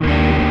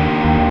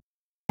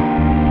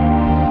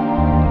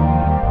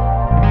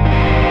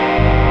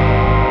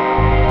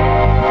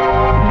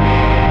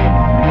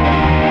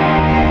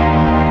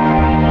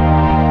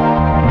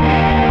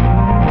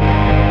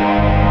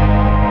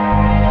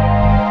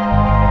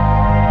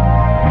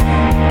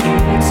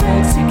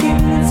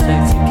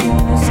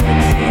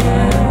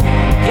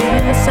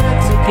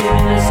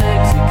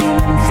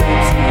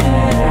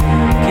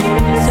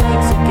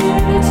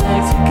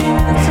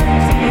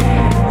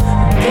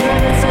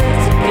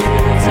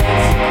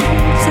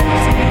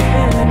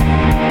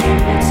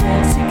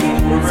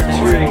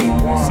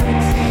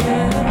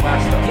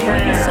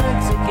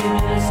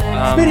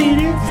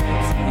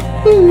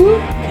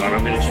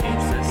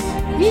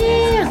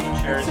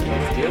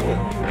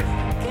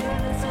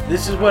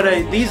This is what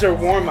these are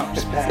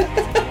warm-ups,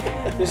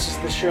 Pat. This is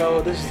the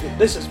show.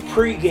 This is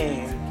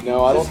pre-game.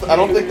 No, I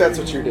don't think that's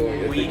what you're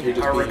doing. We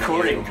are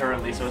recording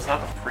currently, so it's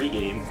not the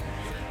pre-game.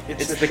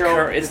 It's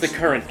the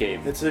current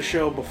game. It's the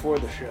show before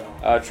the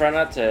show. Try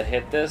not to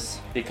hit this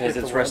because Hit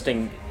it's the what?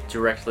 resting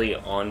directly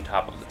on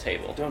top of the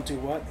table. Don't do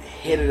what?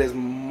 Hit it as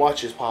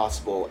much as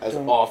possible, as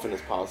Don't. often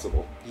as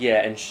possible. Yeah,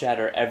 and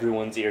shatter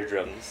everyone's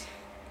eardrums.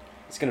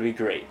 It's gonna be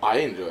great. I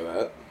enjoy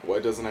that. Why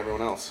doesn't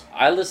everyone else?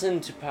 I listen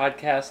to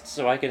podcasts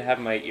so I can have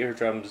my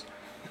eardrums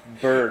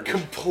burned.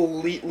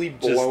 Completely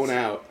blown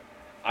out.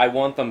 I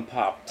want them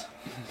popped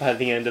by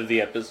the end of the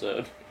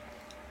episode.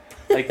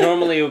 Like,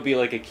 normally it would be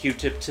like a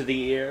Q-tip to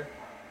the ear,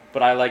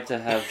 but I like to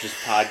have just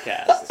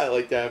podcasts. I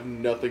like to have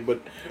nothing but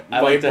I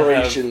like to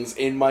vibrations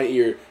in my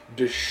ear,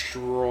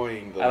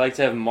 destroying them. I like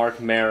to have Mark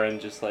Maron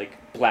just, like,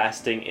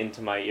 blasting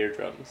into my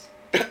eardrums.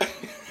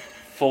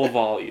 Full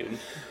volume.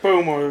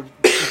 Boomer.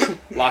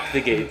 Lock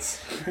the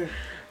gates.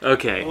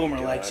 Okay. Boomer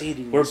likes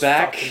eating We're these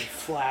back. fucking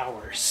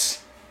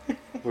flowers.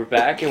 We're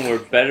back and we're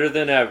better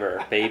than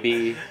ever,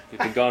 baby. We've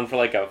been gone for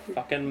like a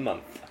fucking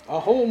month. A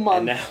whole month.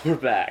 And now we're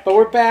back. But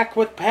we're back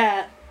with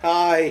Pat.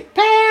 Hi.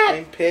 Pat!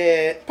 I'm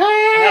Pitt. Pat,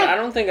 I Pat!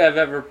 don't think I've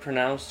ever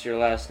pronounced your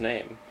last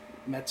name.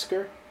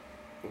 Metzger?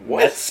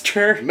 What?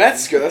 Metzger?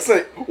 Metzger, that's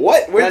like...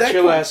 What? Where'd That's that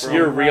your come last from?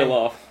 name. You're real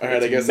off.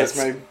 Alright, I guess that's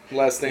my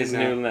last name His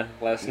now. new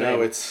last name.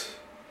 No, it's...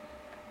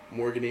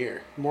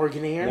 Morganier.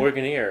 Morganier?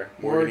 Morganier.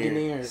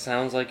 Morganier.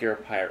 Sounds like you're a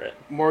pirate.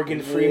 Morgan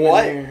Freeman.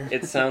 What?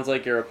 It sounds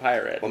like you're a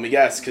pirate. Let me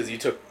guess, because you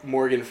took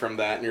Morgan from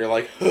that, and you're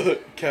like,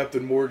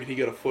 Captain Morgan, he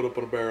got a foot up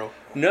on a barrel.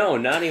 No,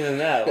 not even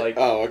that. Like,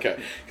 Oh, okay.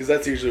 Because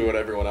that's usually what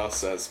everyone else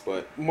says,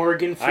 but...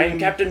 Morgan I Freeman. am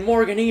Captain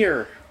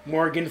Morganier.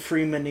 Morgan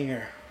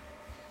Freemaneer.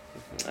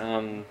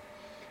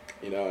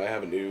 You know, I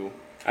have a new...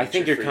 I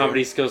think feature your for comedy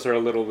you. skills are a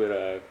little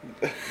bit,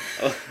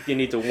 you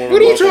need to warm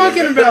What are you them up a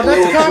talking little bit. about? That's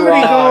Little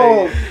comedy dry.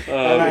 gold.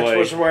 Oh, And that boy.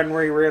 was when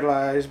we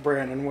realized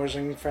Brandon was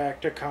in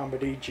fact a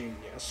comedy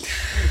genius.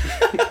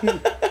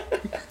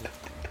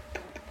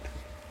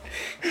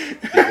 He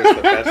was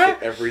the best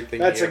at everything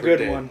That's he a ever good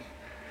did. one.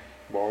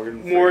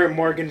 Morgan Freeman.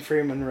 Morgan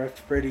Freeman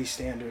riff pretty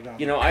standard on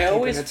You know, that. I Keeping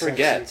always it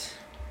forget. sexy.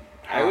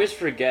 I always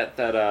forget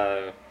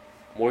that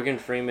Morgan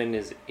Freeman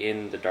is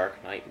in the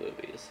Dark Knight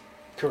movies.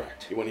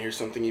 Correct. You want to hear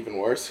something even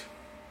worse?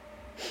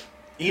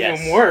 Even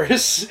Yes.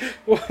 worse.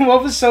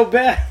 What was so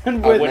bad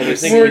with what do you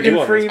think we do Morgan on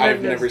this? Freeman?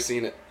 I've never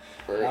seen it.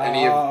 Or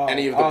any of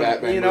the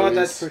Batman You know what?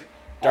 movies. That's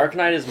Dark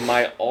Knight is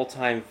my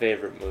all-time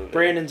favorite movie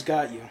Brandon's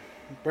got you.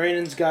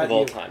 Brandon's got of you.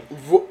 all time.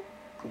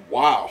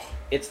 Wow.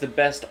 It's the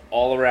best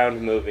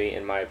all-around movie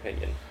in my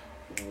opinion.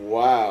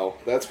 Wow.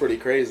 That's pretty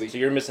So crazy.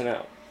 you're missing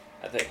out,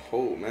 I think.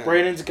 Oh, man.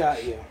 Brandon's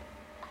got you.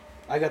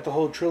 I got the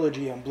whole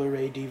trilogy on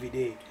Blu-ray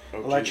DVD. Oh,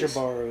 I'll let you Jesus.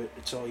 borrow it.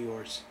 It's all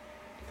yours.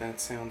 That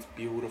sounds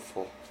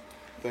beautiful.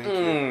 Thank you.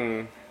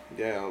 Mm.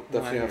 Yeah, I'll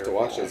definitely have to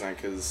watch Wonderful. those then,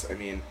 because, I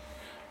mean,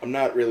 I'm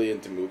not really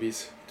into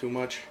movies too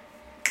much.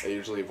 I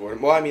usually avoid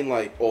them. Well, I mean,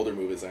 like, older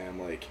movies I am,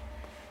 like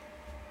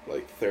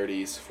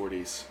 30s,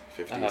 40s,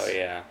 50s. Oh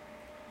yeah.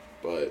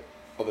 But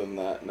other than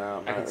that, no,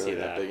 I'm I not can see really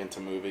that that. big into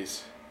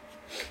movies.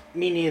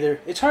 Me neither.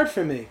 It's hard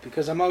for me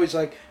because I'm always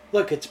like,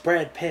 look, it's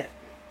Brad Pitt.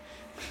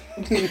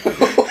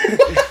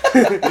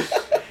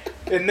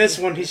 In this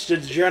one, he's the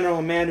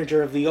general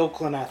manager of the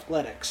Oakland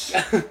Athletics.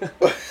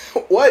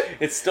 What?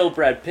 It's still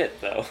Brad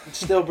Pitt though. It's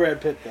still Brad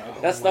Pitt, though.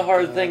 That's Oh the my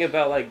hard God. thing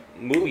about like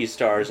movie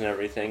stars and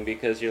everything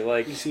because you're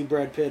like, You see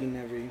Brad Pitt in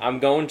every... I'm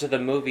going to the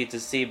movie to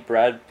see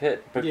Brad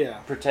Pitt Yeah.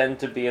 pretend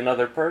to be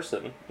another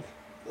person.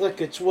 Look,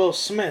 it's Will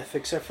Smith,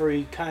 except for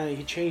he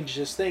changed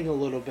his thing a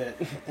little bit,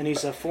 and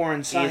he's a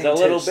foreign scientist. He's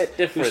a little bit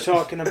different. Who's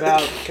talking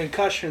about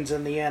concussions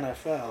in the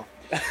NFL.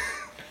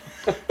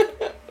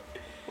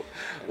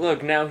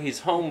 Look, now he's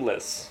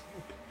homeless,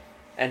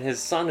 and his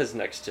son is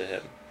next to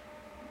him.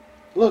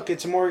 Look,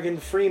 it's Morgan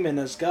Freeman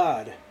as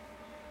God.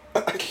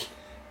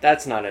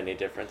 That's not any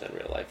different than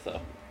real life,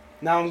 though.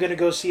 Now I'm gonna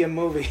go see a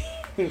movie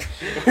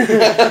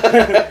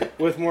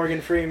with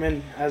Morgan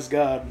Freeman as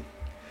God.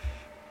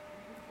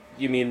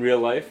 You mean real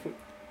life?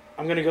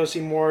 I'm gonna go see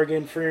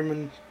Morgan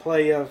Freeman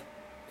play a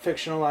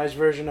fictionalized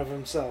version of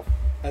himself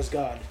as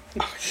God.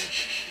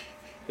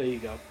 There you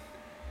go.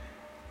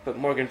 But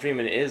Morgan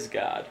Freeman is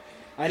God.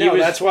 I know,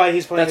 that's why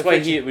he's playing That's a why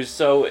fiction- he was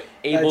so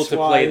able That's to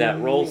why play that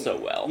role so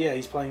well. Yeah,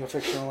 he's playing a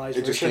fictionalized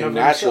It just version came of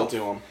natural himself.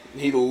 to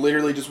him. He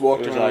literally just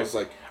walked It was around and like- was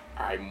like,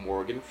 I'm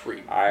Morgan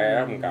Freeman. I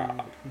am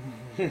God.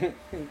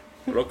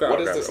 Look out,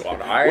 What is this?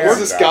 everyone. What is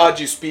this God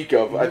you speak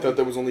of? I thought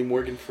that was only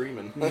Morgan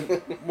Freeman.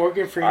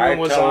 Morgan Freeman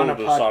was on a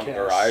the sun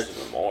to rise podcast.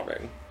 in the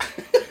morning.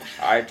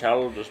 I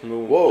tell the moon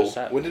to Whoa,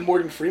 set. when did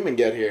Morgan Freeman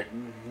get here?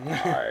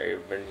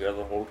 I've been here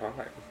the whole time.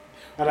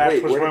 And that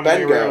Wait, was where when did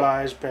Ben we go?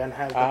 realized Ben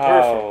had the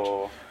perfect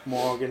Oh,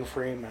 Morgan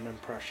Freeman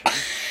impression.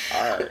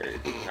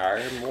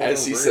 I'm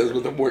As he says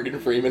with a Morgan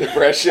Freeman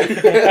impression.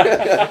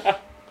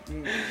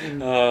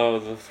 Oh,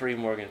 the three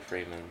Morgan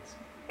Freemans.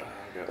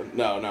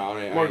 No, I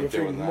Morgan ain't doing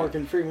Freeman, that.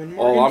 Morgan Freeman,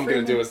 All Morgan I'm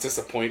Freeman. gonna do is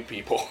disappoint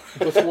people.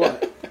 With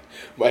what?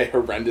 My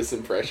horrendous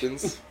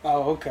impressions.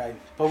 Oh, okay.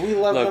 But we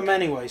love Look, them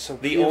anyway, so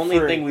The feel only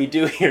free. thing we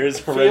do here is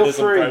Feel horrendous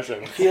free.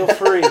 impression. Feel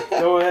free.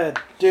 Go ahead.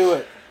 Do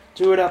it.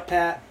 Do it up,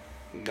 Pat.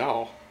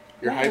 No.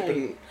 You're Why?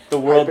 hyping. The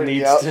world hyping me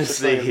needs up to for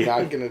something see.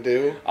 I'm not gonna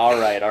do. All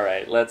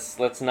right.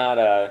 Let's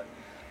not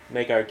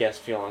make our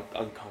guests feel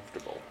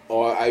uncomfortable.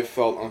 Oh, I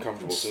felt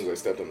uncomfortable as soon as I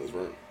stepped in this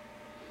room.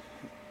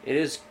 It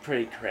is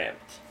pretty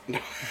cramped. No,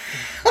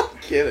 I'm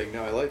kidding.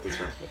 No, I like this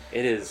room.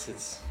 It is.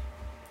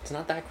 It's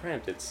not that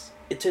cramped. It's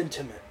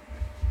intimate.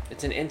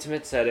 It's an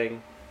intimate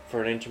setting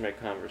for an intimate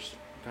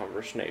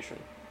conversation.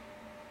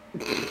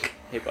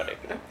 Hey, buddy.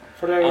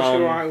 For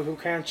those who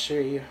can't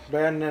see,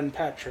 Ben and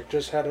Patrick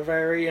just had a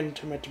very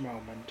intimate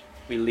moment.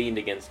 We leaned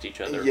against each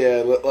other.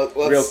 Yeah, let's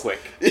Real quick.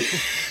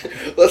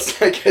 Let's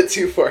not get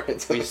too far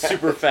into We that.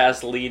 super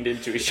fast leaned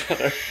into each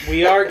other.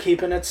 We are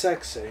keeping it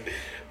sexy.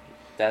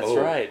 That's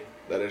Oh. right.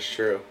 That is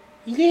true.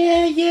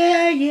 Yeah.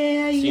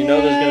 So you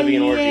know there's gonna be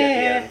an orgy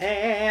at the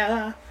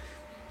end.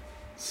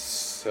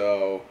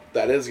 So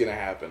that is gonna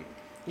happen.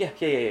 Yeah. All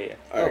right,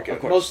 Oh, good. of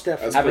course. Most I was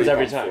definitely. Happens pretty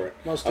every pumped time. for it.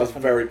 Most I was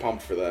definitely. very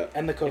pumped for that.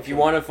 And the cocaine. If you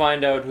want to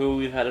find out who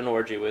we've had an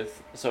orgy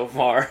with so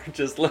far,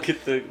 just look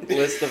at the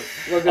list of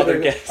Look at other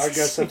the- guests. Our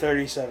guests are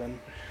 37.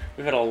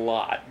 We've had a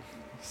lot.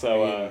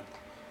 So,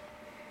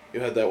 You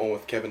had that one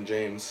with Kevin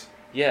James.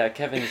 yeah,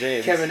 Kevin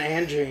James. Kevin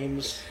and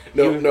James.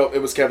 No, He- no, it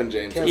was Kevin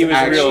James. Kevin It was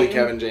He was actually real-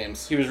 Kevin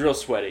James. He was real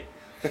sweaty.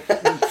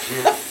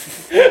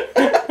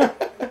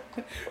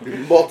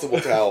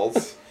 Multiple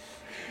towels.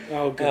 Oh,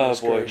 Oh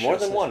goodness boy, gracious. more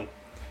than one.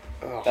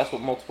 Oh. That's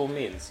what multiple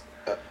means.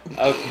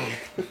 Okay.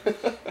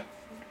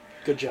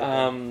 Good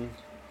job.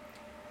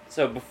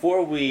 So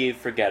before we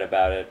forget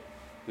about it,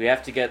 we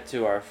have to get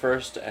to our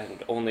first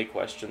and only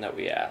question that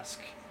we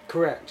ask,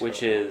 Correct.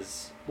 which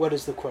is What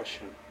is the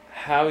question?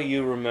 how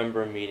you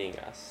remember meeting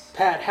us.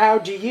 Pat, how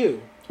do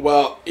you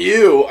Well,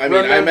 I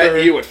Remember-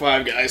 met you at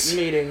Five Guys.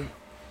 meeting?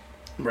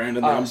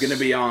 Brandon, Us. I'm going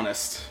to be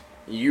honest.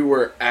 You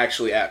were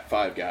actually at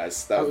Five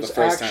Guys. That I was was the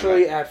first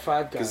actually time. at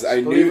Five Guys. 'Cause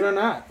I Believe knew- it or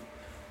not.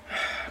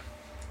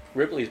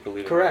 Ripley's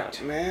believe it or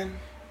Correct. Man.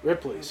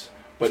 Ripley's.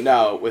 But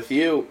no, with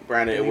you,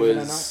 Brandon, Believe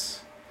it or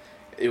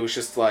it was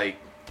just like,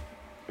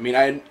 I mean,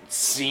 I had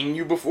seen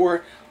you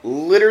before,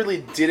 literally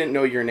didn't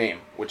know your name,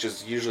 which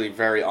is usually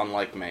very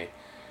unlike me.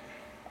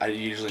 I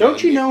usually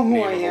Don't you the know who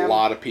name I of am? a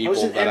lot of I people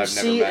was an that MC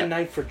I've never at met,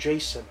 night for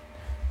Jason.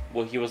 not.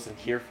 Well, he wasn't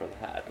here for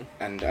that.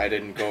 and I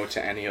didn't go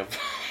to any of.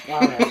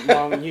 Alright,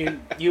 well,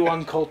 you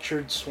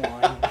uncultured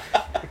swine.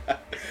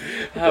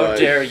 How But-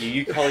 dare you?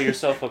 You call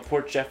yourself a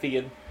Port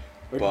Jeffian?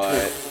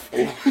 But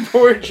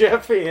Poor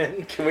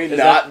Jeffian. can we Is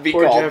not that be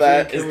poor called Jeffy?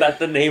 that? Is that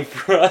the name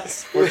for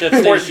us? Port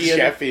Jeff Port Station?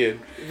 Jeffian.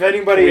 If Can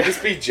anybody, we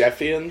just be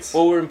Jeffians?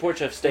 Well, we're in Port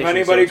Jeff Station. if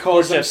anybody so it's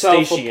calls Port Jeff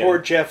himself a Station. poor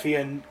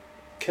Jeffian,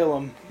 kill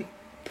him.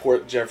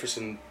 Port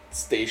Jefferson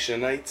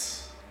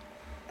Stationites.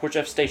 Port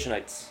Jeff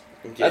Stationites.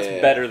 Yeah.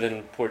 That's better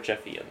than Port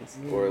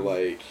Jeffians. Or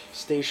like.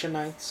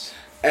 Stationites.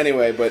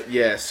 Anyway, but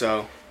yeah,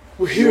 so.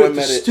 We're You here at the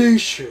met it-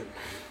 station.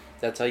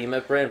 That's how you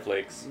met Bran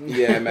Flakes.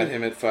 Yeah, I met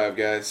him at Five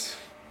Guys.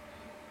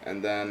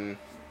 And then.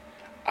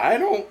 I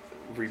don't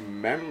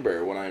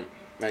remember when I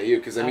met you,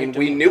 because I I mean,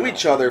 we don't knew know.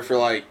 each other for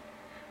like.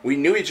 We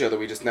knew each other,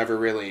 we just never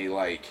really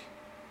like.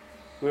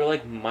 We were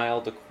like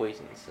mild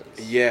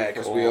acquaintances. Yeah, for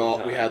because a we long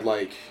we time. had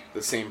like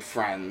the same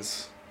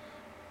friends.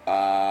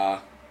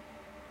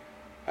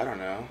 I don't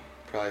know.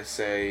 Probably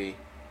say.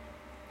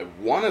 I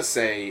want to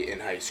say in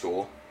high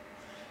school.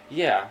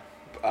 Yeah.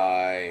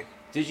 I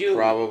Did you?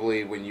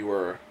 probably when you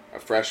were a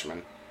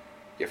freshman.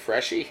 You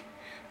freshy.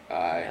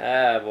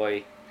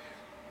 Boy,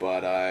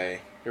 But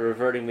I you're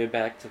reverting me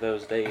back to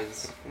those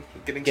days.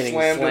 getting Getting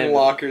slammed in slammed.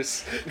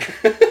 lockers.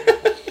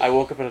 I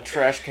woke up in a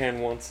trash can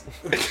once.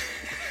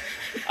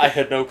 I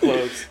had no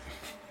clothes.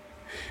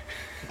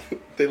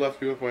 They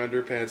left me with my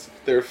underpants.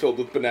 They were filled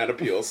with banana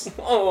peels.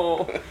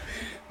 Oh,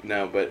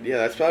 No, but yeah,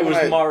 that's it probably was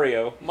when I.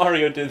 Mario.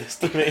 Mario did this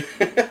to me.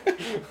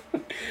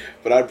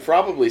 But I'd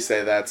probably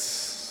say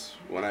that's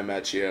when I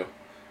met you,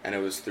 and it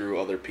was through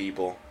other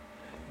people.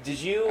 Did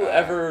you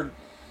ever?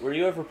 Were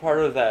you ever part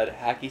of that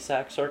hacky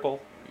sack circle?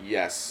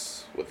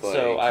 Yes, with like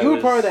So I You were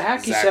was- part of the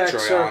hacky Zach sack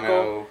circle.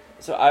 Troiano,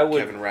 So I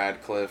would. Kevin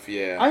Radcliffe.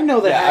 Yeah. I know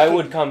the Yeah, hacky. I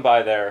would come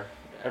by there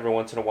every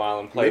once in a while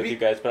and play with Maybe- you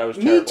guys, but I was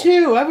Me terrible.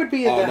 too. I would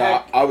be at Oh the no,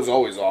 hack. I was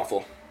always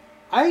awful.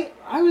 I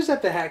was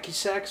at the hacky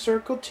sack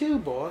circle too,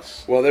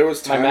 boss. Well, there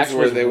was My times max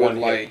where was they would one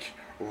hit. like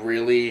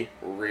really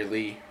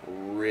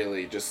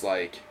just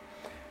like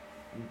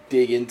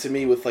dig into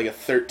me with like a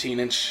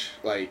 13-inch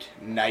like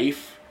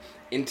knife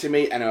into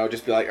me, and I would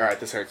just be like, all right,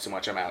 this hurts too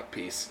much. I'm out.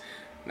 Peace.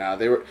 No,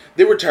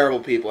 they were terrible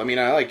people. I mean,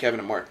 I like Kevin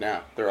and Mark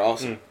now. They're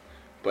awesome.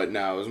 But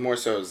no, it was more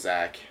so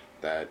Zach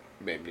that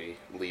made me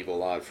leave a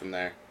lot from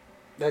there.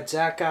 That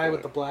Zach guy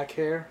with the black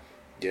hair.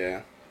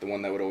 Yeah. The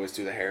one that would always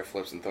do the hair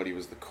flips and thought he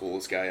was the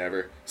coolest guy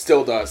ever.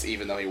 Still does,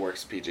 even though he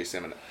works at PJ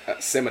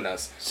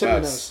Cinemas.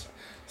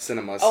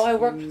 Cinemas. Oh, I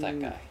worked with that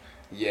guy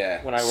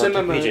Yeah. when I worked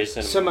at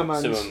PJ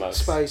Cinemas. Cinnamon,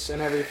 spice,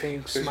 and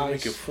everything. They're making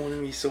Spice. fun of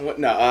me somewhat.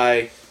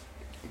 No,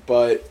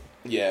 but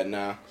Yeah,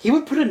 nah. He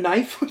would put a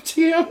knife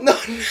into you? No.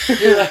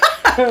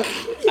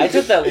 I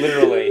took that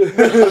literally.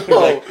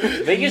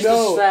 Like, they used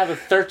to stab a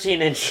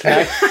 13-inch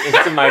knife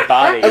into my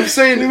body. I'm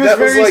saying He was that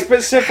was very like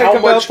specific how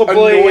about much the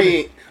blade.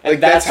 annoying. And Like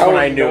that's how when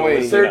I knew it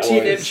annoying was 13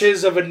 boys.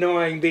 inches of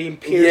annoying being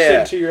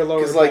pierced into your lower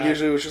Because like back.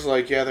 usually it was just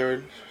like, yeah, they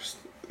would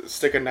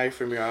stick a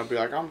knife in me. I'd be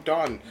like, I'm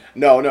done.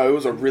 No, it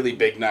was a really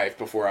big knife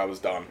before I was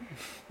done.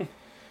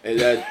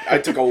 I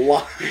took a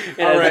lot. It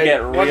had to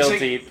get real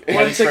deep.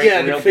 Once It had to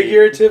again, real deep.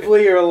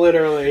 figuratively or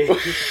literally?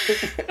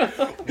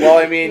 Well,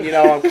 I mean,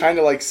 I'm kind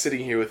of like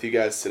sitting here with you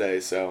guys today,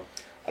 so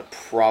I'd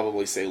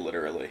probably say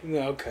literally.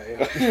 Okay.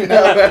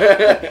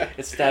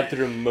 It stabbed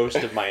through most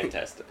of my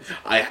intestines.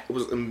 I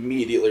was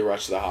immediately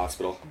rushed to the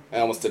hospital. I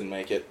almost didn't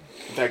make it.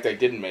 In fact, I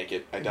didn't make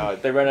it. I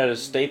died. They ran out of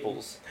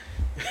staples.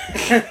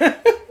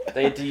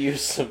 They had to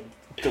use some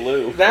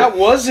glue. That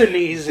wasn't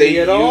easy They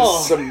at used all.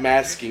 some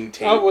masking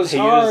tape. That was They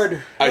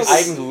hard.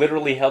 I'm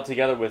literally held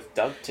together with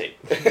duct tape.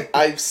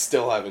 I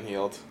still haven't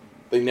healed.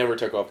 They never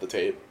took off the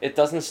tape, It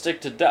doesn't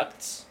stick to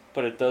ducts,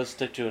 but it does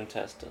stick to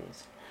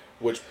intestines.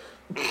 which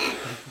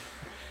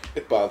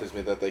it bothers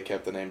me that they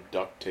kept the name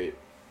duct tape.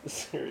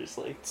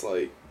 Seriously. It's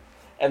like,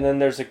 And then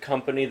there's a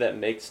company that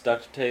makes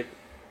duct tape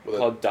with a-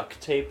 called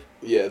Duct Tape.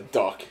 yeah,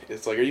 duck.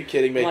 It's like, are you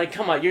kidding me? I'm like,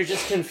 come on, you're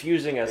just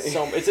confusing us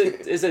so much.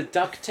 Is it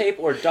duct tape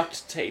or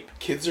duct tape?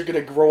 Kids are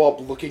gonna grow up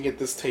looking at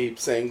this tape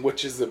saying,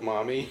 which is it,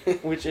 mommy?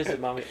 Which is it,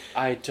 mommy?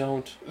 I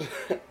don't.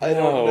 I No.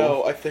 don't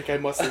know. I think I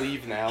must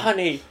leave now.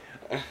 Honey,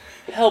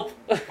 help.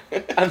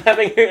 I'm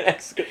having an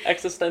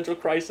existential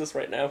crisis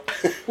right now.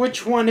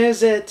 Which one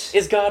is it?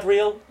 Is God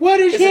real?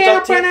 What is Is it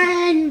duct tape?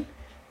 happening?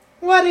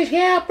 What is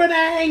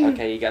happening?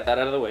 Okay, you got that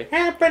out of the way.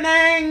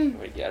 Happening.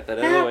 Wait, you got that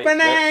out of the way.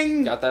 Happening.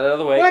 Yep, got that out of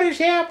the way. What is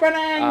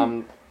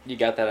happening? You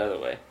got that out of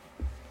the way.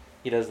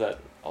 He does that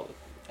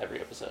every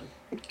episode.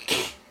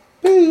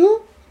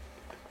 Boo.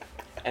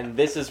 And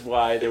this is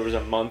why there was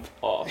a month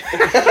off.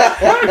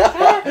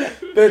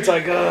 It's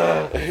like,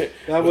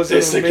 that was an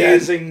This again.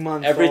 amazing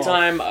month. Every off.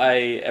 time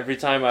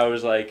I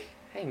was like,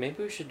 hey,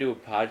 maybe we should do a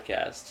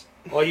podcast.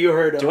 All you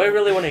heard. Do I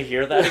really want to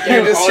hear that You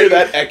again? just hear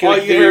that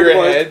echoing through your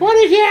head. What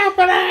is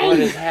happening? What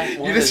is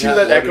happening? You just hear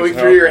that echoing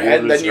through your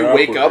head, and then you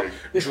wake up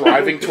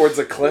driving towards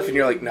a cliff, and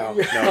you're like, no,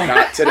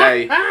 not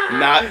today.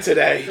 Not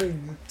today.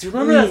 Do you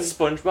remember that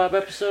SpongeBob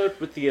episode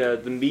with the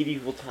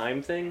medieval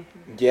time thing?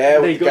 Yeah,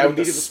 They with the go guy to with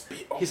the medieval-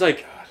 spear. He's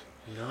like,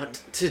 not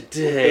The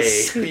today.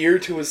 spear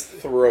to his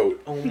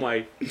throat. Oh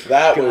my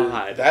That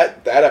God. was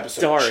that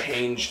episode Dark.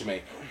 changed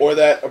me. Or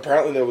that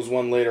apparently there was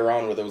one later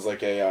on where there was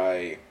like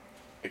a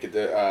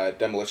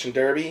demolition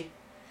derby,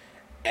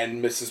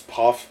 and Mrs.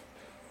 Puff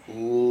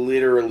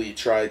literally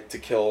tried to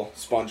kill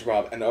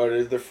SpongeBob and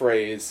uttered the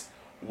phrase,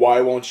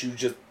 "Why won't you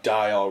just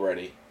die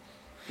already?"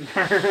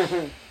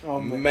 Oh,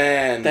 man.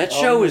 Man, That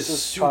show is Mrs.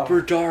 super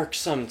Puff. dark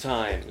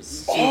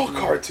sometimes. all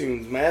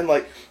cartoons, man.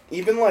 Like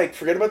even like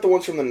forget about the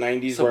ones from the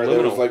 '90s where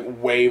there was Subliminal.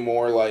 like way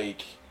more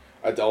like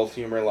adult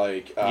humor,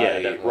 like Yeah,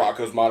 definitely.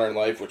 Rocko's Modern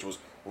Life, which was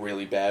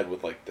really bad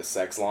with like the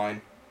sex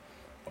line.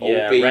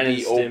 Yeah, Oh baby, Ren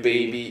and oh Stimpy.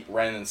 baby,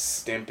 Ren and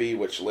Stimpy,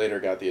 which later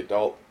got the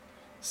adult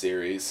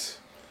series,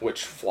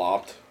 which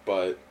flopped.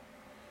 But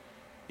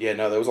yeah,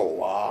 no, there was a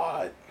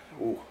lot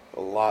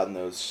in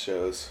those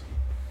shows.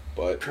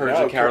 But Courage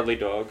now, the Cowardly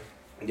Dog.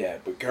 yeah,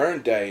 but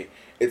current day,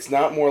 it's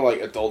not more like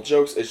adult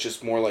jokes. It's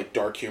just more like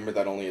dark humor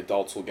that only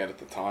adults will get at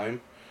the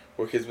time.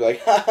 Where kids be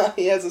like, "Ha,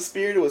 he has a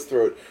spear to his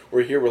throat."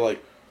 Where here we're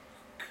like,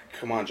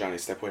 "Come on, Johnny,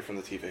 step away from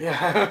the TV.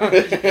 Yeah.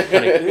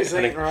 This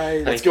ain't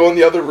right. Let's go in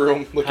the other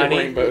room, look at Honey,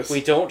 rainbows."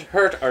 we don't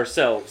hurt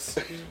ourselves.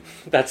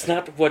 That's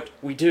not what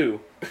we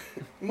do.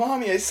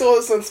 Mommy, I saw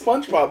this on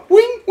SpongeBob.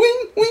 Wing,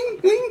 wing, wing,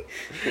 wing.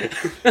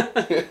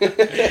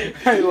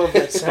 I love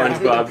that sound.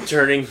 SpongeBob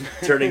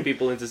turning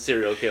people into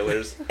serial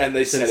killers. And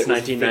they said Since it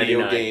was video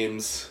 1999.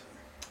 games.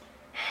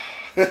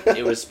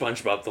 It was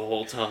SpongeBob the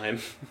whole time.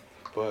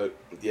 But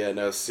yeah,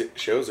 no,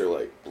 shows are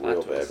like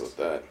real Plot bad twist. with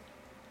that.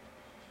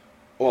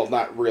 Well,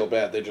 not real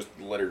bad. They're just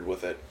littered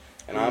with it,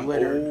 and I'm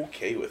Littered.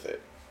 okay with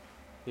it.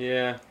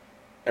 Yeah,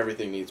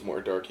 Everything needs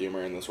more dark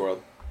humor in this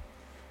world.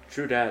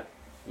 true dat.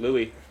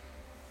 Louis.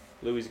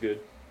 Louis good.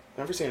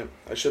 Never seen it.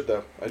 I should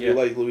though. I Yeah. do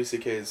like Louis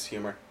C.K.'s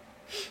humor.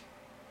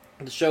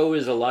 The show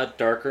is a lot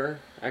darker,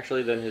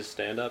 actually, than his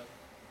stand-up.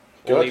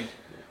 Good. Only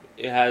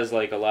it has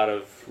like a lot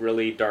of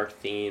really dark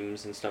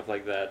themes and stuff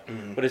like that,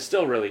 Mhm. but it's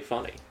still really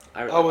funny.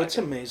 I really Oh, like it's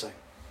it. amazing.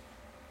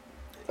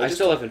 I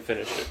still haven't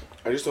finished it.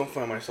 I just don't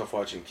find myself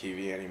watching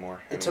TV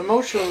anymore. It's I mean,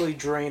 emotionally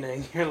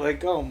draining. You're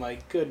like, oh my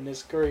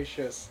goodness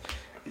gracious.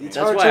 It's That's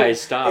hard why to, I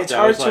stopped. It's I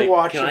hard was to like,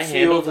 watch can a I few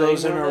handle of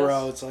those in any a more of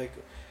row. this? It's like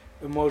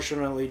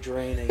emotionally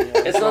draining. You're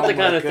like, It's not oh the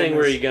my kind of thing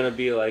where goodness. you're gonna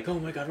be like, oh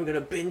my god, we're gonna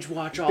binge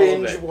watch all of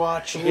binge it.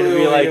 watch. You're gonna be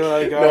Louis, like, you're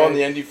No, alright. in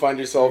the end, you find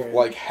yourself Yeah.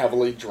 like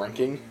heavily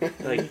drinking.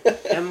 Like,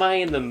 am I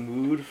in the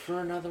mood for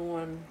another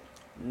one?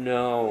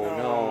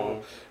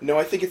 No. No,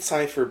 I think it's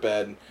time for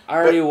bed. I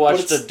already But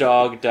watched it's- a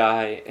dog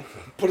die.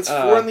 But it's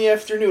Uh, 4 in the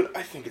afternoon.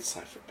 I think it's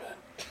time for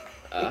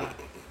bed.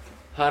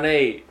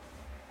 Honey,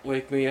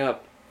 wake me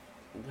up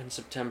when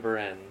September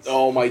ends.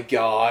 Oh my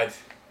god.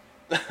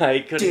 I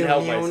couldn't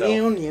help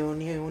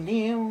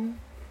myself.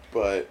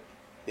 But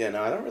yeah,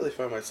 no, I don't really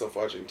find myself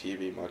watching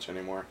TV much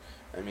anymore.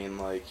 I mean,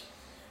 like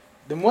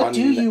Then what On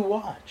do Ne- you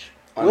watch?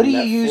 on What do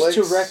you use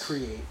to Netflix-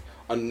 recreate?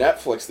 on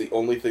Netflix, the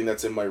only thing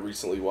that's in my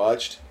recently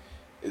watched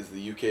is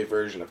the UK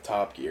version of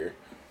Top Gear,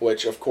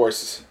 which of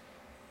course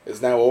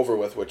is now over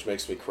with, which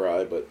makes me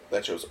cry. But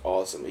that show's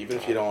awesome. Even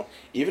if you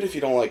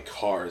don't like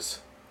cars,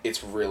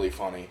 it's really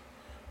funny.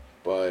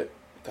 But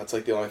that's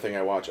like the only thing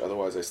I watch.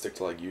 Otherwise, I stick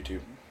to like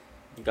YouTube.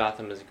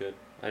 Gotham is good.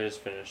 I just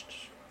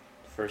finished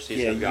the first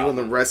season Yeah, of you Gotham. and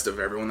the rest of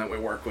everyone that we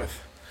work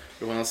with.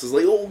 Everyone else is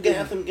like, oh,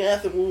 Gotham,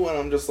 ooh, and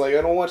I'm just like,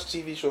 I don't watch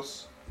TV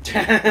shows.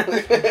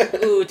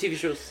 Ooh, TV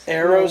shows.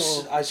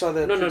 Arrows. Oh. I saw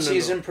the No.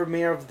 season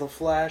premiere of The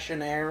Flash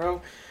and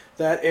Arrow.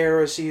 That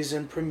Arrow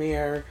season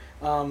premiere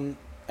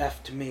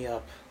effed me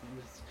up.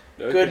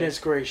 Okay. Goodness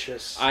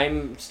gracious.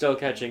 I'm still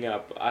catching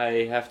up.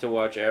 I have to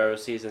watch Arrow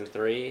season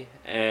 3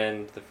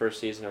 and the first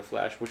season of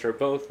Flash, which are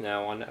both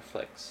now on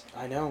Netflix.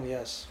 I know,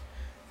 yes.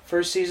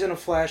 First season of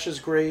Flash is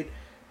great.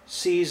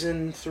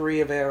 Season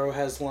 3 of Arrow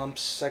has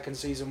lumps. Second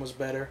season was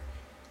better,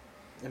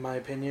 in my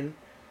opinion.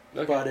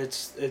 Okay. But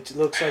it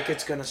looks like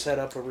it's gonna set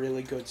up a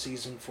really good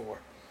season 4.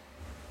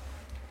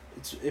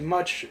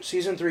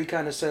 Season 3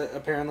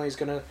 apparently is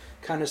gonna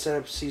kind of set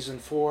up season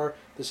 4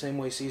 the same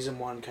way season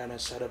 1 kind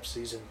of set up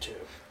season 2.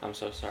 I'm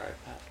so sorry,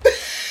 Pat.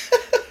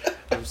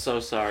 I'm so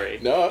sorry.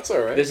 No, it's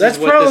alright. This That's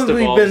is what this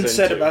probably devolves been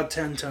said into. about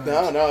 10 times.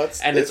 No,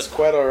 it's And it's-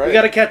 quite alright. We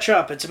gotta catch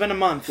up. It's been a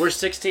month. We're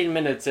 16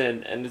 minutes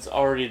in, and it's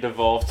already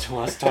devolved to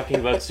us talking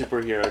about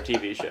superhero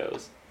TV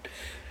shows.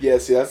 Yeah,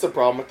 see, that's the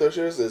problem with those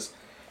shows is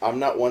I'm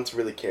not one to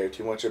really care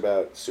too much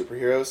about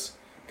superheroes.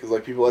 Because,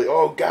 like, people are like,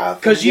 oh, Gotham,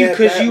 Because yeah,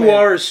 you Batman.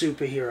 are a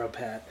superhero,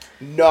 Pat.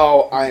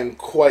 No, I am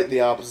quite the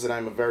opposite.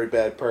 I'm a very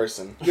bad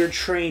person. You're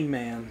Train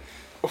Man.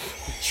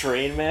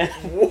 Train Man?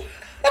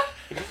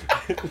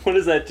 What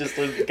is that? Just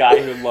a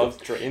guy who loves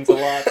trains a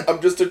lot? I'm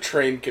just a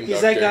train conductor.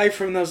 He's that guy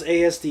from those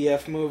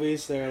ASDF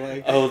movies. They're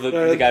like, Oh,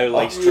 the guy who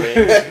likes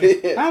trains.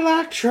 I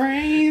like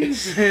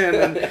trains.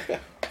 And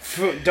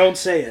then, don't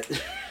say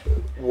it.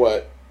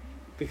 What?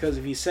 Because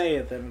if you say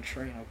it, then a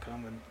train will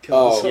come and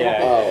kill us all.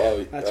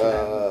 yeah. That's what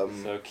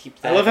happened. So keep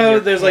that I love in how your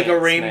there's like a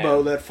pants, rainbow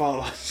man. that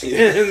follows.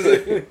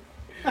 Yeah.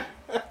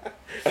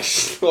 I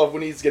just love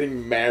when he's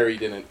getting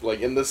married in it.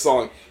 Like, in the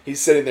song, he's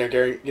sitting there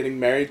getting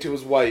married to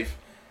his wife,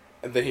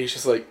 and then he's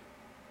just like,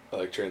 I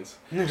like trains.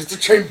 Just the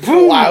train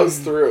plows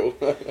through.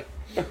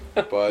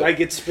 But Like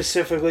it's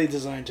specifically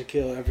designed to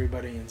kill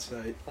everybody in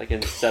sight. Like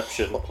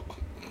Inception.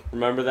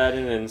 Remember that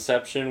in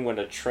Inception when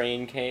a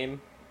train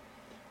came?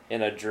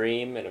 In a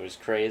dream and it was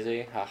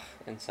crazy? Ah,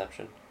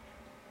 Inception.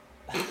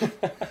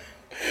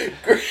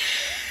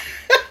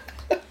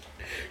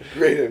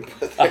 great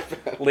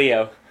input.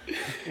 Leo.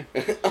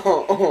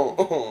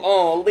 Oh.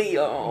 Oh,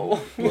 Leo.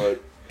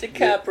 But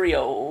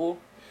DiCaprio.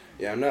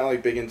 yeah, I'm not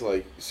like big into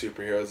like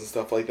superheroes and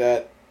stuff like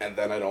that, and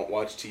then I don't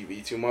watch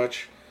TV too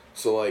much.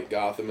 So like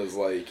Gotham is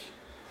like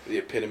the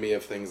epitome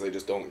of things I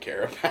just don't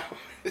care about.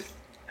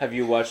 Have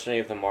you watched any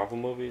of the Marvel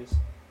movies?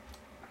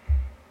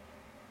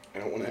 I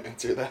don't want to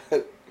answer that.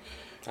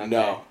 Okay.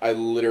 No, I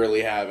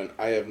literally haven't.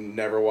 I have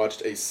never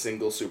watched a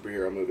single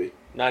superhero movie.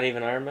 Not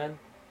even Iron Man?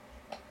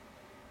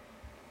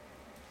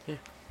 Yeah.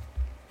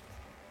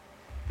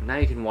 Now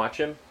you can watch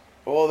him.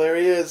 Oh, there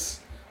he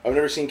is. I've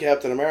never seen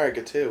Captain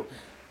America too.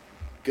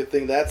 Good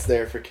thing that's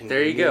there for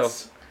There you go.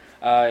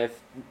 convenience.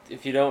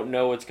 If you don't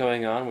know what's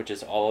going on, which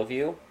is all of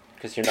you,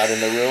 because you're not in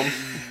the room,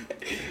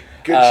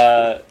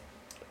 Good.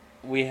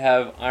 we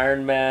have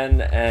Iron Man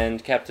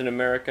and Captain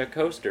America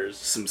coasters.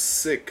 Some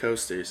sick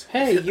coasters.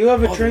 Hey, you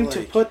have a Oh, drink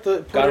they're to put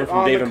Got 'em it from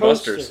on Dave the and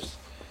Buster's. coasters.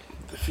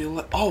 They feel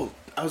like. Oh,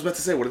 I was about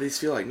to say, what do these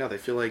feel like? No, they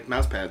feel like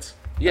mouse pads.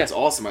 Yeah. That's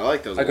awesome. I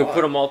like those. I a could lot.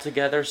 put them all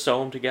together, sew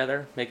them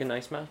together, make a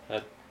nice mouse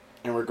pad.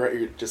 And regret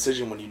your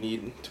decision when you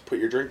need to put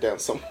your drink down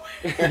somewhere.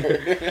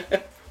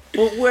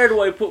 But where do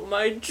I put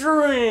my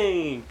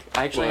drink?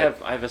 I actually What?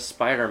 have a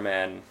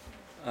Spider-Man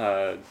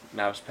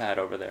mouse pad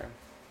over there.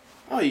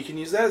 Oh, you can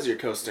use that as your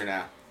coaster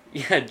now.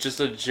 Yeah, just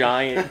a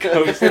giant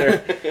coaster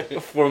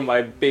for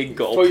my big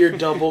gulp. For your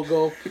double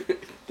gulp.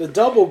 The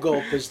double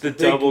gulp is the the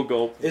big, double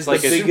gulp. is It's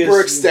like the it's biggest-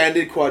 Super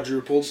extended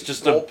quadruple. it's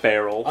just gulp. a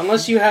barrel.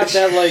 Unless you have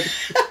that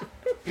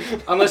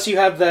like, unless you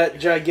have that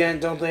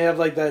gigantic. Don't they have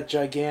like that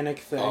gigantic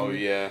thing? Oh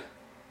yeah.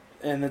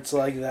 And it's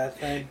like that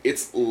thing.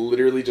 It's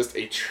literally just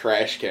a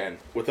trash can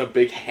with a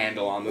big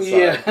handle on the side.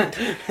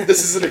 Yeah.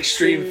 This is an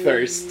extreme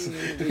thirst.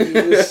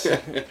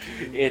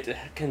 It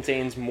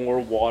contains more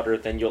water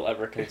than you'll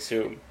ever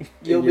consume.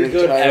 You'll Your be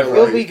good. entire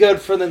You'll life. be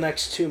good for the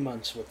next 2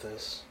 months with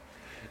this.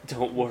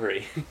 Don't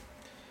worry.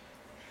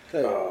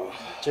 Oh.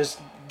 Just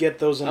get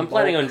those. In I'm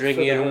planning bulk on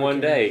drinking for it the in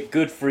one hurricane. day.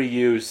 Good for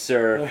you,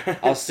 sir.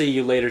 I'll see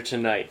you later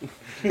tonight.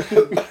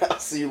 I'll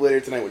see you later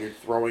tonight when you're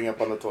throwing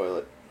up on the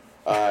toilet.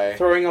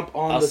 Throwing up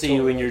on I'll the see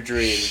toilet. you in your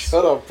dreams.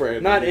 Shut up,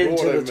 Brandon. Not You know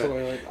into what I the meant.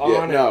 toilet.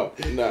 Yeah, On no,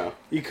 it. no.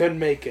 You couldn't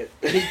make it.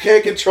 He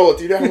can't control it.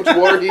 Do you know how much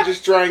water he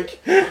just drank?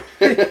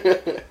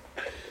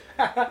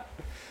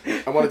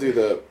 I want to do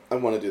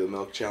the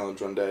milk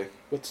challenge one day.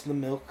 What's the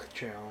milk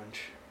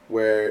challenge?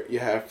 where you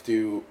have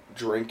to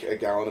drink a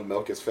gallon of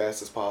milk as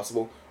fast as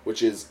possible,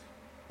 which is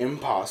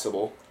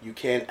impossible. You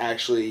can't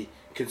actually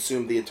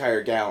consume the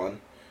entire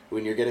gallon.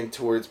 When you're getting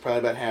towards probably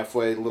about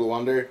halfway, a little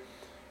under,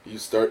 you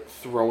start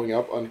throwing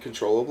up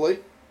uncontrollably.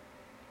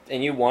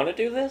 And you want to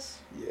do this?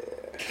 Yeah.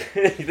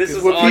 This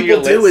is what on your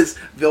people do list?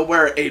 is they'll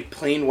wear a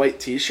plain white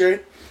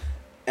T-shirt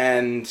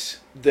and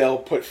they'll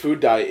put food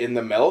dye in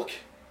the milk.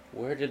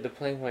 Where did the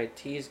plain white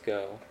teas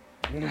go?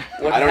 I don't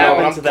know.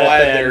 happened to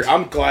that band?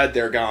 I'm glad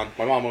they're gone.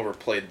 My mom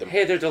overplayed them.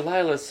 Hey There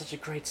Delilah is such a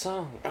great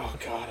song. Oh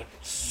god,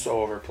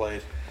 so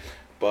overplayed.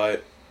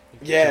 But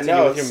yeah,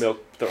 Continue no. with your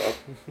milk throw.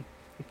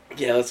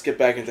 Yeah, let's get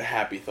back into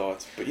happy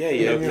thoughts. But yeah.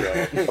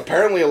 Yeah.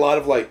 Apparently, a lot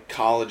of like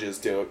colleges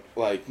do it.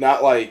 Like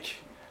not like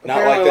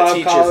Apparently the a lot teachers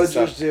of and colleges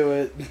stuff. do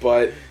it.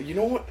 But you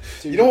know what?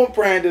 Dude. You know what,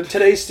 Brandon?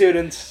 Today's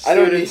students. I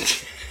don't need.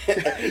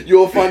 You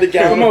will find a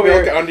gallon Come of over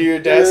milk here. under your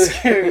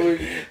desk.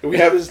 We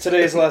have This is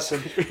today's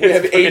lesson. we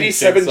have It's fucking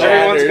 87 Jigsaw.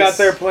 Everyone's got janitors.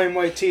 their plain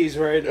white tees,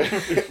 right?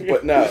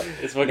 But no,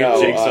 It's fucking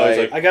No, Jigsaw. It's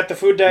like, I got the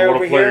food dye you over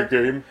want to play here. a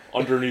game?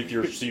 Underneath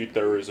your seat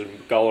there is a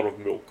gallon of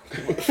milk.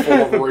 full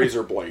of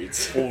razor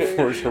blades. Full of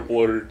razor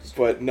blades.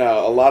 But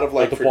no, a lot of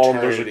like At the bottom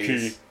there's a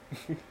fraternities.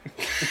 key.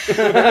 You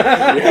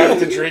have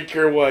to drink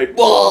your white.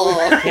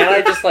 Can't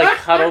I just like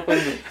cut open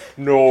the...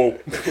 No.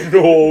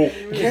 No.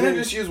 Can't I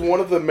just use one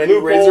of the many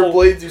Loophole. razor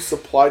blades you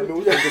supplied me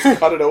with and just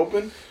cut it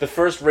open? The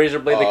first razor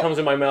blade that Uh, comes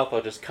in my mouth,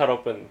 I'll just cut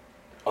open.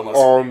 Unless.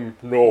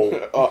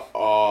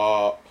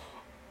 No.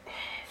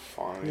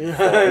 Fine.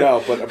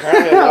 No, but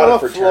apparently a lot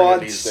of A flawed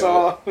fraternities do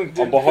saw. I'm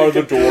behind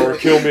the door.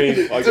 Kill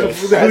me. I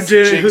guess. That's Who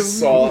did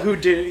Jigsaw. Who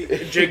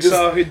did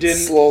Jigsaw? Who didn't?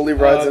 Slowly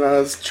rides in on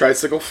his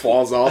tricycle,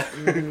 falls off.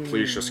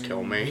 Please just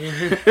kill me.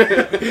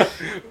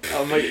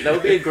 Like, that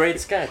would be a great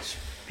sketch.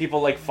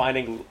 People like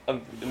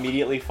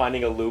immediately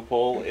finding a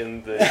loophole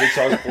in the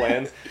Jigsaw's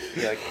plan.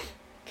 Be like,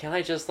 can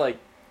I just like?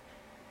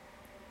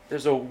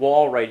 There's a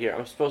wall right here.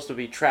 I'm supposed to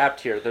be trapped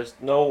here. There's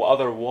no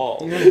other wall.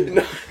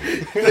 No,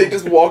 they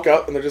just walk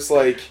up and they're just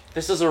like,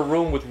 This is a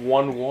room with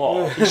one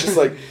wall. he's just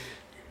like,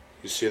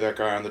 you see that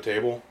guy on the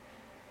table?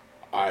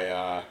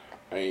 I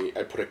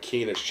put a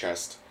key in his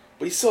chest,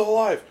 but he's still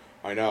alive.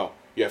 I know.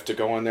 You have to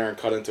go in there and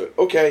cut into it.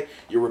 Okay,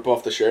 you rip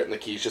off the shirt and the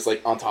key's just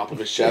like on top of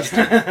his chest.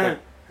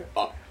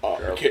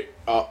 Okay.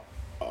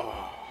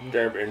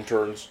 Damn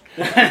interns.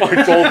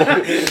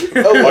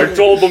 I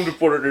told them to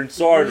put it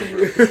inside of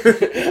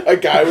her. A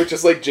guy with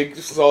just like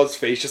Jigsaw's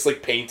face just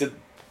like painted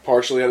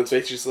partially on his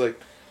face, just like,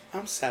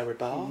 I'm sorry,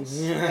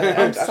 boss.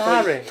 I'm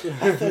sorry.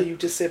 I thought you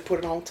just said put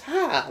it on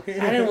top. I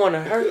didn't want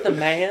to hurt the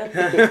man.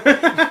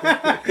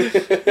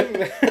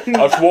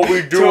 That's what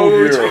we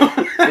do here.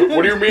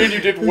 What do you mean you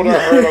didn't want to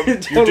hurt him?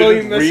 Totally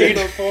didn't missing read?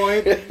 the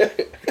point.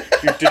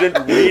 You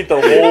didn't read the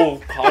whole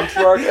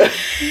contract?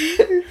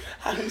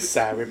 I'm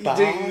sorry, boss.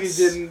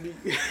 You didn't.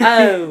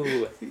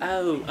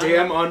 Oh.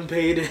 Damn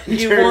unpaid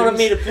interns. You wanted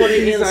me to put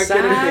it He's not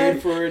getting inside?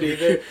 paid for it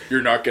either.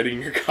 You're not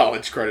getting your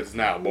college credits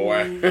now,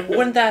 boy.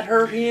 Wouldn't that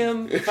hurt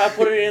him if I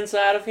put it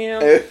inside of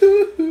him?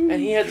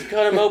 And he had to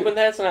cut him open?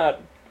 That's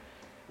not...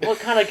 What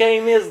kind of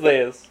game is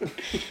this?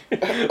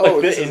 Oh,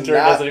 the this is intern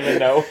not- doesn't even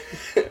know.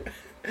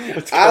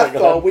 What's I going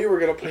thought on? we were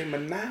going to play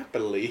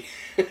Monopoly.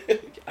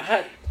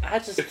 I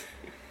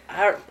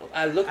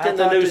looked I in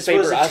the thought this was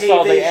newspaper. a I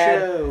saw the TV ad.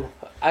 show.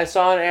 I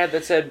saw an ad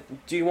that said,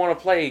 "Do you want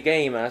to play a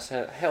game?" And I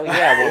said, "Hell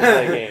yeah, I want to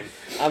play a game.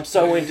 I'm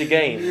so into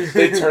games.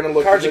 They turn and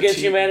look Cards at the Against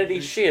TV. Humanity,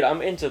 shit,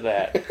 I'm into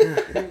that."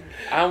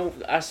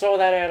 I saw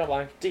that ad. I'm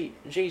like,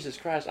 Jesus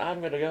Christ,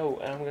 I'm gonna go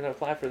and I'm gonna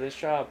apply for this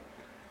job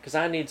because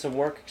I need some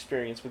work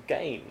experience with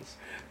games.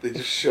 They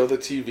just show the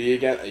TV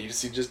again, and you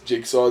see just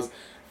Jigsaw's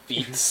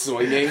feet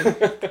swinging.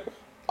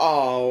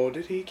 Oh,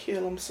 did he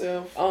kill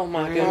himself? Oh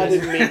my I goodness,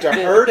 didn't mean to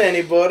hurt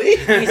anybody.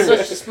 he's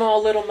such a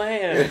small little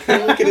man.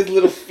 Look at his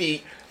little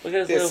feet. Look at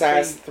his They're little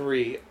size feet.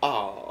 3.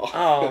 Oh.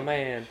 Oh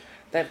man,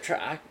 that can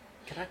I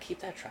keep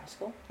that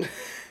tricycle?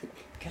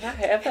 Can I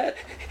have that?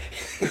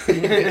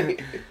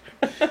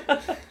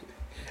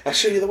 I'll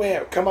show you the way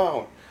out. Come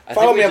on. I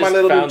Follow think me we on my just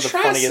little found the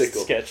funniest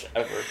tricycle. sketch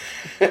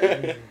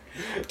ever.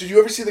 Did you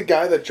ever see the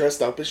guy that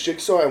dressed up as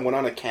Jigsaw and went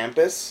on a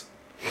campus?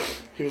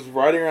 He was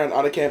riding around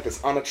on a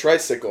campus on a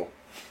tricycle.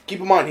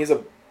 Keep in mind, he's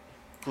Grown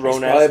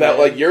probably ass about man.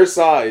 like your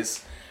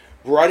size,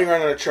 riding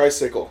around on a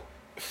tricycle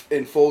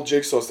in full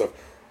Jigsaw stuff,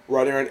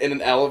 riding around in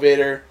an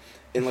elevator,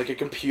 in like a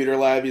computer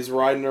lab. He's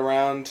riding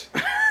around.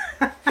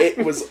 It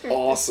was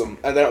awesome.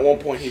 And then at one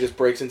point, he just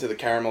breaks into the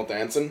caramel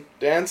dance.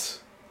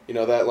 You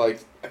know that, like,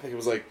 I think it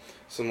was like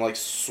some like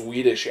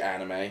Swedish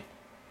anime.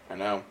 I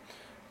know,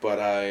 but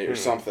or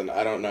something.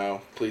 I don't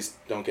know. Please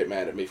don't get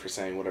mad at me for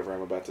saying whatever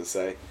I'm about to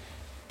say.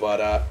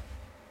 But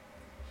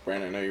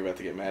Brandon, I know you're about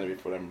to get mad at me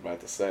for what I'm about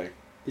to say.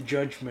 The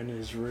judgment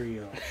is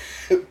real.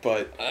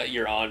 But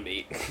You're on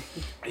me.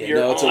 Yeah, You're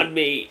no, it's on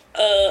me.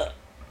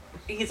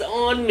 He's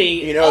on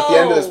me. you know, at the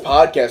end of this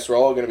podcast, we're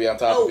all going to be on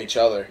top of each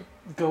other.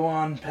 Go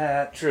on,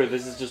 Pat. True,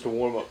 this is just a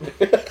warm up.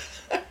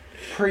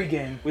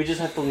 Pre-game. We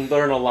just have to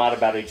learn a lot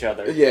about each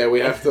other. Yeah, we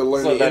have to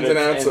learn So the that ins and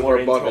it's outs of more our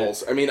intimate.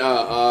 buttholes. I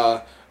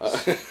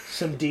mean,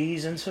 Some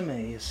D's and some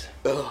A's.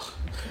 ugh.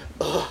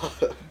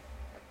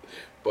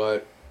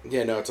 But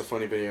yeah, no, it's a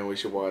funny video. We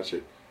should watch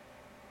it.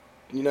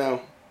 You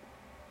know,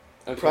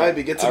 Okay.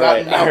 probably gets All about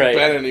right, Mount all right.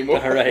 Ben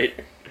anymore. All right.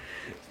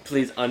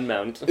 Please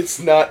unmount. It's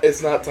not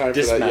time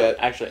Dismount. for that yet.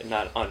 Actually,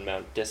 not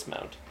unmount.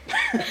 Dismount.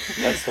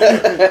 That's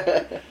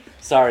the word.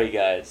 Sorry,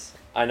 guys.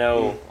 I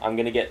know I'm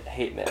gonna get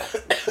hate mail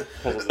because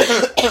of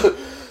this.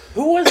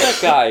 Who was that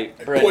guy,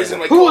 Poison Brandon?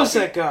 my Who was coffee.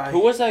 that guy? Who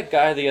was that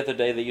guy the other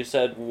day that you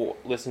said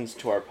listens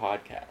to our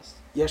podcast?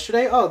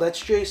 Yesterday? Oh, that's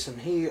Jason.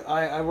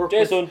 I work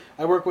Jason. with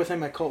I work with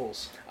him at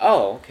Kohl's.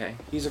 Oh, okay.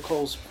 He's a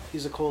Kohl's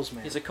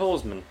man. He's a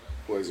Colesman.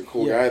 Well, he's a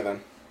cool Yeah. guy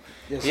then.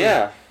 Yes,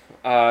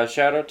 Yeah.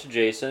 Shout out to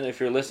Jason. If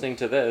you're listening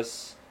to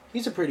this,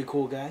 he's a pretty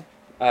cool guy.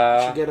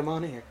 We should get him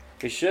on here.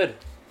 we should.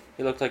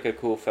 He looked like a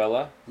cool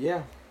fella.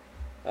 Yeah.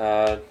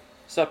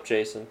 Sup,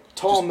 Jason?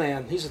 Tall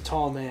man. He's a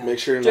tall man. Make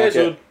sure to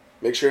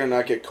Jason.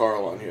 not get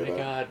Carl on Oh here my though.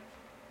 God.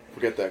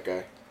 Forget that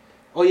guy.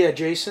 Oh yeah,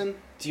 Jason.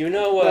 Do you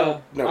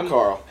know No, I'm-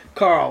 Carl.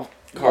 Carl.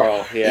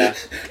 Carl? Yeah.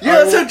 Yeah,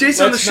 let's have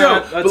Jason on the let's show,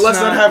 not- but let's let's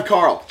not not- have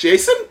Carl.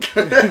 Jason?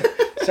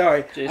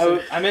 Sorry,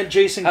 Jason. I meant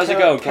Jason. How's it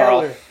going,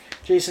 Carl? Keller.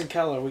 Jason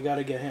Keller. We got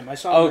to get him. I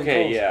saw him. in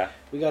Okay. Kohl's. Yeah.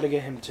 We got to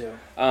get him too.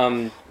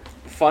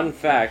 Fun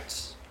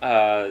fact.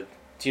 Do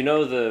you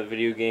know the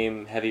video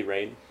game Heavy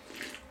Rain?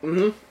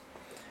 Mm-hmm.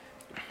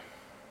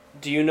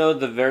 Do you know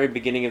the very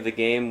beginning of the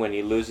game when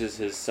he loses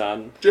his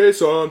son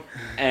Jason.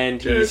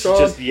 and he's Jason.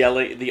 just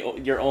yelling?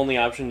 Your only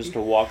option is to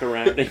walk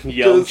around and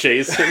yell Just-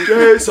 Jason.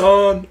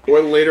 Jason.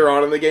 Or later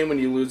on in the game when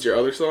you lose your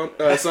other son,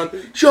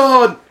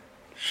 Sean.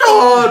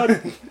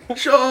 Sean.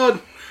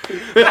 Sean.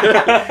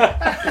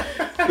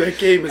 That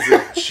game is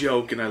a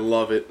joke, and I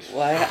love it.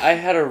 Well, I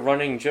had a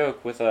running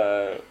joke with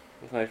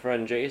my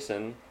friend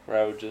Jason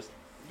where I would just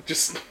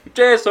Jason.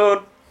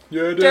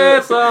 Yeah,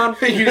 Dad. Jason.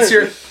 You just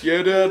hear,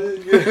 yeah,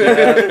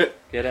 Dad.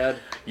 Yeah, Dad.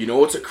 You know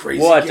what's a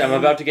crazy What? game? I'm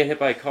about to get hit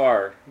by a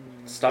car.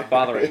 Stop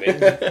bothering me.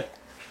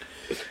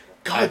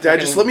 God, Dad,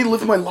 just let me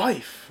live my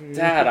life.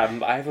 Dad,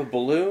 I have a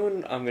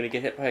balloon. I'm gonna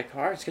get hit by a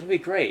car. It's gonna be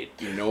great.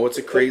 You know what's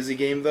a crazy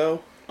game,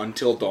 though?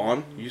 Until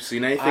Dawn. You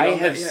seen anything I on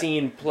have that yet?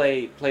 seen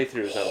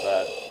playthroughs of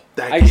that.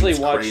 That I actually game's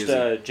watched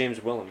crazy.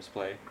 James Willems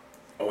play.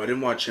 Oh, I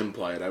didn't watch him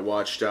play it. I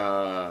watched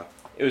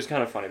It was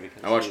kind of funny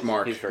because he's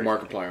very funny.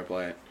 Markiplier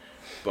play it.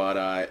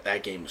 But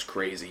that game was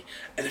crazy.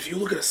 And if you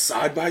look at a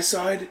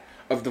side-by-side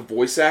of the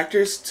voice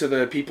actors to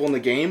the people in the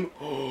game,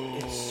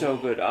 It's so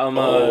good.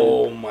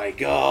 oh my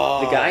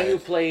god. The guy who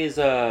plays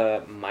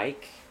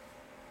Mike,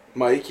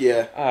 Mike,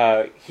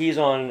 he's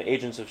on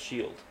Agents of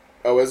Shield.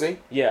 Oh, is he?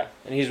 Yeah,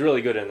 and he's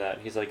really good in that.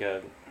 He's like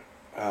a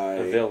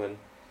villain.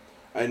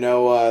 I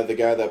know the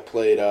guy that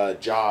played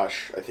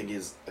Josh. I think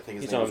his name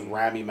was on-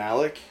 Rami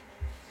Malek.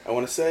 I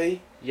want to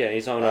say Yeah,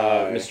 he's on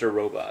Mr.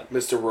 Robot.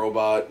 Mr.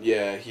 Robot.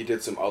 Yeah, he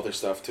did some other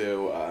stuff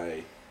too.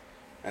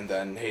 And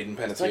then Hayden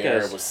It's like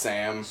Panettiere a was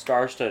Sam,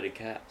 star-studded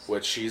cast.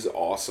 which she's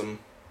awesome.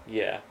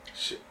 Yeah.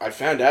 I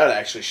found out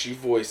actually she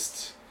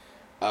voiced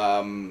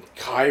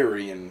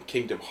Kairi in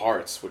Kingdom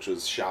Hearts, which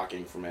was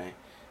shocking for me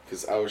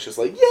because I was just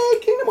like, "Yay,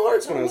 Kingdom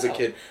Hearts!" when I was a wow.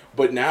 kid.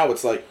 But now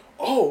it's like,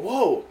 "Oh,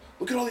 whoa!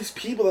 Look at all these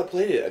people that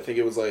played it." I think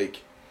it was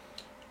like,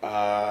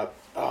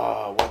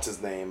 what's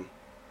his name?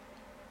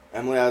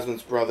 Emily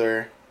Osment's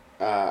brother.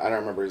 I don't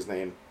remember his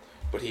name,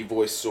 but he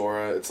voiced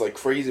Sora. It's like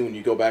crazy when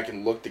you go back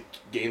and look the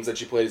games that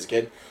she played as a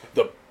kid.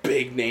 The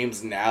big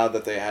names now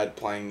that they had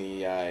playing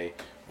the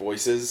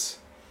voices.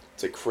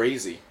 It's like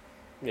crazy.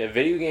 Yeah,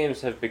 video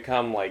games have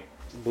become like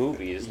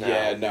movies now.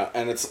 Yeah, no,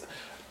 and it's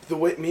the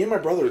way me and my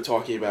brother were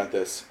talking about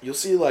this. You'll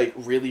see like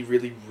really,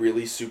 really,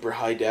 really super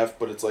high def,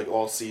 but it's like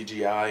all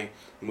CGI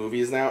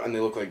movies now, and they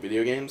look like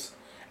video games.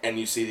 And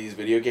you see these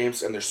video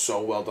games, and they're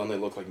so well done, they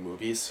look like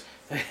movies.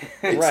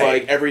 It's Right.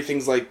 like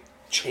everything's like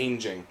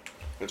changing.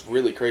 It's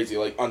really crazy.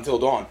 Like Until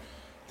Dawn.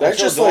 That's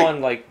Until just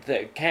Dawn, like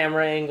the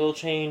camera angle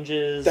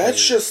changes. that's and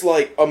just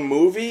like a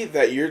movie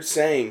that you're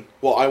saying,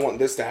 well, I want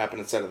this to happen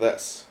instead of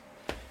this.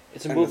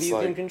 it's a and movie it's you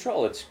can like-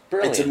 control. It's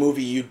brilliant. It's a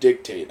movie you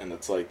dictate, and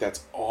it's like,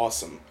 that's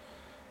awesome.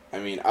 I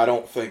mean, I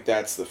don't think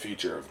that's the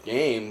future of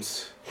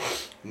games.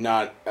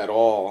 Not at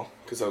all.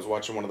 Because I was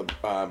watching one of the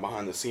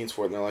behind the scenes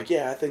for it, and they're like,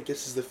 yeah, I think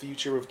this is the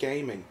future of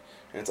gaming.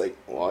 And it's like,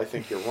 well, I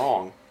think you're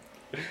wrong.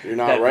 You're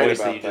not that right voice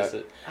about you that. just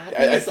said.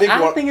 I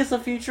think think it's the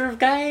future of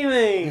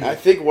gaming. I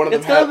think one of them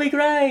It's gonna had, be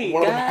great.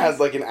 one of them guys. has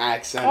like an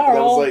accent Carl.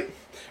 that was like,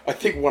 I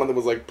think one of them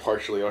was like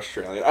partially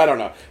Australian. I don't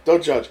know.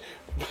 Don't judge.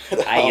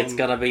 But, Hey, it's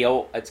gonna be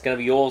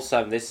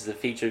awesome. This is the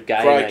future of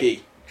gaming.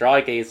 Crikey.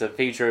 Crikey is the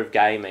future of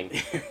gaming.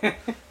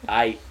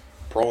 Hey,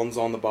 Prawns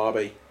on the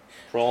barbie.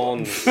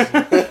 prawns.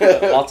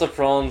 Lots of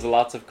prawns,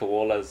 lots of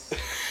koalas.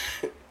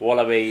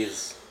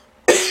 Wallabies.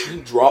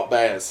 Drop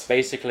bears.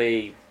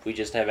 Basically, we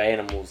just have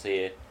animals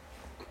here.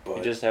 We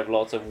But just have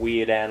lots of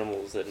weird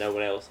animals that no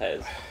one else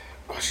has.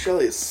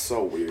 Australia is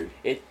so weird.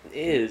 It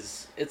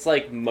is. It's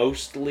like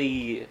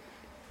mostly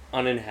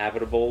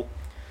uninhabitable.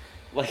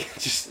 like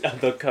just on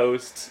the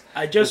coast.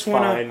 I just It's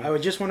want fine. to. I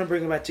would just want to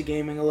bring it back to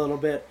gaming a little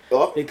bit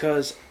Oh,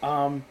 because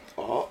oh.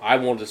 I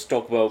wanted to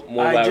talk about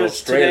more I about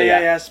just Australia. today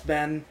I asked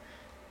Ben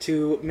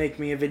to make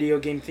me a video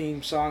game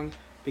theme song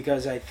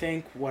because I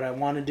think what I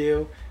want to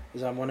do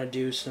is I want to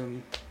do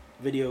some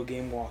video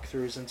game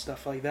walkthroughs and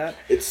stuff like that.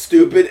 It's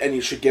stupid, and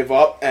you should give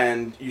up,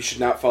 and you should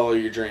not follow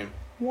your dream.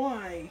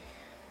 Why?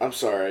 I'm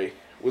sorry.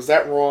 Was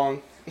that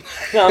wrong?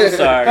 No, I'm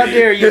sorry. How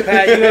dare you,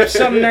 Pat? You have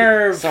some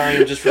nerve. Sorry,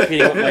 I'm just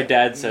repeating what my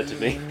dad said to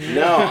me.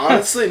 No,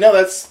 honestly, no.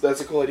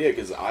 That's a cool idea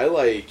because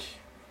I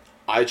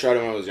tried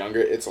it when I was younger.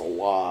 It's a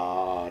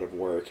lot of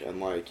work, and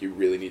like you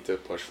really need to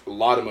push a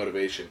lot of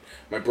motivation.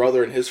 My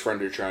brother and his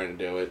friend are trying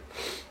to do it,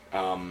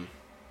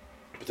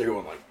 but they're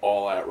going like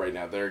all out right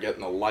now. They're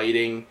getting the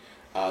lighting.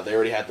 They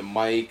already had the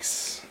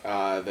mics.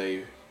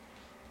 They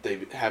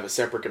have a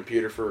separate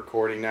computer for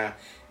recording now.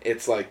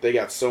 It's like they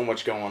got so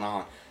much going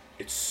on.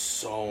 It's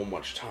so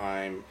much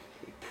time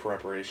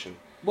preparation.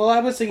 Well, I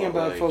was thinking But,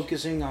 about like-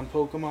 focusing on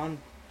Pokemon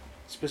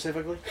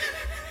specifically.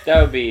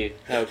 That would be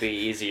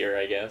easier,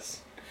 I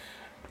guess.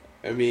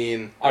 I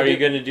mean, Are you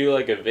gonna do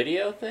like a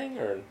video thing,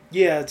 or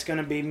Yeah, it's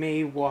gonna be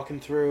me walking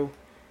through.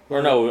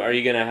 no? Are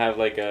you gonna have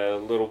like a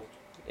little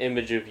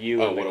image of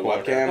you Oh, in the what,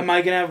 a corner? webcam? Am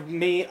I gonna have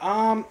me?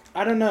 I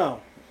don't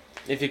know.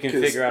 If you can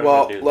 'cause, figure out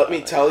well, how to do let that.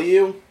 me tell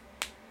you,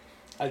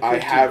 I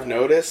could do have that.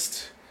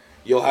 noticed.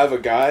 You'll have a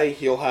guy.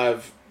 He'll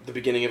have the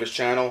beginning of his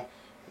channel.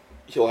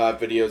 He'll have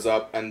videos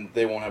up, and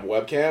they won't have a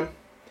webcam.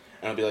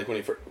 And it'll be like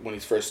when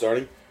he's first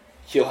starting.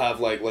 He'll have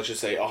like let's just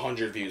say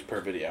 100 views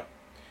per video.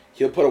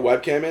 He'll put a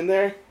webcam in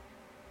there,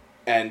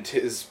 and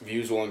his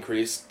views will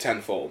increase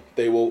tenfold.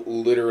 They will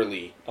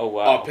literally Oh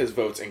wow. up his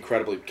votes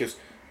incredibly because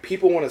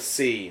people want to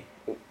see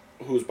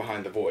who's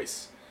behind the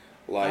voice.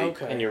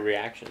 Like Okay. And your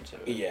reaction to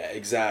it. yeah,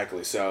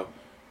 exactly. So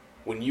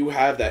when you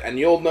have that, and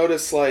you'll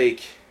notice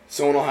like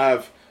someone will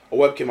have a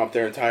webcam up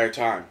their entire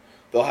time.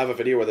 They'll have a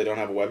video where they don't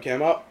have a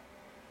webcam up,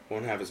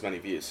 won't have as many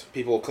views.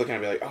 People will click on it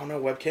and be like, "Oh no,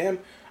 webcam."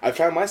 I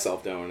found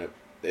myself doing it.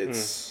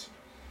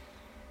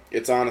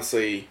 It's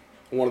honestly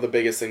one of the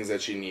biggest things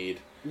that you need.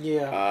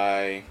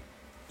 Yeah.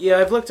 Yeah,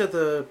 I've looked at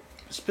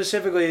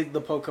specifically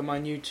the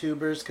Pokemon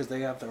YouTubers because they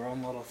have their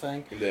own little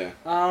thing. Yeah.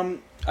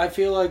 I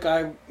feel like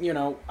I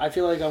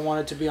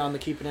wanted to be on the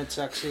Keeping It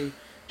Sexy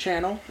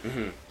channel,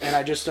 Mm-hmm. and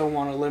I just don't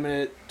want to limit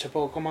it to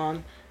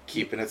Pokemon.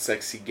 Keeping it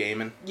sexy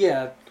gaming.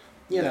 Yeah,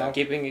 you Yeah. know,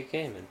 Keeping it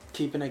gaming.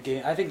 keeping it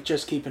game. I think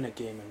just keeping it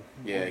gaming.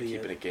 Yeah, will be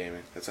keeping it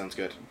gaming. That sounds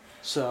good.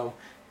 So,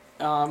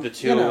 The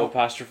two you know,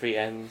 apostrophe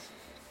ends.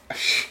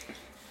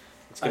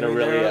 It's I gonna mean,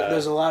 really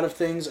there's a lot of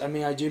things. I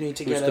mean, I do need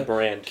to boost get the a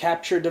brand.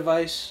 capture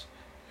device.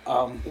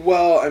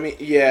 Well, I mean,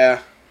 yeah.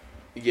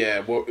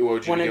 What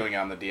would you When be it- doing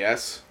on the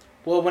DS?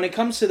 Well, when it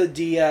comes to the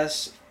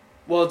DS,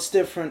 well, it's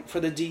different. For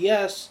the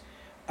DS,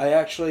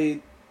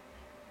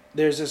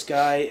 there's this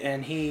guy,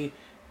 and he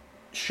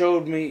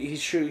showed me, he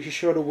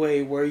showed a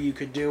way where you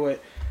could do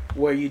it,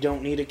 where you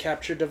don't need a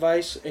capture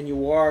device, and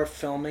you are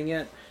filming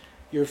it.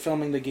 You're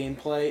filming the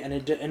gameplay, and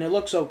it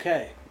looks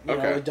okay. You know,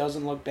 Okay. it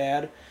doesn't look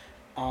bad.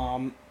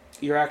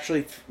 You're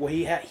actually, well,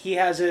 he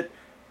has it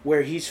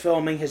where he's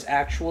filming his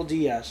actual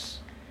DS,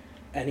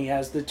 and he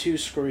has the two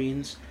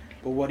screens.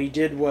 But what he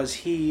did was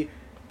he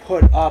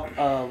put up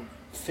a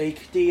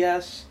fake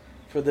DS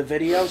for the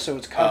video, so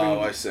it's covering.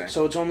 Oh, I see.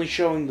 So it's only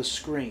showing the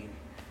screen.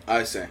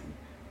 I see.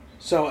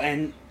 So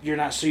and you're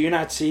not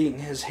seeing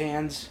his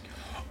hands.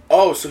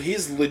 Oh, so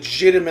he's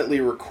legitimately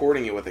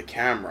recording it with a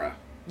camera.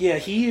 Yeah,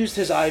 he used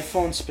his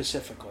iPhone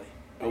specifically.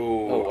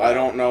 Oh, wow. I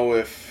don't know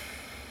if.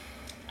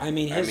 I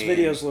mean, his I mean-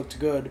 videos looked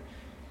good,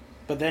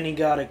 but then he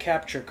got a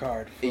capture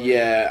card.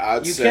 Yeah,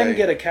 I'd You say. can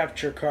get a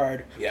capture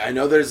card. Yeah, I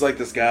know there's like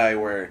this guy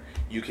where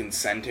you can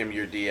send him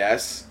your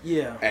DS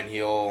Yeah. and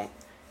he'll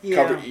Yeah.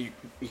 cover.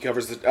 He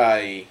covers the.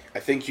 I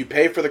think you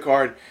pay for the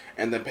card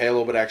and then pay a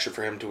little bit extra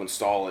for him to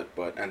install it,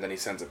 and then he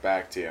sends it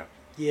back to you.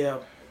 Yeah.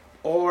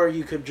 Or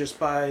you could just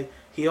buy.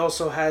 He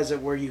also has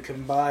it where you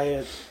can buy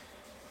it.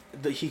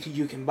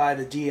 You can buy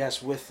the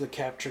DS with the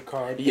capture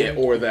card. Yeah,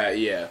 or that.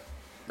 Yeah,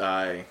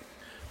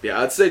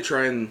 I'd say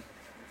try and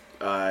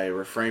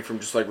refrain from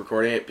just like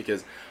recording it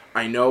because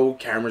I know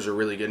cameras are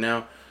really good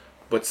now,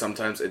 but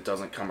sometimes it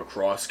doesn't come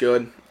across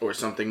good or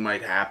something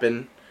might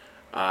happen.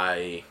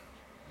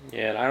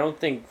 Yeah, and I don't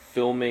think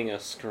filming a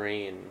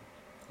screen.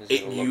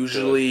 It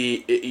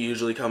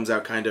usually comes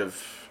out kind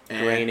of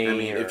Grainy I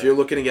mean, or- if you're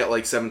looking to get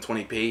like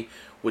 720p,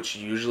 which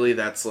usually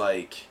that's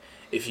like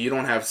if you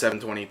don't have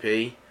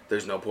 720p,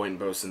 there's no point in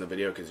posting the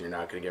video because you're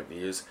not going to get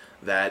views.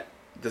 That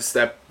the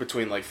step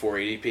between like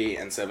 480p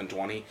and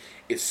 720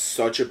 is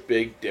such a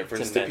big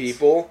difference It's to immense.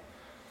 people.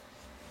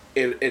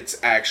 It's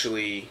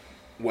actually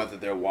whether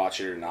they'll watch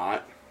it or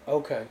not.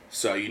 Okay.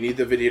 So you need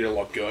the video to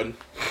look good.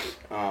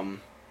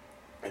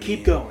 Keep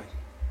mean, going.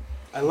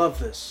 I love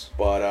this.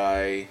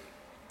 But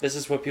This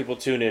is what people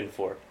tune in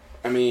for.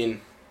 I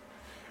mean,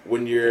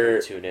 when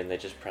you're Tune in, they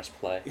just press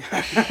play.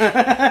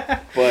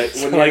 but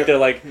So when like you're they're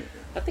like,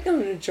 I think I'm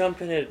gonna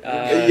jump in at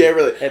yeah,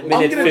 really. at I'm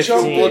minute gonna 15.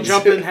 jump We'll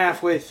jump in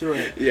halfway through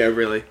it. yeah,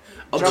 really.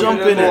 I'll Jump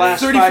jump in in the at last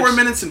 34 5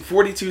 minutes and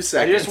 42 I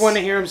seconds. just want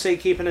to hear him say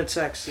keep it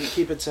sexy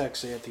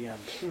at the end.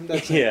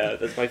 That's it. Yeah,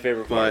 that's my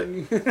favorite part.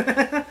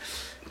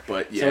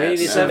 But yeah, So we need it's-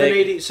 to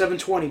 780,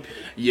 720p.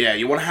 yeah,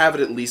 you want to have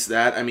it at least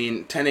that. I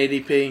mean,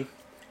 1080p,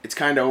 it's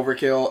kind of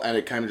overkill, and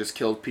it kind of just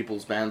kills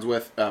people's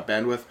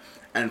bandwidth.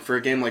 And for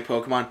a game like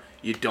Pokemon,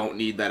 you don't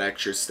need that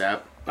extra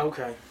step.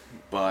 Okay.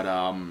 But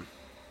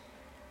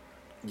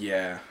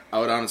yeah, I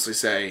would honestly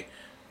say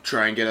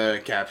try and get a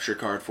capture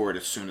card for it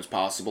as soon as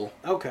possible.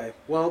 Okay.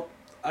 Well,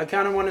 I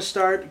kind of want to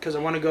start because I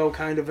want to go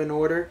kind of in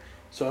order.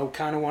 So I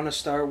kind of want to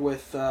start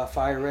with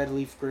Fire Red,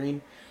 Leaf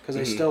Green because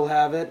I still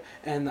have it,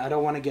 and I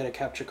don't want to get a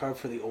capture card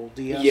for the old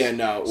DS. Yeah,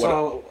 no.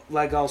 So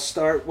like I'll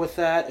start with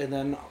that, and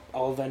then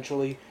I'll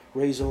eventually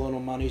raise a little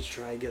money to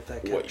try and get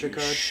that What capture you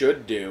card.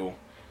 should do,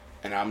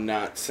 and I'm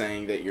not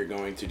saying that you're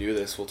going to do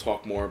this, we'll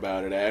talk more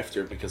about it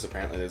after because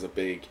apparently there's a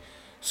big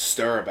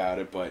stir about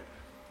it, but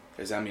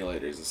there's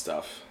emulators and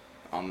stuff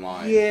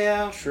online.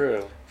 Yeah.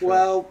 True.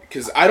 Well,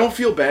 Because I don't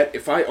feel bad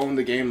if I own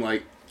the game,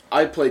 like,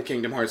 I played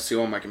Kingdom Hearts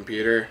 2 on my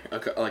computer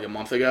like a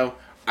month ago.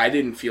 I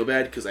didn't feel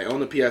bad because I own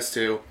the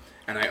PS2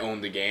 and I own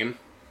the game.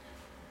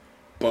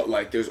 But,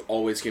 like, there's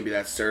always going to be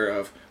that stir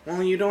of,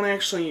 well, you're not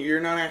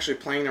actually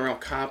playing the real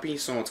copy,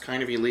 so it's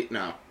kind of elite.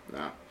 No.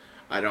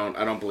 I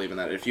don't believe in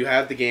that. If you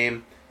have the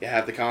game, you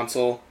have the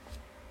console,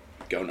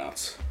 go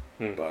nuts.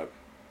 But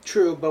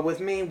true, but with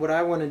me, what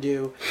I want to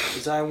do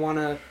is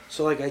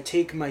I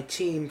take my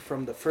team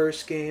from the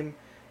first game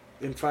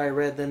in Fire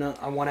Red, then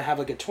I want to have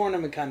like a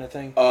tournament kind of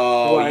thing.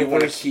 oh, Where you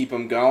want to there's- keep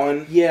them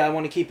going? Yeah, I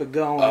want to keep it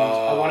going.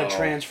 I want Oh. to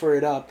transfer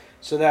it up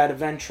so that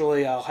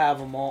eventually I'll have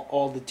them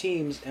all the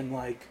teams in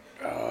like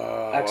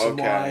Oh, X and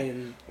okay. Y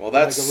and Well,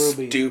 that's like a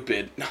Ruby.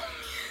 stupid.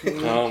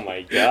 Oh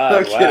my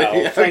god! I'm Wow.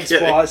 kidding. Thanks,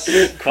 Okay. boss.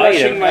 Fight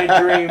Crushing him. my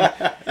dream.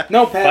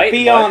 No, Pat, Fight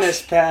be much.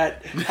 honest,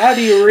 Pat. How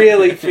do you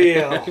really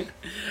feel?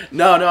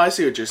 No, I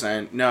see what you're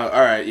saying. No,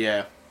 all right,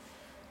 yeah.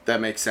 That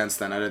makes sense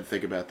then. I didn't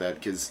think about that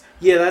because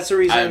Yeah, that's the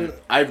reason.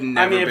 I've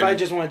never I mean, if been... I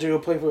just wanted to do a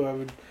playthrough, I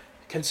would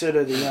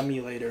consider the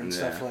emulator and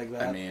stuff Yeah, like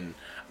that. I mean,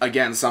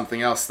 again,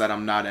 something else that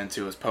I'm not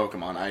into is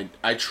Pokemon.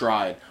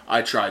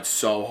 I tried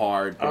so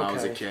hard when I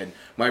was a Okay. kid.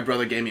 My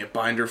brother gave me a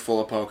binder full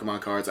of Pokemon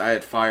cards. I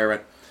had Fire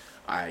Red.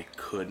 I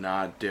could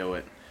not do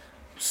it.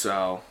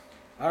 So,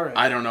 All right.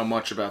 I don't know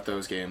much about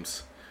those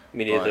games.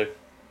 Me neither.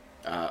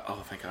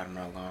 Oh, thank God I'm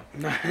not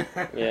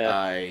alone.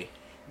 Yeah.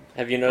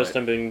 Have you noticed but-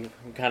 I'm being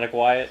kind of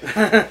quiet?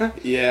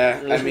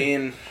 Yeah, I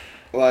mean,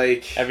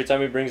 like... Every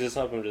time he brings this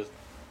up, I'm just.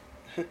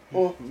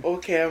 Well,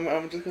 okay,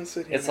 I'm just gonna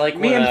sit here. It's like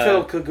Me when, and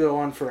Phil could go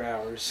on for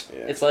hours.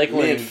 Yeah. It's like me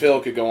when- and Phil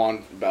could go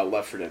on about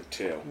Left 4 Dead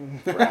 2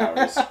 for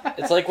hours.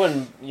 It's like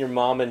when your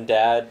mom and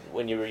dad,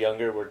 when you were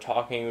younger, were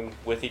talking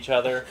with each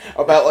other,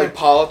 About like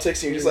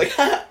politics, and you're just like,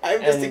 ha,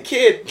 I'm just a And-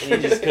 kid.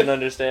 and you just couldn't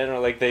understand, or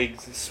like they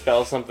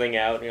spell something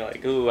out, and you're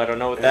like, "Ooh, I don't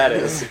know what that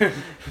is."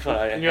 But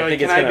I And you're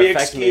think like, it's can I gonna be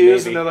affect me,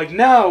 excused? And maybe. they're like,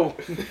 no.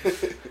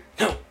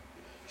 No.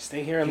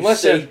 Stay here and You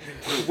listen.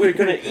 said we're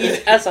gonna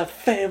eat as a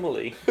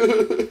family.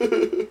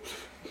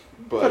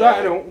 But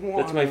I don't want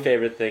That's my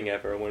favorite thing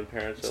ever. When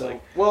parents are So,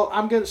 like, well,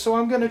 I'm gonna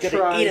 "We're try.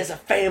 gonna eat as a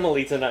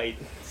family tonight."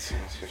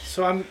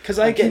 So because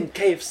I'm getting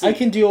KFC. I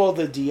can do all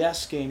the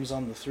DS games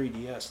on the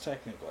 3DS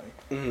technically.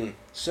 Mhm.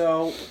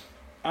 So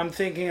I'm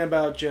thinking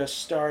about just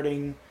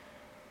starting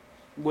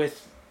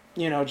with,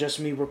 just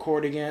me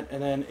recording it,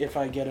 and then if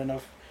I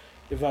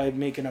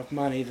make enough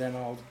money, then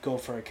I'll go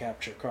for a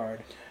capture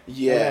card.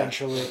 Yeah,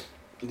 Eventually.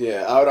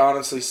 yeah. I would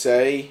honestly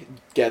say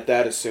get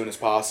that as soon as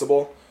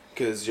possible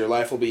because your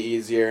life will be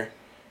easier.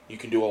 You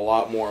can do a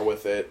lot more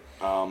with it.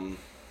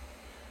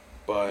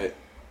 But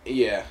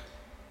yeah,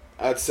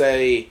 I'd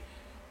say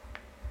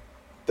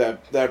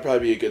that'd probably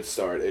be a good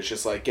start. It's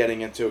just like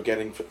getting into it,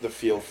 getting the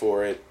feel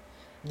for it,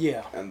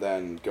 Yeah. and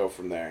then go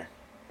from there.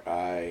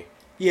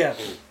 Yeah.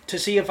 To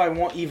see if I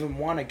even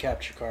want a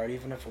capture card,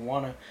 even if I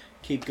want to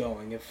keep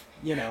going. If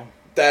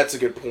That's a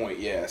good point.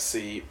 Yeah.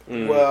 See,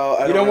 Mm. well,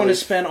 I you don't want really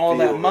to spend all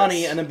that feel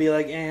money this. and then be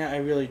like, I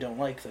really don't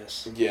like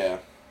this. Yeah.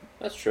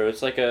 That's true.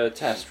 It's like a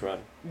test run,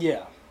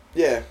 Yeah.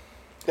 Yeah.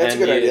 That's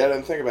And a good you- idea. I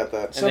didn't think about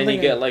that. and then you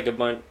Something- get like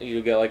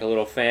you get like a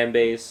little fan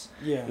base.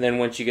 Yeah. And then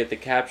once you get the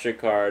capture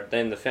card,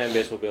 then the fan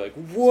base will be like,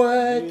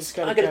 "What? You just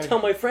gotta I gotta kinda- tell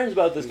my friends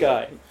about this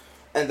guy."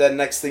 And then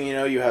next thing you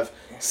know, you have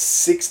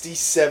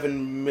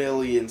 67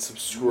 million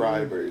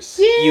subscribers.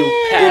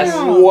 You pass.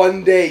 In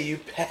one day, you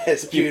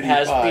pass PewDiePie. You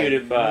pass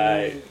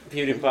PewDiePie.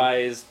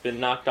 PewDiePie has been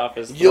knocked off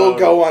his throne. You'll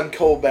go on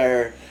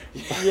Colbert.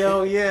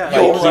 Yo, yeah.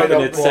 by You'll write keeping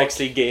a it book.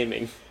 sexy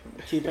gaming.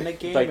 Keeping it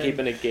gaming. By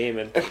keeping it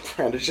gaming. And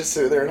Brandon's just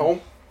sitting there at home.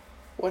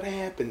 What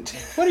happened?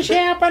 What is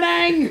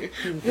happening?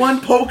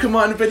 One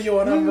Pokemon video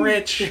and I'm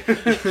rich. You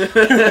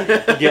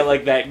get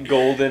like that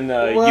golden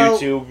Well,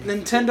 YouTube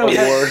Nintendo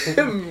award. has,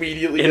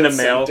 Immediately In the gets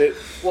mail. sent it.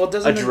 well,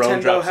 doesn't A drone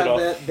Nintendo drops it have off.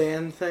 that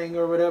ban thing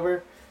or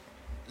whatever?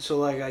 So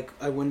like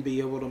I wouldn't be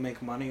able to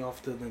make money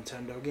off the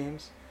Nintendo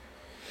games.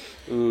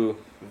 Ooh.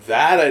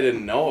 That I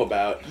didn't know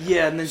about.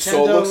 Yeah, Nintendo.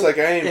 So it looks like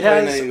I ain't it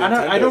playing has. any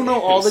I don't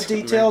know all the Nintendo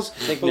games. details,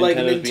 think but like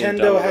Nintendo's being dumb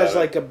Nintendo has about it.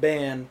 like a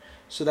ban,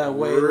 so that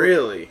way.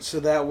 Really? So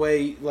that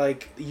way,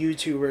 like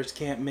YouTubers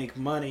can't make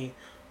money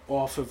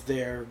off of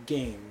their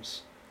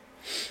games.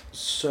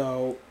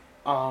 So,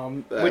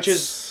 which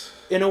is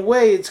in a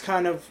way it's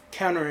kind of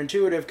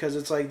counterintuitive because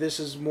it's like this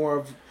is more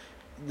of.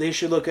 They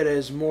should look at it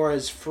as more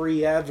as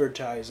free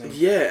advertising.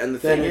 Yeah, and the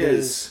than thing it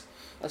is,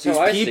 That's these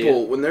how I see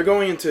people it. when they're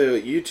going into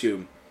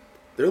YouTube,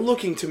 they're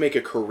looking to make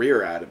a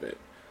career out of it.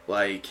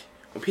 Like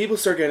when people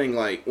start getting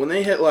like when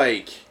they hit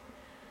like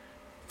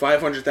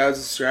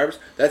 500,000 subscribers,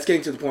 that's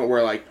getting to the point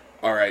where like,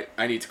 all right,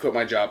 I need to quit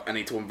my job. I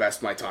need to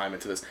invest my time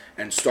into this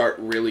and start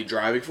really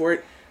driving for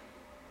it.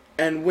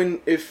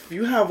 And if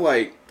you have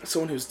like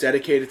someone who's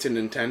dedicated to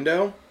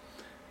Nintendo,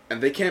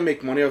 and they can't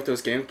make money off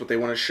those games, but they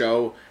want to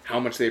show how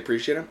much they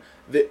appreciate them,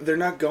 they're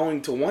not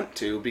going to want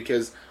to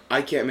because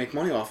I can't make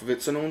money off of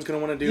it, so no one's going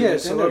to want to do Yeah, Nintendo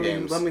so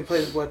games. let me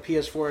play what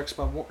PS4,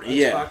 Xbox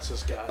Yeah.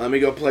 has got. Let me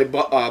go play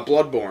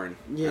Bloodborne.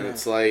 Yeah. And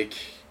it's like...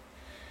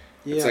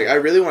 Yeah. It's like, I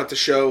really want to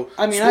show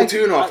I mean,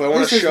 Splatoon off. I want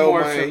this to is show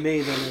more my... for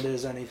me than it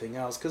is anything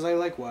else because I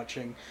like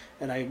watching,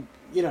 and I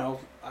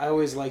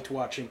always liked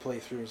watching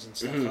playthroughs and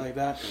stuff Mhm. like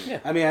that. Yeah.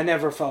 I mean, I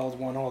never followed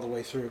one all the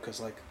way through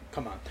because, like,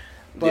 come on.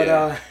 But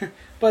Yeah.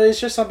 but it's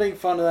just something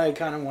fun that I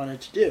kind of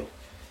wanted to do.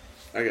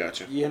 I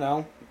gotcha. You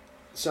know,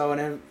 so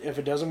and if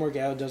it doesn't work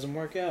out, it doesn't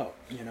work out.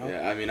 You know.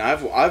 Yeah, I mean,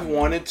 I've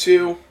wanted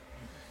to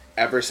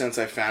ever since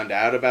I found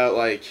out about,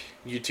 like,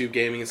 YouTube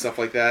gaming and stuff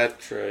like that.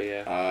 True,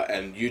 yeah.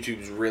 And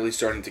YouTube's really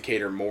starting to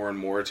cater more and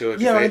more to it.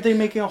 'cause Yeah, aren't they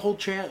making a whole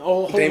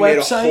whole they website? made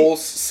a whole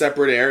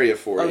separate area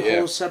for a it, yeah.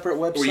 whole separate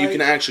website, Where you can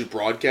actually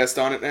broadcast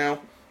on it now.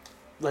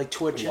 like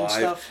Twitch and Live.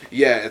 stuff.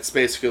 Yeah, it's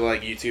basically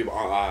like YouTube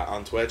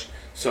on Twitch.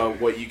 So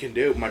what you can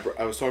do,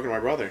 I was talking to my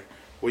brother.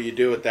 What you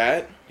do with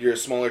that, you're a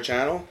smaller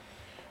channel,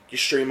 you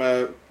stream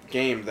a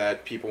game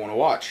that people want to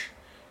watch.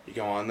 You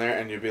go on there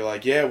and you'll be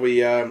like, yeah, we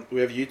have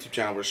a YouTube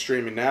channel. We're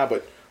streaming now,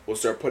 but we'll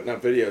start putting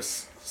up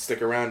videos.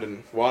 Stick around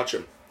and watch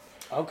them.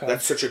 Okay.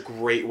 That's such a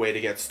great way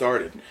to get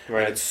started.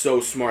 Right. And it's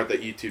so smart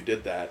that YouTube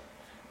did that.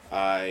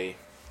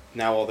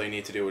 Now all they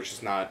need to do is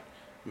just not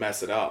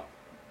mess it up.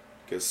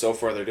 Because so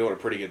far they're doing a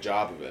pretty good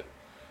job of it.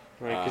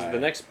 Right, because the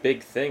next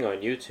big thing on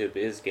YouTube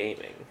is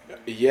gaming.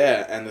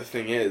 Yeah, and the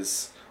thing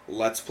is,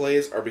 Let's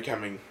Plays are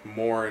becoming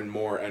more and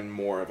more and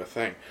more of a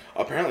thing.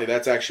 Apparently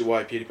that's actually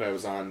why PewDiePie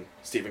was on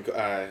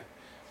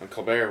on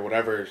Colbert,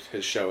 whatever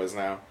his show is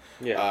now.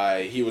 Yeah.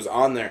 He was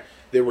on there.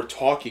 They were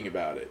talking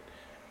about it.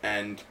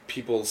 And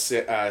people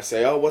say,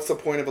 oh, what's the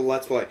point of a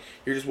Let's Play?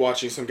 You're just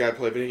watching some guy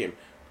play a video game.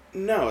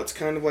 No, it's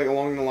kind of like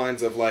along the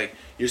lines of like,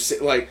 let's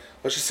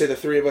just say the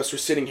three of us were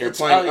sitting here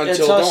playing until it's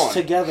dawn. us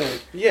together.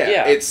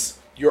 Yeah, it's,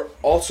 you're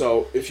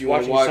also, if you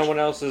want to Watching watch... someone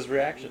else's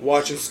reaction.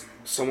 Watching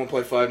someone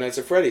play Five Nights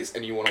at Freddy's,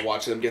 and you want to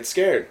watch them get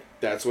scared.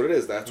 That's what it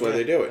is. That's why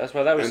they do it. That's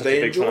why that was and such they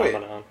a big enjoy it.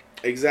 phenomenon.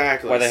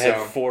 Exactly. Why they had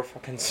so 4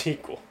 fucking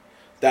sequels.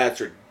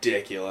 that's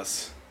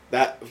ridiculous.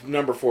 That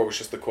number 4 was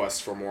just the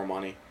quest for more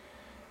money.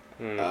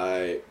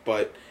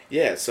 But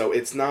yeah, so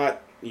it's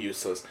not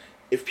useless.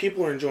 If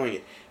people are enjoying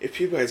it, if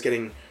PewDiePie is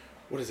getting,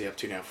 what is he up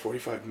to now?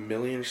 45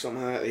 million or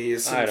something like that. He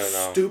has some I don't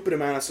know. stupid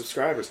amount of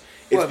subscribers.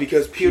 It's What,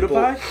 because people,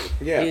 PewDiePie?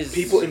 yeah, He's-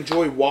 people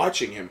enjoy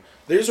watching him.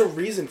 There's a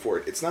reason for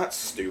it. It's not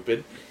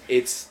stupid.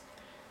 It's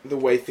the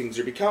way things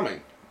are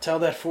becoming. Tell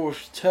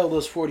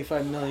those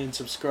 45 million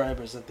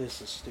subscribers that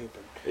this is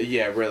stupid.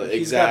 Yeah, really,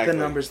 He's got the exactly.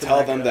 numbers to Tell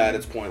back them it that up.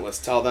 it's pointless.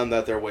 Tell them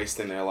that they're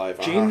wasting their life.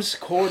 James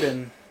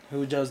Corden,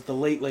 who does the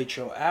Late Late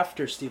Show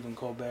after Stephen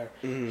Colbert,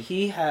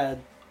 he had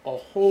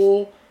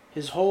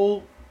his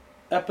whole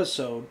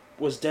episode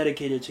was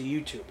dedicated to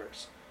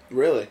YouTubers.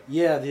 Really?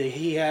 Yeah,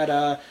 he had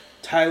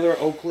Tyler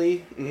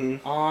Oakley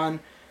Mm-hmm. on.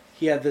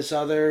 He had this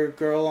other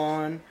girl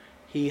on.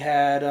 He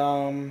had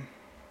I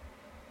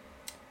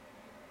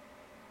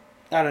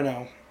don't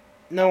know,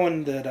 no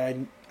one that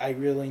I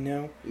really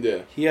know.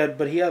 Yeah.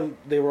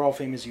 They were all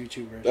famous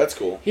YouTubers. That's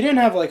cool. He didn't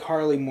have like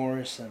Harley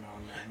Morrison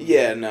on there.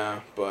 Yeah,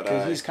 no, but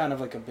Because he's kind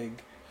of like a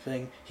big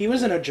thing. He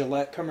was in a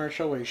Gillette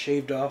commercial where he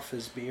shaved off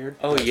his beard.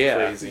 Oh, yeah.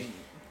 crazy.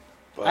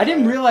 But, I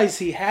didn't realize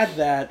he had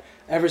that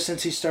ever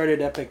since he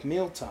started Epic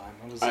Mealtime.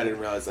 I didn't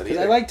realize that Because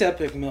either. I liked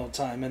Epic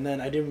Mealtime, and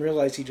then I didn't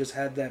realize he just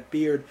had that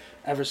beard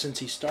ever since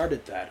he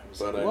started that.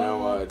 But like, I know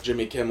what?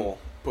 Jimmy Kimmel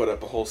put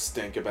up a whole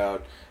stink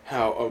about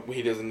how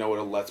he doesn't know what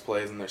a Let's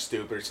Play is and they're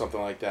stupid or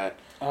something like that.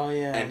 Oh,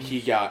 yeah. And he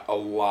got a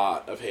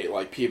lot of hate.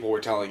 Like, people were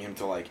telling him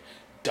to, like,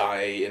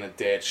 die in a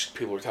ditch.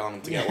 People were telling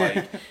him to get,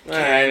 like,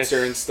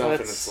 cancer and stuff.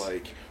 And it's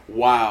like,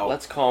 wow.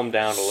 Let's calm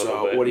down a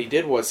little bit. So what he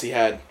did was he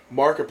had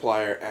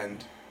Markiplier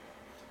and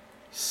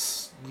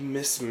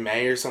Miss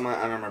May or something.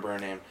 I don't remember her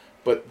name.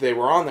 But they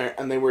were on there,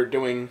 and they were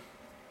doing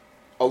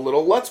a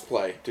little Let's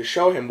Play to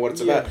show him what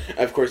it's about. And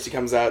of course, he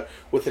comes out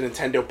with a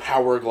Nintendo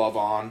Power Glove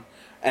on,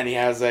 and he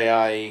has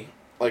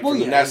from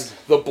the NES,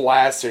 the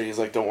blaster. He's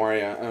like, don't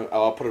worry,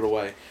 I'll put it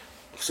away.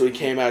 So he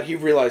came out, he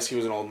realized he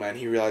was an old man,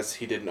 he realized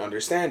he didn't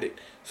understand it.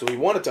 So he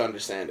wanted to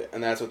understand it,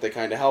 and that's what they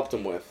kind of helped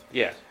him with.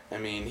 Yeah. I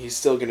mean, he's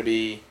still going to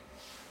be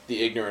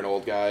the ignorant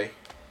old guy,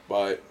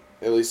 but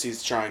at least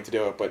he's trying to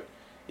do it. But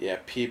yeah,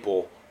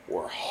 people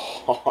were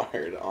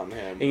hard on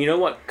him. And you know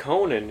what?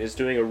 Conan is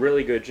doing a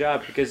really good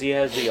job because he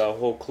has the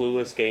whole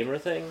Clueless Gamer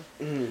thing,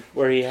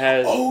 where he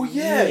has. Oh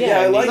yeah, Yeah, yeah,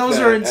 I like Those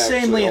that, are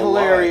insanely actually, a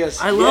lot.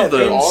 hilarious. I love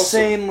they're those.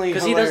 Insanely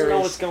Because hilarious. he doesn't know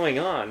what's going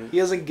on. He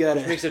doesn't get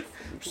Which makes it.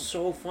 it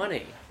so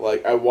funny.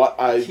 Like He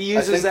I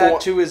uses think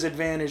that to his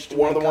advantage. To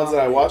one of the make ones that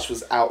I comedy. watched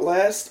was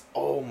Outlast.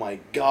 Oh my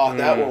god,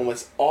 that one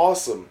was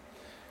awesome.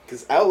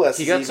 Because Outlast.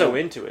 He is got so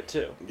even- into it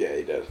too. Yeah,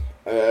 he did.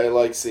 I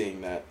like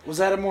seeing that. Was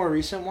that a more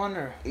recent one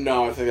or?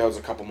 No, I think that was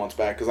a couple months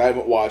back because I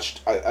haven't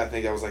watched. I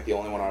think that was like the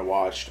only one I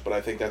watched, but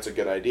I think that's a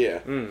good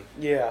idea. Mm.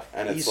 Yeah,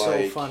 And he's it's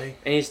like- so funny.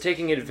 And he's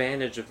taking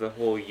advantage of the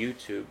whole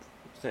YouTube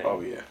thing.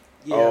 Oh yeah.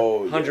 Yeah.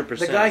 Oh, 100%.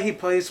 The guy he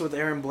plays with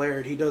Aaron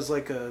Blair, he does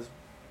like a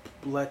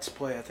Let's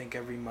Play, I think,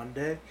 every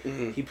Monday.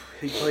 hmm He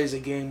plays a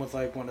game with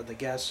like one of the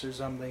guests or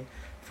something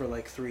for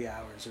like 3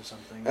 hours or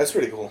something. That's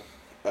pretty cool.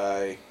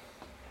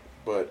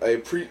 But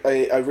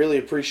I really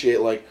appreciate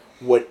like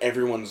what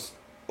everyone's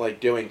like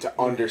doing to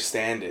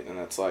understand it, and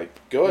it's like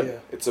good. Yeah.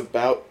 It's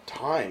about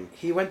time.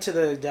 He went to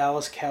the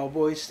Dallas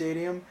Cowboys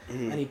stadium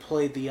Mhm. and he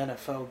played the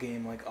NFL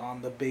game like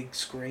on the big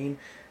screen.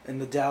 And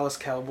the Dallas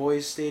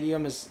Cowboys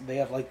stadium they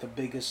have like the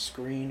biggest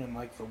screen in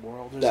like the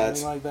world or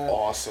That's something like that.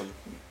 awesome.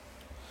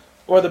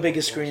 Or the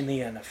biggest screen in the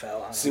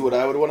NFL. I don't See know. what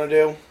I would want to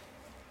do?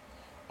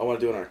 I want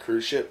to do it on a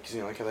cruise ship because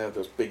you know like how they have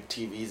those big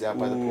TVs out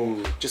by the pool.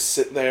 Ooh. Just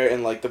sitting there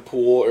in like the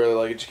pool or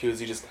like a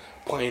jacuzzi, just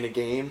playing a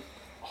game.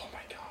 Oh my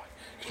god!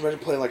 Could you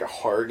imagine playing like a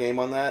horror game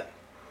on that?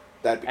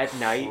 That'd be At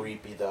night?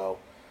 creepy though.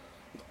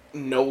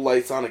 No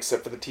lights on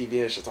except for the TV.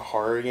 It's just a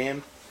horror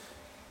game.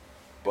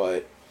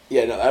 But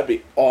yeah, no, that'd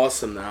be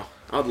awesome. Though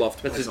I'd love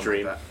to. That's play his something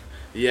dream. Like that.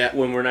 Yeah,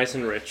 When we're nice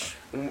and rich.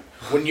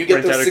 when you get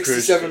Rent out those a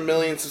cruise 67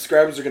 million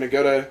subscribers, are gonna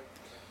go to.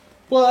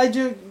 Well, I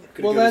do.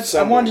 Could Well, go to that's. I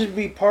someone. wanted to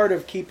be part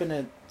of keeping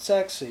it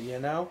sexy, you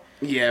know,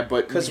 Yeah,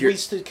 but because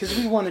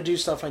we want to do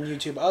stuff on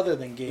YouTube other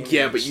than games.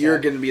 Yeah, but you're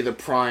gonna be the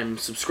prime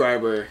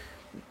subscriber.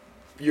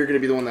 You're gonna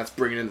be the one that's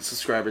bringing in the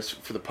subscribers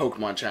for the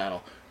Pokemon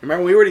channel.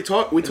 Remember, we already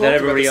talked. We talked Then about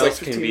everybody this like else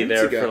 15 can be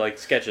minutes there ago. for like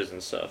sketches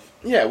and stuff.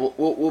 Yeah,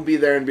 we'll be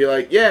there and be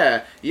like,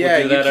 yeah, do you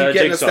keep that,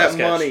 getting us Jigsaw that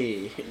sketch.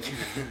 money.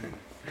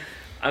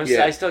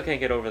 Yeah. I still can't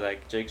get over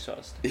that Jigsaw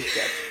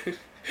sketch.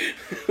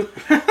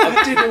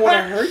 I didn't want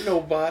to hurt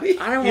nobody.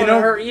 I don't You want to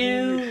know, hurt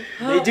you.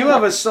 They do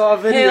have a Saw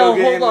video Hell,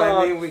 game. hold I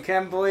on. mean, we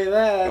can play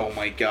that. Oh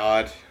my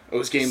god,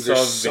 those games Saw are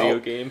video so.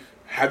 game.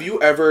 Have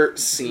you ever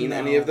seen No.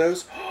 any of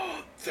those?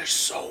 They're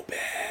so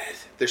bad.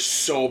 They're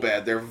so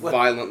bad. They're What?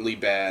 violently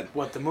bad.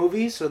 What, the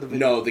movies or the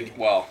video? No,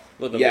 well,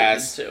 Well, the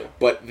yes, movies, too.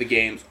 but the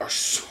games are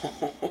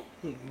so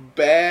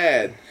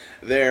bad.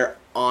 They're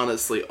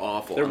honestly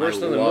awful. They're and worse I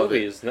than the love it.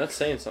 movies, and that's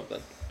saying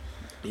something.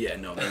 Yeah,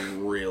 no, they're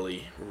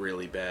really,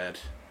 really bad.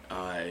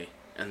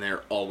 And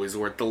they're always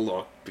worth the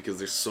look because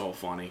they're so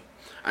funny.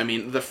 I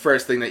mean, the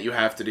first thing that you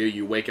have to do,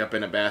 you wake up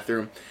in a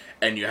bathroom,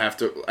 and you have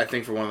to, I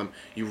think for one of them,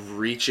 you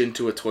reach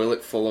into a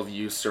toilet full of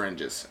used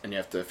syringes, and you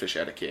have to fish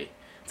out a key.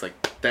 It's like,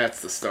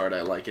 that's the start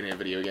I like in a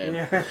video game.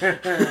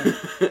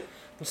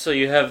 So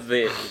you have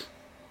the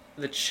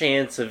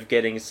chance of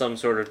getting some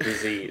sort of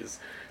disease.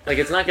 Like,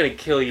 it's not going to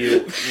kill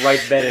you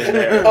right then and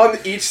there. On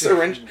each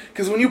syringe,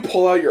 because when you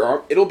pull out your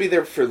arm, it'll be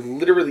there for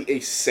literally a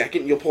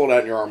second. You'll pull it out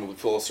and your arm will be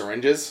full of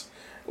syringes,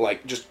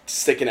 like, just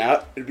sticking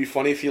out. It'd be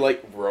funny if you,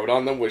 like, wrote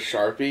on them with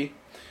Sharpie.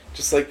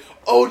 Just like,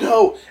 oh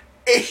no,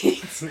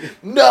 AIDS!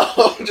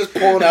 No! Just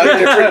pulling out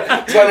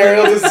different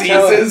venereal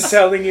diseases.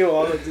 Telling you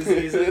all the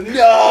diseases.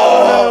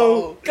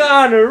 No!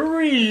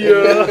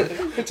 Gonorrhea!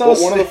 It's all,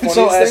 But one of the it's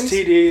all funniest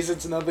things- STDs.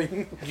 It's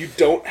nothing. You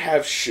don't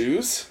have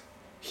shoes.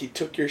 He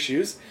took your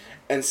shoes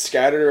and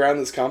scattered around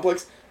this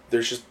complex.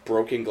 There's just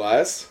broken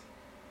glass.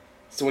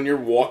 So when you're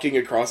walking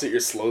across it, you're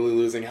slowly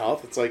losing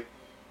health. It's like,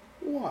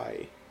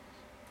 why?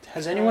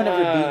 Has anyone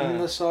ever beaten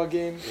the Saw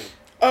game?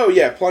 Oh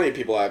yeah, plenty of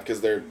people have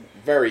because they're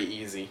very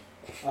easy.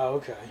 Oh,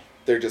 okay.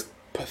 They're just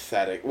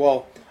pathetic.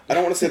 Well, I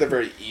don't want to say they're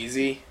very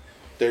easy.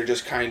 They're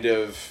just kind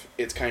of.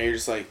 It's kind of you're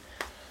just like.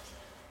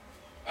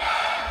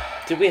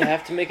 Did we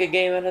have to make a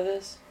game out of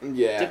this?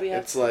 Yeah, Did we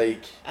have it's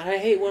like. I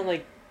hate when,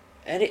 like,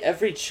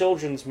 every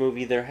children's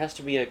movie, there has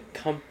to be an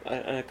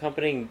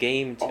accompanying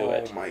game to Oh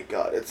it. my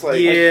god, it's like.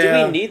 Yeah. Like,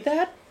 do we need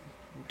that?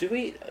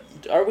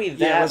 Are we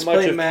that let's much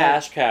play of Matt.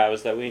 cash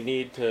cows that we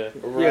need to...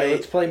 Right. Yeah,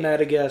 let's play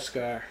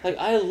Madagascar. Like,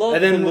 I love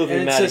And the then- movie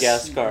and it's just-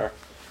 Madagascar.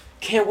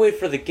 Can't wait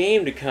for the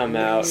game to come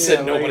out.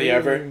 Said nobody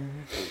ever.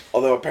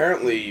 Although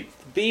apparently.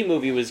 B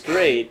movie was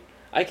great.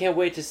 I can't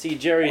wait to see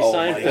Jerry Oh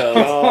my Seinfeld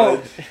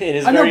god. in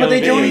his I know, very but own they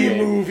video don't game.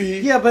 movie.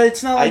 Yeah, but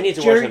it's not I like need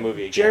to watch Jerry, that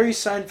movie again. Jerry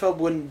Seinfeld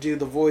wouldn't do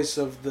the voice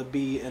of the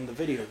bee in the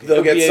video game.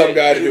 They'll get Yeah. some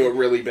guy to do it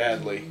really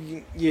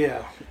badly.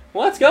 Yeah.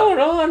 What's going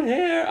on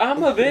here?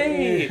 I'm a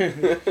bee.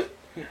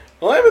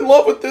 I'm in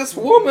love with this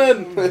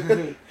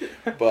woman.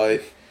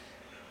 But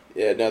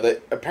yeah, no, they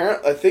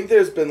apparently I think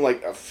there's been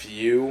like a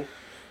few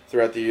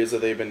throughout the years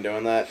that they've been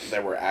doing that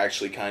were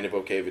actually kind of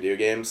okay video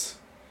games.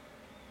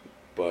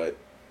 But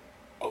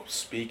oh,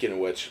 speaking of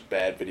which,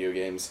 bad video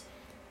games.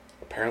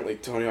 apparently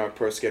Tony Hawk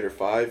Pro Skater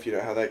 5, you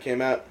know how that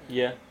came out?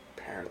 Yeah.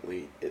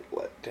 Apparently it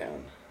let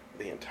down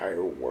the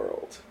entire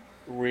world.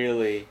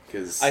 Really?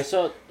 Because I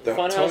saw the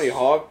Tony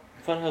Hawk...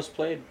 Funhouse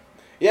played.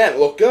 Yeah, it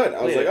looked good.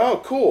 I was Yeah. like,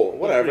 oh, cool,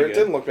 whatever. pretty It good.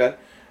 didn't look bad.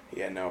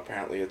 Yeah, no,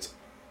 apparently it's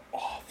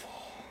awful.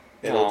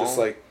 It'll just,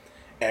 Aw. like,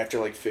 after,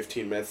 like,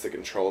 15 minutes, the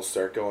controls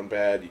start going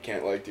bad. You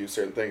can't, like, do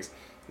certain things.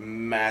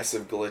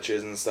 Massive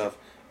glitches and stuff.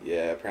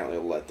 Yeah, apparently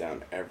it let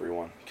down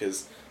everyone.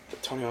 Because the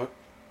Tony Hawk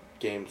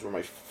games were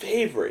my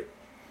favorite.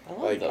 I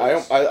love Like,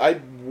 those.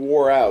 I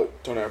wore out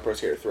Tony Hawk Pro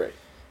Skater 3.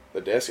 The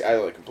disc, I,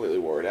 like, completely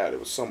wore it out. It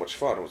was so much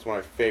fun. It was one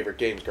of my favorite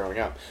games growing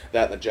up.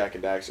 That and the Jack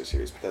and Daxter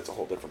series, but that's a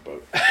whole different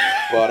boat.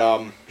 But,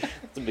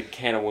 It's a big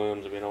can of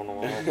worms we don't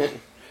know about.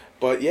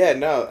 but yeah,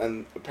 no,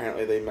 and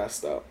apparently they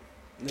messed up.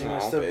 They Oh,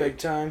 messed up big. big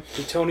time.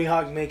 Did Tony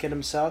Hawk make it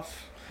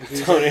himself?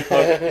 Tony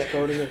Hawk. He's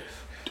coding it.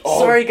 Oh.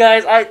 Sorry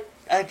guys,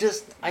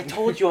 I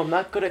told you I'm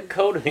not good at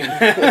coding.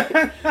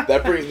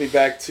 That brings me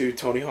back to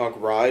Tony Hawk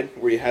Ride,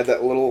 where you had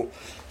that little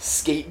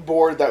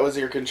skateboard that was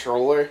your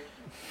controller.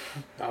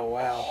 Oh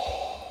wow.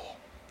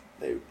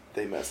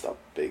 They messed up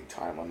big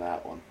time on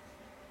that one.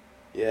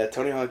 Yeah,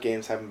 Tony Hawk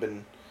games haven't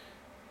been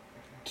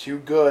too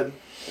good.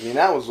 I mean,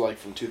 that was like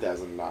from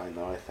 2009,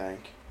 though, I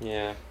think.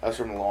 Yeah. That was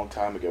from a long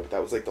time ago, but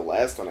that was like the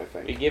last one, I We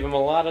think. gave him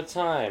a lot of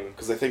time.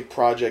 Because I think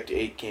Project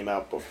 8 came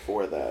out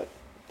before that.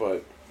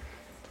 But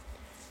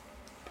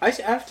I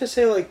have to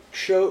say, like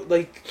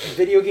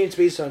video games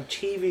based on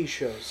TV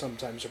shows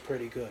sometimes are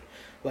pretty good.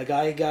 Like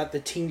I got the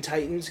Teen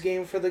Titans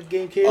game for the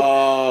GameCube.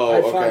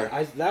 oh,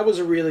 okay. That was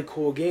a really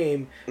cool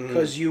game Mhm.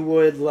 because you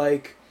would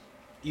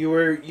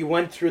you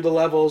went through the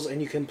levels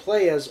and you can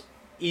play as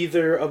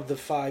either of the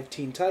 5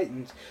 Teen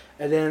Titans,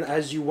 and then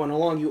as you went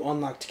along, you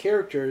unlocked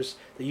characters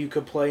that you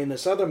could play in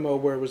this other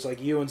mode where it was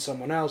like you and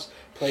someone else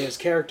play as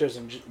characters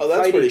and Oh,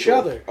 that's fight pretty each cool.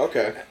 other.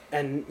 Okay.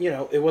 And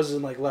it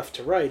wasn't like left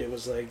to right. It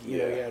was like you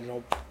Yeah.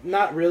 know,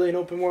 not really an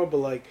open world, but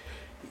like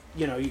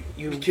you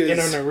Because in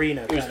an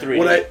arena. it was kinda.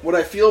 3D. What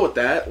I feel with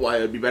that, why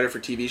it would be better for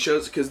TV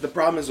shows, because the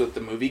problem is with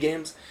the movie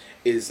games,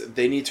 is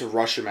they need to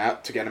rush them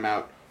out to get them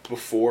out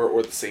before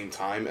or the same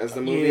time as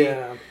the movie.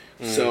 Yeah.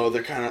 So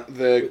they're kind of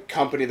the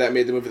company that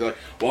made the movie. They're like,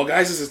 well,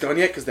 guys, is this done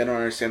yet? Because they don't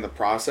understand the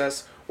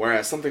process.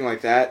 Whereas something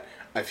like that,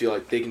 I feel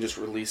like they can just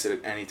release it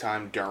at any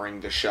time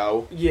during the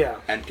show, Yeah.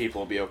 and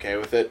people will be okay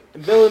with it.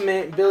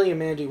 Billy and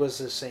Mandy was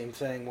the same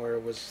thing where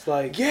it was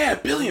like Yeah,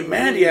 Billy and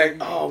Mandy.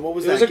 Oh, what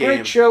was it that was a game?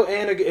 great show,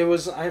 and it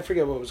was I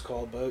forget what it was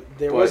called, but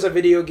there was a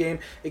video game.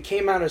 It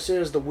came out as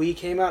soon as the Wii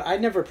came out. I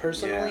never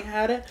personally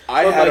had it.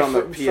 I but had my on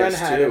the friend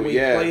had it, PS2, and we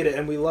yeah. played it,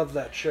 and we loved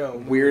that show.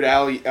 Weird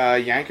Al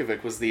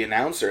Yankovic was the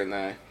announcer in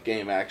the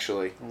game,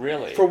 actually,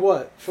 Really? For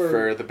what?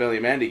 for the Billy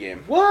and Mandy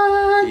game.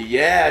 What?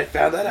 Yeah, I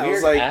found that out.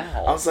 Weird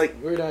I was like,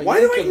 Weird Al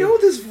why do I Yankovic. know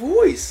this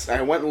voice?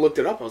 I went and looked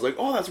it up. I was like,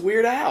 oh, that's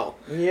Weird Al.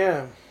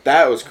 Yeah.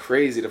 That was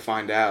crazy to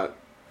find out.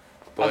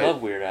 But I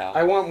love Weird Al.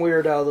 I want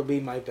Weird Al to be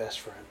my best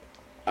friend.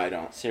 I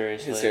don't.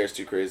 Seriously. His hair's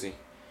too crazy.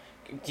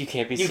 You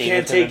can't be You seen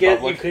can't with him take in it.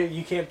 public.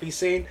 You can't be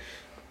seen.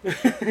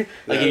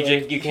 Like you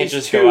can't He's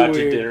just too go out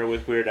weird. to dinner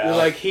with Weird Al. You're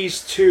like,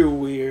 he's too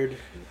weird.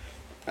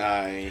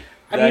 I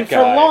I That mean, for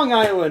guy. Long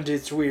Island,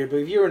 it's weird, but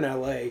if you're in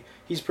LA,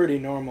 he's pretty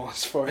normal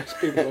as far as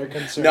people are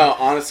concerned. no,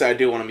 honestly, I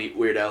do want to meet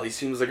Weird Al. He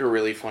seems like a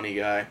really funny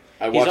guy.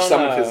 I He's watched on,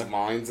 some of his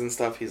vines and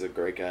stuff. He's a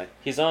great guy.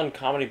 He's on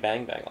Comedy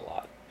Bang Bang a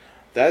lot.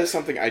 That is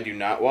something I do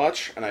not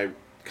watch, and I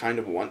kind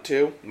of want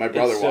to. My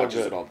brother so watches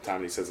good. it all the time,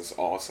 and he says it's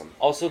awesome.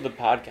 Also, the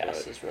podcast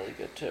Right. is really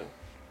good too.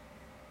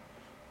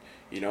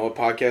 You know what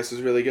podcast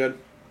is really good?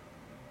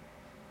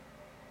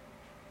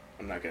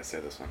 I'm not gonna say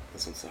this one.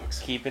 This one sucks.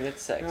 Keeping it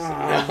sexy.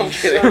 Aw. No, I'm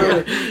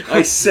kidding.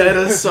 I set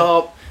us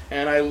up,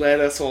 and I let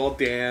us all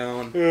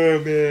down. Oh,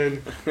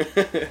 man.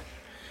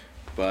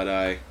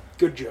 But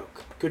Good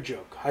joke. Good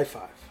joke. High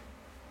five.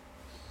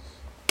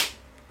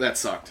 that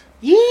sucked.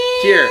 Yeah!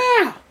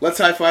 Here. Let's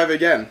high five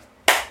again.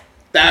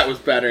 That was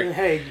better.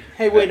 Hey,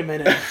 wait a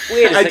minute.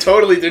 Wait a I second.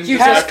 totally didn't You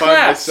just high just five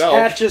clapped. myself.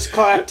 Pat just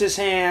clapped his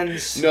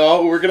hands.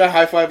 No, we're gonna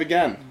high five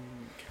again.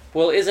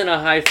 Well, isn't a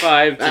high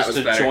five That just was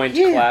a better. joint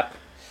Yeah. clap?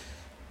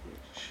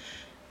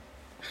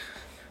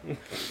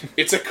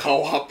 It's a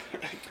co-op.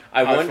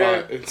 I high wonder,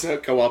 five. It's a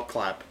co-op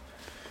clap.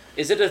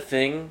 is it a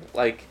thing,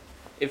 like,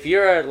 if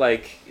you're at,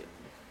 like,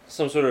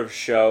 some sort of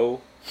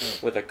show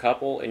with a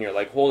couple and you're,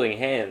 like, holding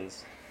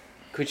hands,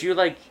 could you,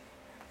 like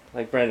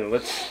Brandon,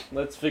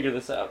 let's figure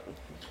this out.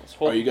 Let's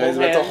Are you guys hold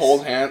about to hands,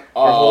 hold hands?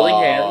 We're holding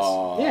hands.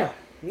 Yeah.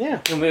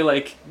 Yeah. And we,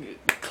 like,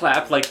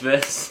 clap like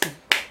this.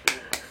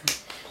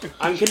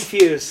 I'm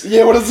confused.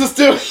 Yeah, what does this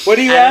do? What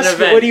are you At an asking?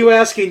 event. What are you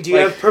asking? Do you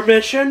Like- have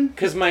permission?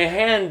 Because my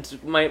hand,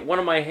 one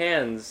of my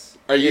hands...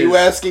 Are you is-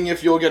 asking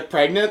if you'll get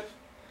pregnant?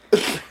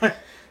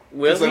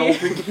 Will 'Cause I don't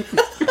he?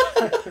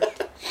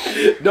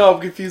 think... No,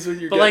 I'm confused with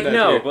your. But like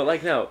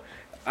no,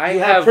 I You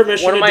have have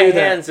permission one of to my do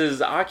that. hands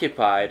is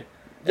occupied,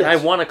 and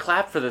Yes. I want to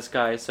clap for this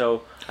guy,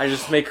 so I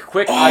just make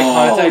quick eye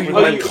contact with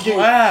oh, my. you-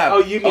 clap. Oh,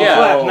 you mean Yeah.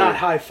 clap, not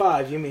high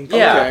five. You mean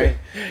Yeah. clapping.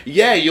 Okay.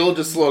 Yeah, you'll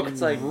just look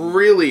It's like-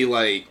 really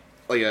like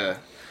a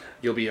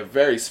you'll be a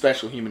very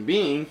special human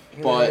being.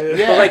 But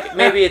yeah, But like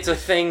maybe it's a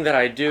thing that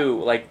I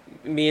do. Like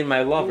me and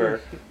my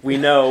lover, we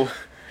know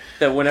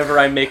that whenever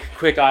I make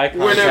quick eye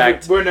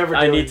contact, we're never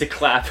I doing, need to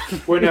clap.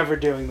 We're never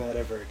doing that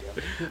ever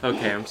again.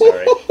 Okay, I'm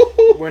sorry.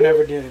 We're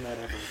never doing that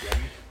ever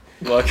again.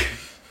 Look,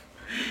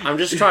 I'm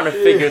just trying to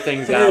figure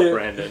things out,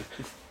 Brandon.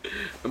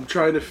 I'm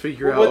trying to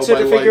figure Well, out. what's it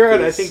to figure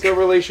out? I is. think our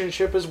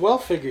relationship is well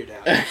figured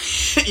out.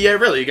 Yeah,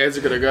 really. You guys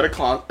are gonna go to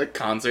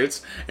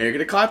concerts and you're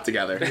gonna clap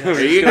together. We're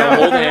There you just gonna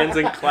go. hold hands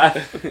and clap.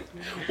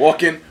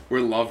 Walk in. We're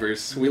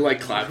lovers. We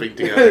like clapping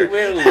together.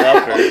 We're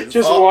lovers.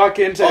 Just walk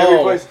into every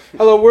place.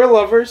 Hello, we're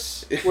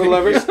lovers. We're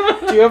lovers.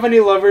 Do you have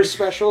any lovers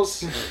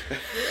specials?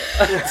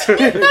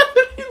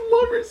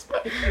 Lovers.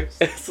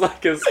 It's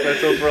like a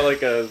special for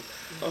like a.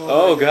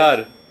 Oh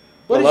God.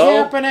 What is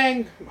Hello?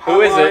 happening?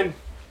 Who is it? Hotline.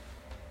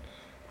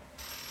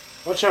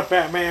 What's up,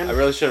 Batman? I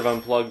really should have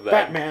unplugged that.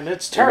 Batman,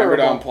 it's Remember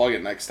to terrible. unplug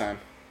it next time.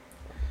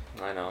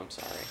 I know. I'm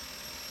sorry.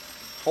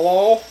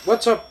 Hello.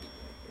 What's up?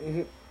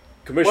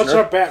 Commissioner. What's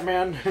up,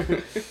 Batman?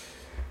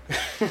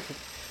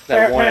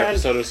 That one Batman?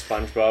 episode of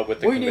SpongeBob with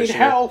the We need commissioner.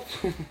 help.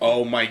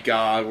 Oh my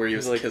God, where he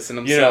was Like, kissing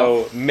you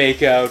himself. know,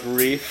 make out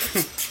reef.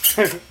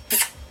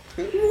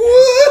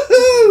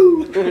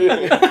 Woohoo!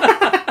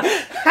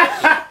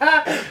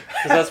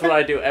 Because that's what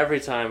I do every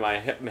time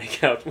I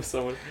make out with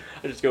someone.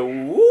 I just go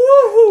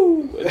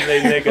woohoo, and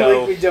they Like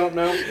go. we don't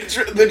know.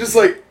 They're just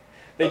like,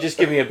 They just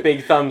give me a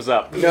big thumbs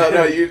up.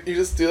 no, you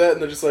just do that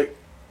and they're just like,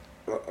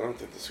 I don't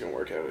think this is gonna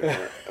work out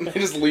anymore. And they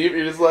just leave.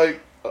 You're just like,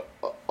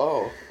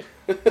 oh.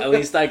 At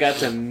least I got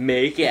to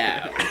make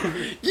out.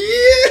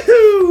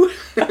 You.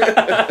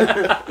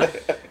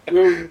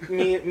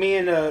 Me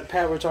and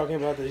Pat were talking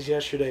about this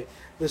yesterday.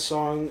 The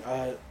song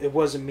 "It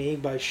Wasn't Me"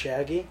 by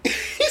Shaggy.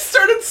 He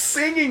started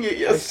singing it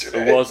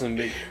yesterday. It wasn't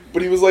me.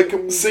 But he was like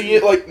singing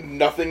it like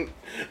nothing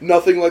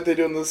like they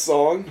do in this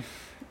song.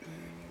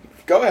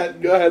 Go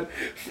ahead.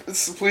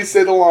 Please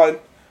say the line.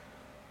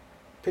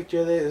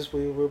 Picture this: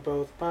 we were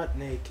both butt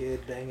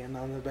naked, banging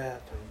on the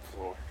bathroom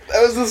floor.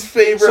 That was his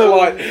favorite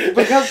line.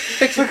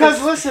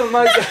 Because listen,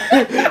 like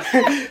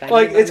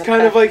it's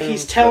kind of like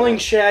he's telling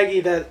Shaggy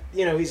that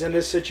he's in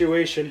this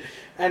situation,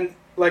 and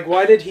like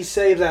why did he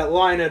say that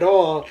line at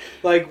all?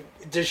 Like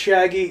does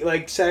Shaggy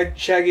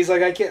Shaggy's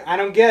like I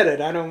don't get it,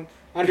 I don't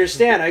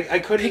understand, I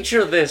couldn't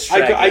Picture this,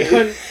 Shaggy.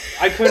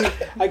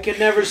 I could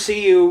never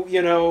see you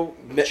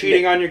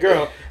cheating on your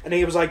girl, and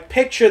he was like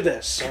picture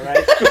this, all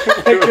right,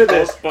 picture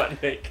this,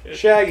 Butt naked.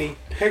 Shaggy,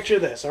 picture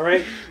this, all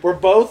right, we're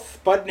both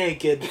butt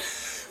naked.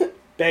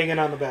 Banging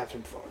on the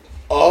bathroom floor.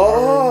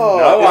 Oh.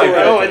 No, I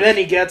get it. And then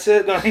he gets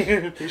it.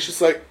 He's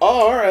just like,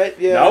 oh, all right,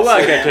 yeah. Now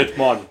I so- get it,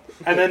 man.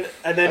 and then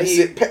I he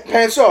see it.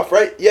 Pants off,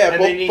 right? Yeah. and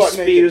both then he butt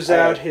naked. spews All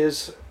out right.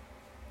 his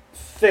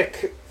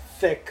thick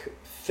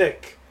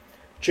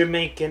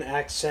Jamaican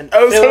accent.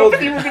 I was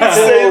hoping you were gonna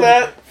say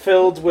that.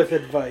 Filled with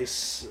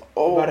advice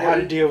about how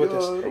to my deal with God.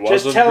 this. It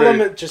Just wasn't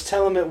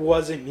tell him it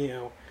wasn't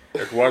you,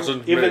 It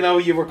wasn't even though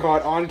you were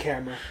caught on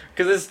camera.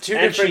 Because it's two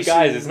And different she's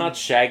guys. singing. It's not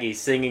Shaggy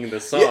singing the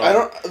song. Yeah, I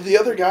don't. The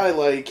other guy,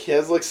 like, he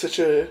has like such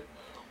a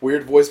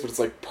weird voice, but it's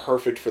like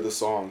perfect for the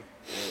song.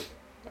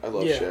 I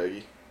love Yeah.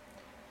 Shaggy.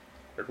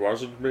 It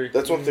wasn't me.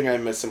 That's one thing I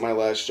missed in my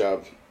last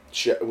job.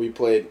 We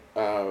played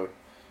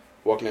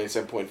Walk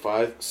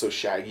 97.5, so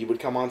Shaggy would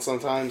come on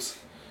sometimes.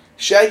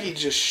 Shaggy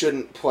just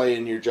shouldn't play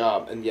in your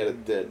job, and yet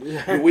it did.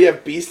 I mean, we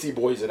have Beastie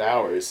Boys at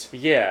ours.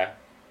 Yeah.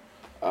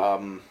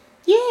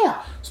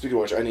 Yeah. Speaking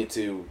of which, I need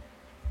to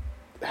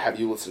have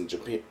you listen to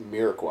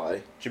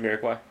Jamiroquai.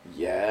 Jamiroquai.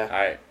 Yeah.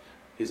 Alright.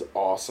 He's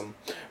awesome.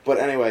 But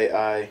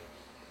anyway,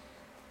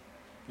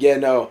 Yeah,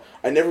 no.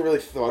 I never really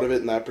thought of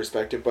it in that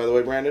perspective, by the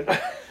way, Brandon.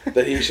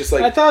 That he's just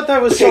like... I thought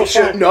that was so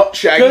Picture... fun. No,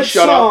 Shaggy, Good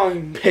shut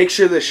song. up.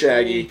 Picture the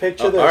Shaggy.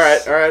 Picture this.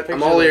 Alright, I'm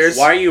Picture all this. ears.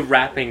 Why are you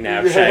rapping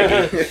now,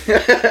 Shaggy?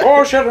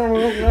 Oh, shut up.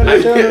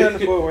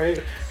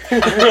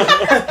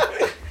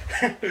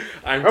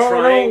 I'm Oh, no,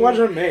 trying... it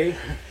wasn't me.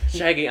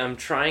 Shaggy, I'm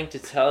trying to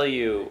tell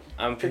you,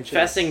 I'm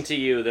confessing to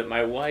you that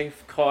my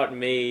wife caught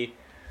me.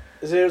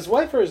 Is it his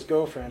wife or his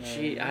girlfriend?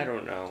 I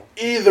don't know.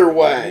 Either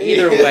way.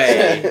 Either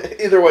way.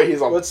 Either way, he's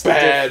a What's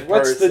bad the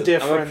What's the person.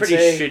 difference? I'm a pretty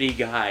eh? shitty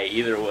guy,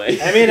 either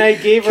way. I mean, I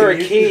gave her a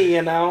Can you- key,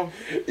 you know.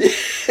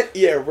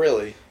 Yeah,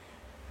 really.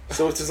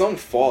 So it's his own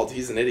fault.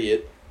 He's an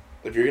idiot.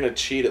 If you're gonna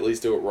cheat, at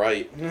least do it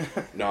right.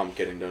 No, I'm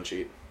kidding. Don't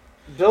cheat.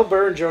 Bill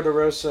Burr and Joe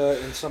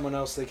DeRosa and someone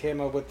else, they came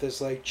up with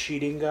this like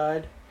cheating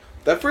guide.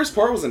 That first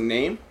part was a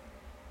name.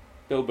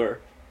 Bill Burr.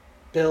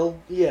 Bill,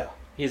 yeah.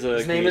 He's a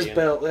His name is comedian.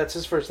 Bill. That's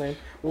his first name.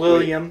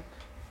 William.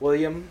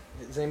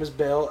 His name is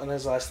Bill, and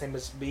his last name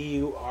is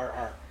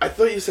Burr. I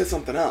thought you said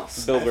something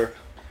else. Bill Burr.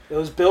 It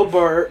was Bill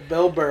Burr.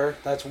 Bill Burr.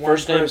 That's one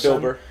First name person.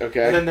 Bill Burr.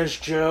 Okay. And then there's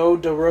Joe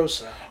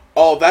DeRosa.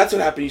 Oh, that's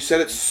what happened. You said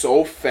it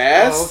so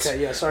fast. Oh,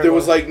 okay, yeah, sorry. There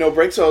was about like no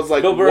break, so I was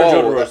like, Bill Burr whoa. and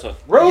Joe DeRosa.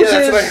 Roses. Yeah,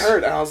 that's what I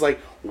heard. And I was like,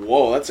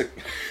 whoa, that's a...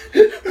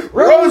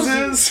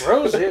 Roses. Roses!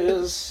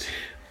 Roses.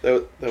 That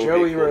would be a Joey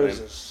cool name.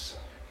 Roses.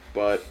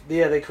 But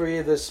Yeah, they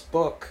created this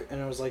book,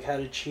 and it was like how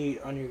to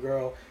cheat on your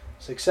girl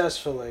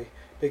successfully.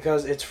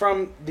 because it's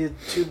from the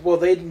two. Well,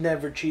 they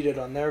never cheated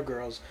on their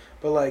girls,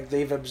 but like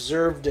they've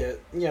observed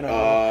it,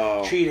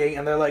 Oh. cheating,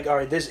 and they're like, all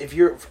right, this if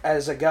you're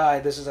as a guy,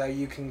 this is how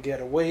you can get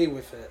away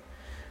with it.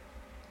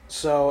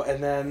 So,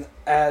 and then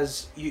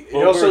as you, it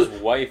Booger's also,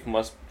 wife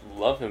must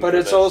love him. but for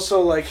it's this.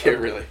 also like, Yeah,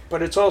 really.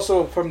 but it's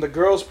also from the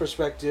girl's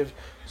perspective,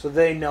 so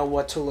they know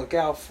what to look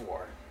out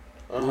for.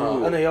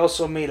 Uh-huh. And they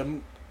also made a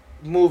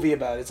movie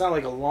about it. It's not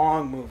like a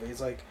long movie. It's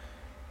like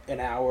an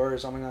hour or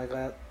something like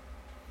that.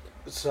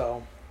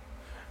 So,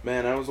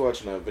 Man, I was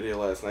watching a video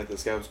last night.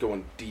 This guy was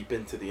going deep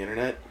into the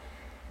internet.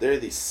 There are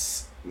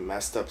these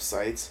messed up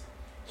sites.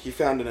 He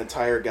found an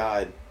entire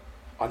guide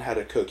on how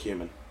to cook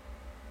human.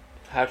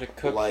 How to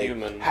cook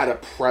human. How to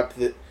prep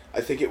the...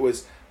 I think it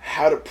was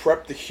How to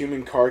Prep the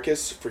Human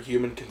Carcass for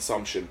Human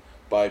Consumption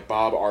by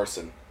Bob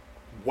Arson.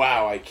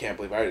 Wow, I can't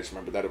believe I just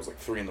remembered that. It was like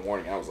 3 in the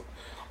morning. I was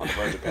on the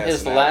verge of passing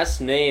His out.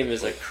 last name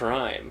is a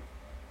crime.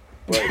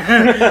 But,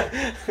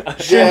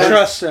 shouldn't Yeah.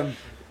 trust him.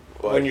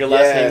 but When your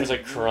last yeah, name is a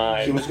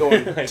crime. He was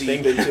going I deep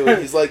think. into it.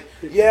 He's like,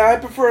 yeah, I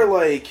prefer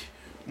like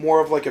more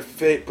of like a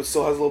fit, but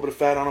still has a little bit of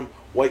fat on him.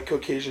 White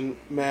Caucasian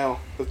male.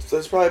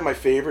 That's probably my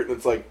favorite. And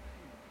it's like,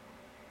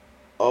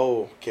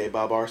 oh, okay,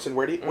 Bob Arson.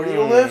 Where do you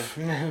live?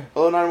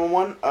 Hello,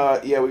 911.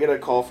 Yeah, we got a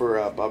call for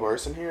Bob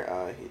Arson here.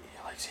 He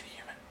likes eating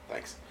human.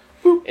 Thanks.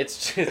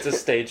 It's a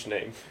stage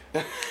name.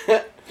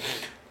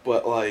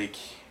 But like,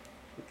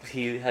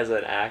 He has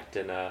an act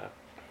in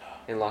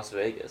Las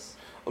Vegas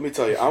let me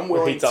tell you, I'm where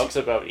willing he talks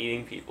about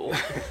eating people.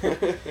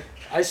 to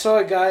I saw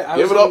a guy. I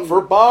give was it up in-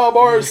 for Bob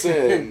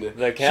Arson.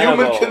 The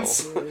cannibal.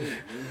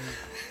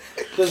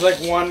 There's like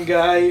one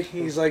guy.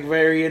 He's like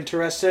very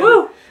interested.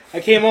 I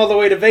came all the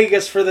way to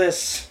Vegas for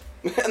this.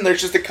 And there's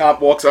just a cop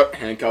walks up,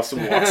 handcuffs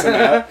him, walks him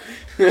out.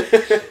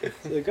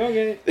 It's like,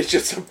 okay. It's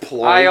just a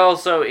ploy. I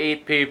also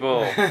eat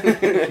people.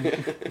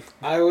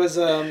 I was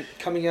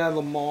coming out of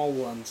the mall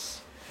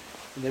once,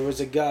 and there was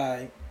a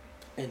guy,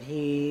 and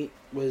he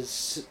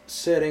was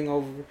sitting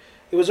over.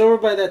 It was over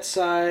by that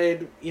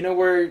side,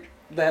 where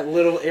that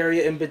little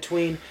area in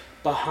between,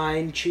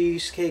 behind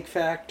Cheesecake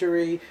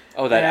Factory.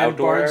 Oh, that and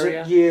outdoor Barnes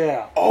area?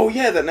 Yeah. Oh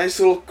yeah, that nice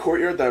little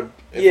courtyard. That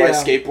if Yeah. I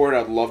skateboard,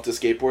 I'd love to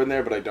skateboard in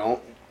there, but I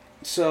don't.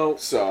 So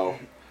So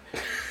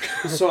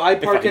I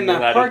park I in knew how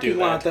that to parking do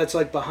lot that. that's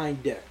like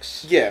behind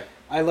Dick's. yeah,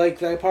 I like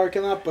that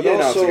parking lot, but yeah,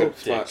 no, it's a also good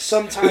spot.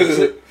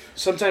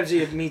 sometimes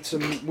you meet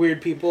some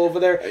weird people over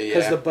there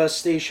because Yeah. the bus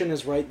station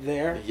is right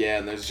there. Yeah,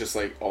 and there's just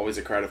like always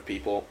a crowd of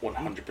people,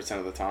 100%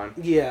 of the time.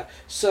 Yeah.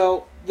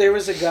 So there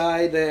was a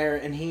guy there,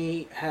 and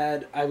he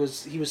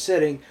was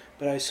sitting,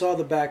 but I saw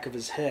the back of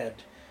his head,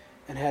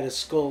 and had a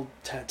skull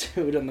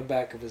tattooed on the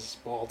back of his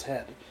bald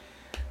head,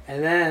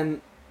 and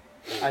then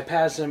I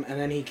passed him, and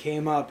then he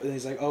came up, and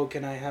he's like, "Oh,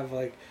 can I have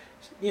like,"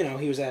 he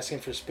was asking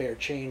for spare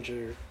change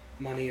or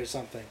money or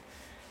something.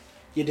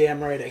 You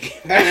damn right I gave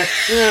him.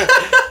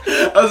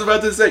 I was about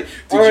to say, did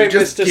All you right,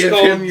 just Mr. give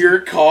Skull. him your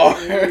car?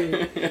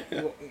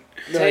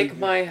 Take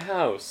my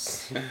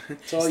house.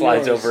 It's all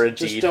Slides yours. over a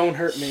Just deed. don't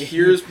hurt me.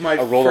 Here's my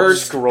A roll-up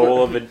first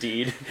scroll of a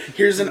deed.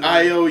 Here's an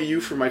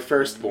IOU for my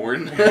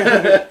firstborn.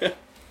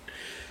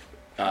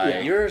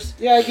 Yours.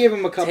 Yeah, I gave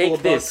him a couple Take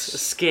of this,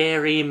 bucks.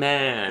 scary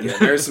man. Yeah,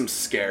 there's some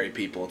scary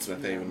people at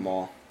Smith Haven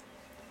Mall.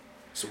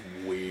 Some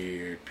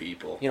weird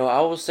people.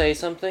 I will say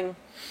something.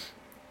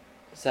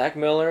 Zach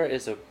Miller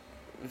is a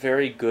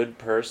very good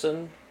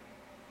person.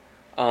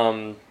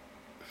 I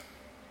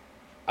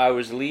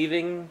was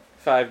leaving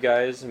Five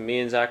Guys, and me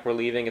and Zach were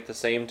leaving at the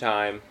same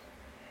time,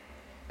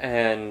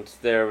 and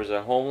there was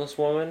a homeless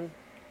woman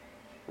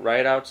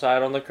right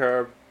outside on the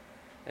curb,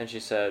 and she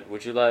said,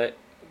 would you like,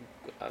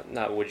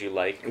 Would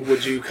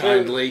you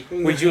kindly?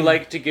 would you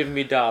like to give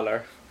me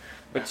 $1?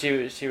 But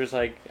she was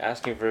like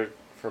asking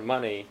for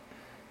money,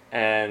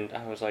 and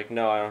I was like,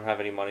 no, I don't have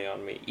any money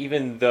on me,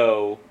 even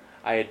though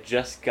I had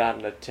just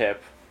gotten a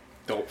tip.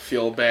 Don't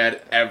feel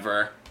bad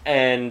ever.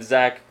 And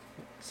Zach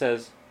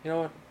says, you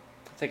know what,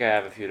 I think I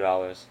have a few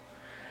dollars.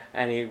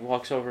 And he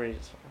walks over and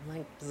I'm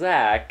like,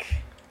 Zach,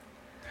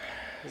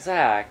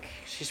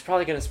 she's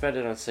probably going to spend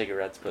it on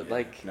cigarettes, but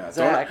No,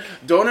 Zach.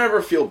 don't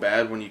ever feel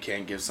bad when you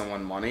can't give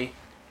someone money.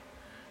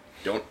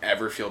 Don't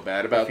ever feel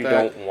bad about If you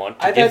that. don't want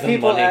to I've give had them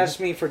people money. ask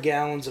me for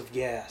gallons of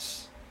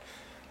gas.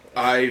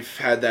 I've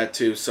had that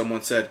too.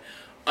 Someone said,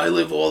 I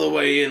live all the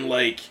way in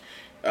like...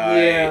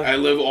 Yeah. I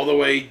live all the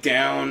way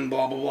down,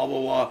 blah, blah, blah,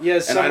 blah, blah. Yeah,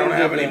 and I don't someone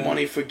have did any that.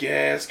 money for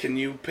gas. Can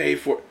you pay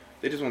for...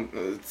 They just want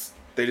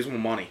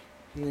money.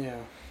 Yeah.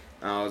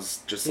 And I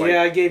was just like...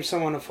 Yeah, I gave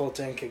someone a full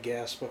tank of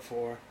gas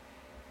before.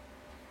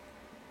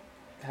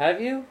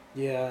 Have you?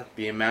 Yeah.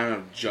 The amount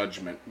of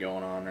judgment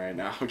going on right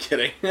now. I'm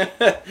kidding.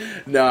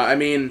 No, I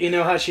mean... You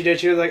know how she did?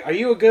 She was like, "Are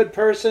you a good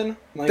person?"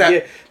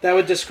 Like, that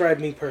would describe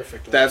me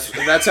perfectly.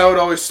 That's how it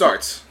always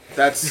starts.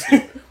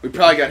 We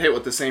probably got hit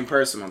with the same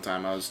person one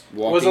time. I was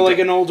walking. Was it like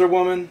an older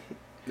woman?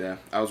 Yeah,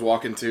 I was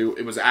walking to.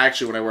 It was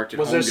actually when I worked at.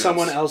 Was Home there Goods.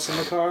 someone else in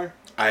the car?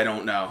 I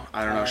don't know.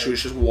 She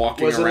was just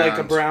walking Was it around. like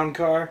a brown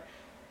car?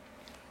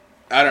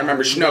 I don't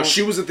remember. No.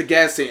 She was at the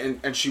gas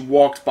station and she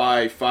walked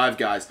by Five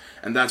Guys,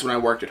 and that's when I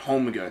worked at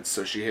Home Goods.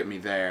 So she hit me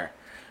there,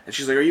 And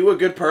she's like, "Are you a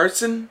good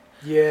person?"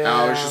 Yeah. And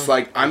I was just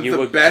like, "I'm You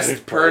the a best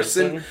good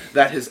person person?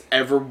 that has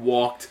ever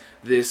walked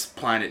this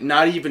planet.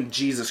 Not even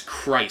Jesus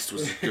Christ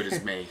was as good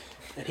as me."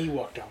 And he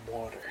walked on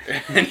water.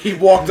 And he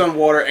walked on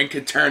water and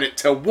could turn it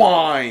to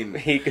wine.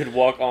 He could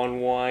walk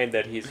on wine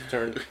that he's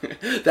turned.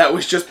 That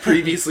was just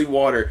previously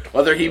water.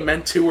 Whether he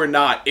meant to or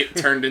not, it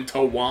turned into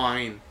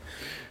wine.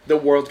 The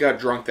world got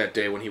drunk that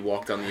day when he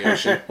walked on the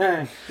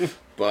ocean.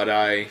 But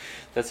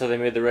That's how they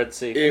made the Red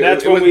Sea.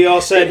 That's when we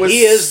all said, it was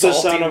he is the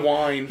salty son of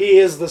wine. He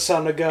is the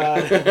son of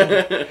God.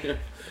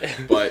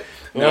 But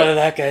No,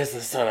 that guy's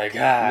the son of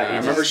God. I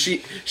remember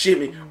she hit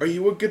me. "Are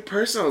you a good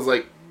person?" I was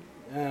like,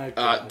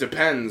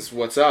 "Depends.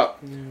 What's up?"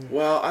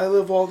 "Well, I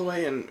live all the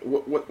way in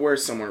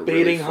where's somewhere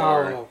really Baiting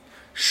far?" Hollow.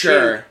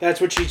 Sure. That's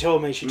what she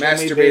told me. She told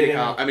me Masturbating Baiting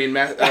Hollow. Hollow. I mean,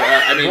 not Oh,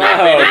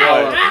 Baiting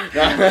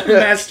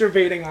Hollow.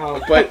 Masturbating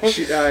Hollow. But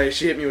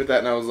she hit me with that,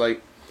 and I was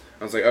like,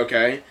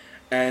 okay.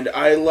 And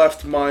I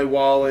left my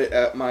wallet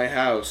at my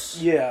house.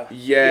 Yeah.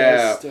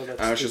 Yeah. Still,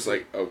 that's I was just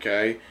stupid. like,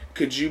 okay.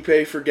 Could you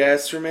pay for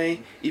gas for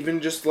me?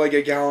 Even just like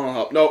a gallon will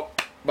help. Nope.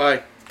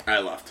 Bye. I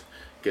left.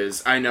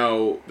 Because I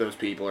know those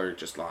people are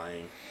just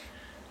lying.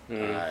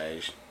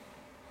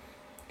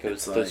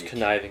 It's Those like-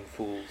 conniving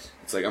fools.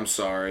 It's like, I'm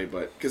sorry,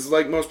 but... Because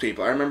like most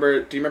people, do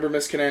you remember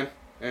Miss Canan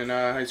in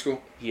high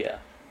school? Yeah.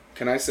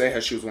 Can I say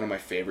how she was one of my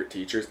favorite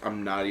teachers?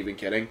 I'm not even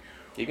kidding.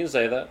 You can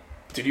say that.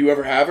 Did you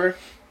ever have her?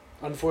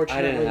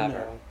 Unfortunately, I didn't have no.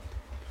 her.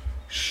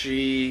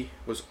 She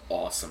was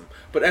awesome.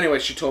 But anyway,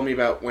 she told me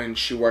about when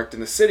she worked in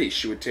the city.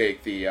 She would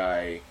take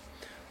the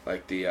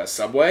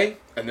subway,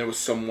 and there was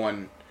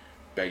someone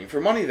begging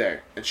for money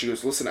there. And she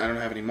goes, "Listen, I don't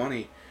have any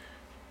money,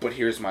 but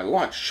here's my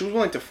lunch." She was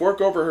willing to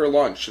fork over her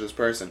lunch to this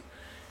person.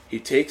 He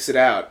takes it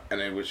out,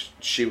 and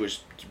she was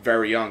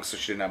very young, so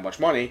she didn't have much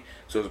money.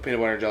 So it was a peanut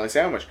butter and jelly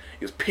sandwich.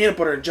 He goes, "Peanut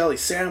butter and jelly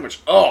sandwich."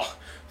 Oh,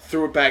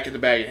 threw it back in the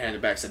bag and handed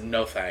it back. Said,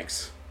 "No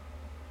thanks."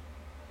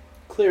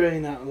 Clearly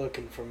not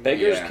looking for me.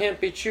 Beggars Yeah.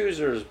 can't be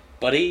choosers,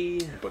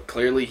 buddy. But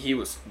clearly he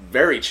was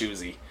very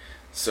choosy.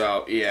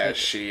 So, yeah,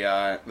 she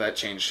that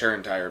changed her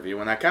entire view.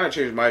 And that kind of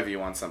changed my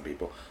view on some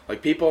people.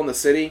 Like, people in the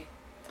city,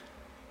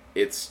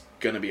 it's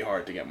going to be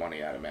hard to get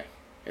money out of me.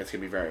 It's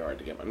going to be very hard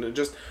to get money.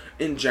 Just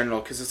in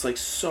general, because it's, like,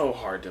 so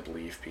hard to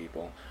believe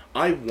people.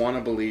 I want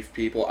to believe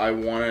people. I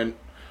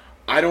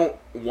don't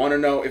want to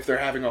know if they're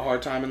having a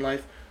hard time in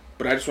life,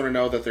 but I just want to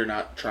know that they're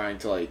not trying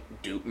to, like,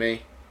 dupe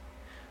me.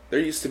 There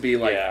used to be,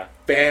 like, Yeah.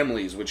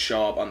 families would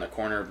show up on the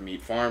corner of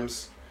meat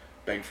farms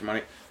begging for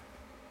money.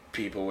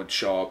 People would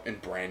show up in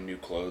brand new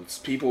clothes.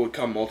 People would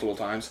come multiple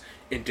times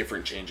in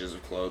different changes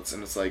of clothes.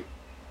 And it's like,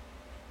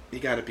 you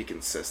gotta be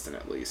consistent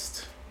at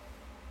least.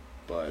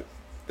 But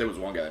there was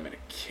one guy that made a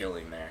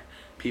killing there.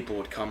 People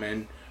would come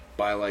in,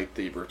 buy, like,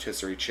 the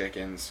rotisserie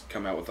chickens,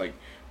 come out with, like,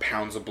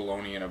 pounds of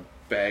bologna and a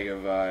bag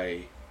of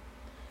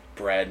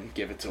bread,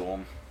 give it to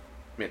them.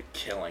 Made a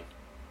killing.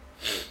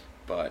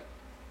 But...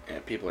 yeah,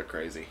 people are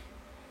crazy.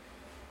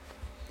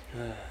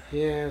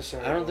 Yeah,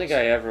 sorry. I don't think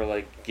I ever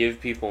like give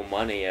people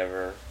money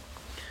ever.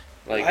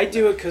 Like I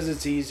do it because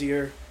it's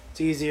easier.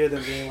 It's easier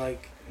than being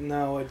like,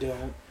 no, I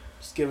don't.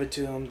 Just give it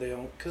to them. They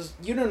don't, because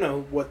you don't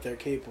know what they're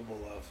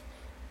capable of.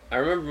 I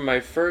remember my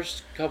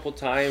first couple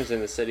times in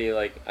the city.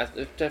 Like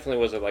it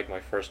definitely wasn't like my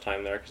first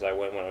time there because I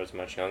went when I was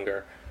much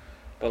younger.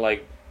 But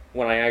like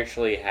when I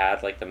actually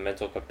had like the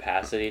mental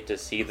capacity to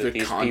see that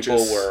these people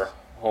were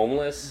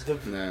homeless.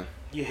 Nah.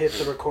 You hit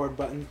the record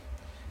button.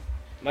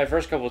 My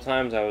first couple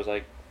times I was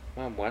like,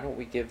 "Mom, why don't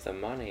we give them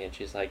money?" And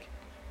she's like,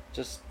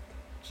 just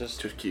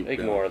keep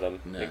ignore going.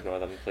 them. Yeah. Ignore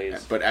them,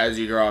 please. But as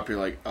you grow up, you're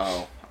like,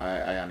 oh,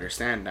 I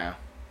understand now.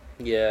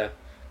 Yeah,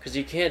 because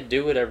you can't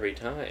do it every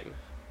time.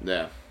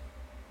 Yeah.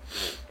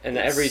 And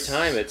every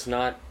time it's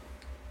a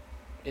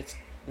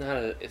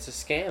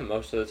scam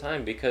most of the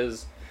time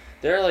because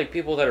there are like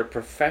people that are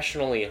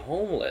professionally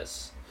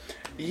homeless.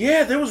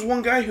 Yeah, there was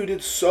one guy who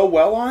did so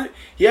well on it.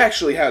 He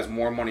actually has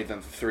more money than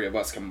the three of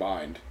us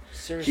combined.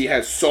 Seriously, He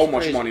has so it's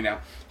much crazy. money now.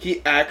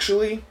 He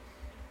actually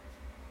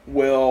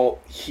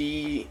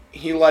he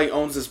like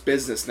owns this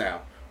business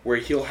now where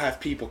he'll have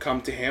people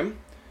come to him.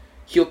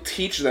 He'll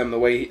teach them the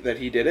way that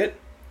he did it,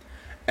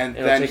 and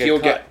And then he'll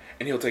take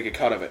a he'll take a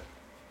cut of it.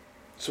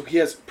 So he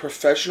has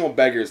professional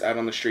beggars out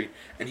on the street,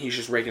 and he's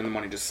just raking the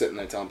money, just sitting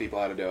there telling people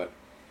how to do it.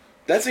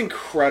 That's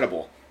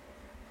incredible.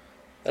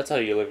 That's how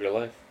you live your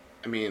life.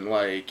 I mean,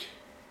 like,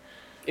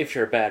 If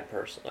you're a bad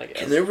person, I guess.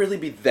 can there really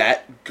be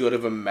that good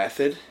of a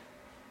method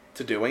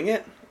to doing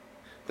it?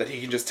 That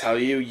he can just tell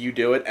you, you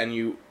do it, and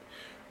you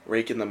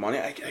rake in the money?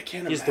 I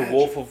can't He's imagine. the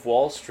Wolf of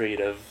Wall Street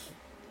of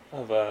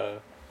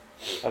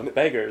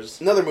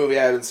beggars. Another movie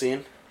I haven't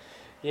seen.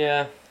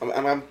 Yeah,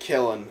 I'm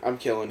killing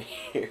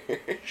here.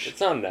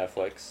 it's on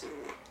Netflix.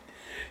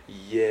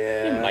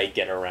 Yeah. You might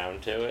get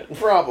around to it.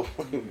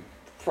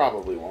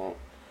 Probably won't.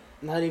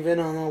 Not even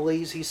on a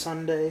lazy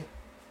Sunday.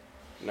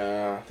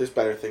 Nah, there's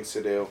better things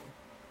to do.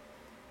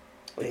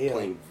 Like Yeah.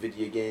 playing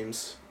video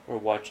games. Or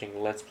watching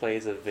Let's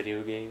Plays of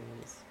video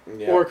games.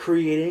 Yeah. Or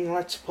creating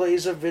Let's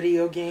Plays of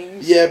video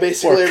games. yeah,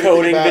 basically Or everything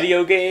coding about,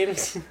 video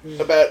games.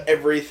 about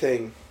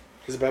everything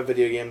is about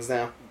video games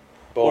now.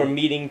 Or Boom.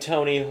 meeting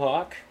Tony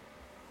Hawk,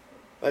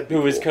 That'd be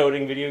who is cool.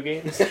 coding video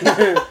games.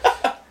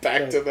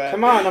 Back to that.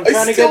 Come on, I'm I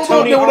trying to still get don't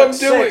Tony know what Hawk I'm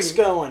 6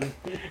 doing.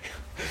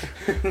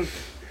 going.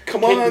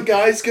 Come on,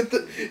 guys, get the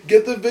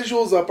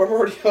visuals up. I'm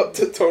already up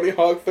to Tony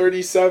Hawk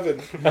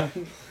 37.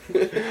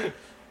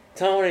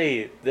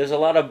 Tony, there's a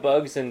lot of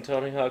bugs in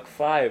Tony Hawk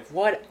 5.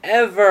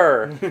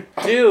 Whatever!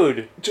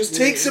 Dude! Just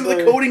take some of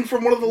the coding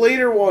from one of the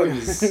later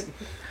ones. I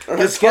don't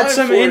Let's have get time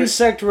some for it.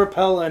 insect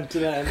repellent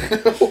then.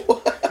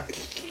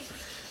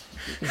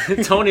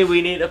 Tony,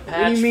 we need a What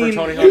patch do you mean? for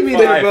Tony What do you mean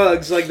Hawk they're 5.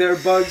 bugs? Like they're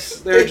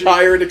bugs. They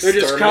hire an They're just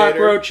exterminator.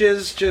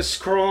 cockroaches just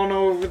crawling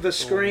over the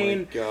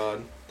screen. Oh my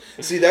god.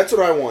 See, that's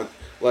what I want.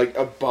 Like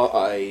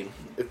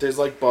if there's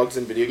like bugs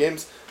in video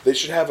games, they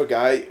should have a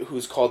guy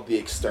who's called the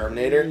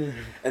Exterminator,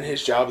 and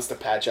his job is to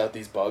patch out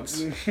these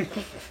bugs.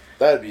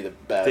 That'd be the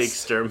best. The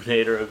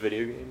exterminator of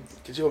video games.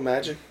 Could you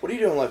imagine? What are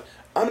you doing in life?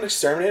 I'm an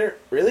exterminator?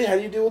 Really? How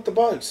do you deal with the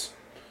bugs?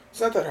 It's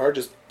not that hard.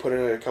 Just put in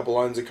a couple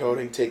lines of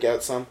coding, take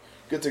out some.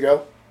 Good to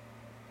go.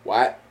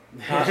 What?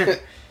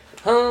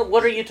 Huh?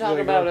 What are you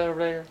talking about over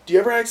there? Do you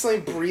ever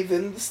accidentally breathe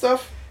in the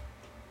stuff?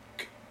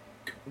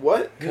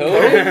 What?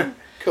 Coding?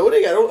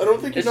 Coding? I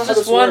don't think you It's know how just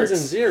this ones works. and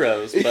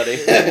zeros, buddy.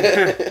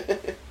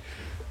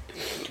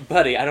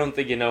 Buddy, I don't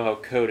think you know how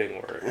coding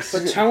works.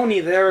 But Tony,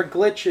 there are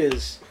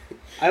glitches.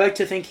 I like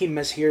to think he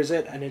mishears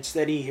it, and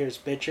instead he hears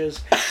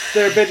bitches.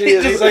 There are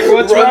bitches. He's like,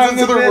 "What's runs wrong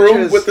into with the bitches?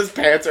 room with his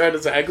pants around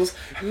his ankles.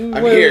 I'm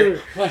Wait,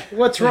 here.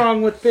 What's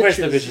wrong with bitches? Where's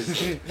the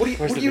bitches? What do you,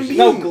 Where's what the do you bitches? mean?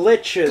 No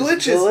glitches.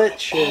 Glitches.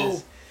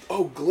 Glitches.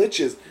 Oh,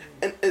 glitches.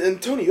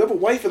 And Tony, you have a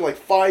wife and like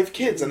 5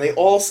 kids, and they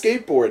all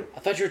skateboard. I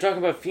thought you were talking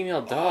about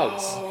female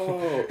dogs.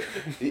 Oh,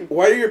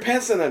 why are your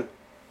pants in them?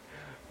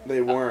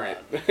 They weren't.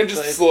 It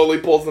just Like- slowly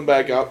pulls them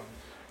back up.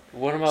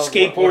 What am I, what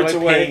Skateboards am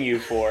I away. paying you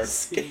for?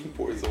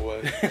 Skateboards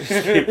away.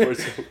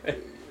 Skateboards away.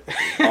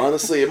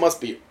 Honestly, it must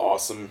be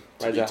awesome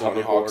to Ride be that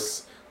Tony hoverboard.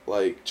 Hawk's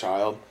like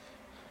child,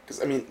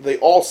 because I mean they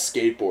all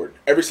skateboard.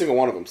 Every single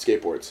one of them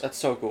skateboards, That's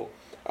so cool.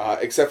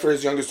 except for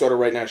his youngest daughter.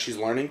 Right now, she's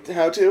learning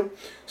how to.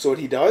 So what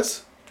he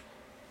does,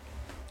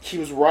 he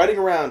was riding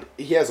around.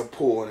 He has a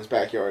pool in his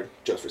backyard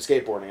just for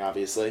skateboarding,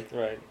 obviously.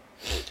 Right.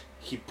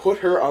 He put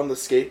her on the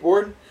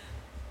skateboard.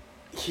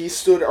 He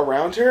stood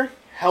around her,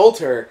 held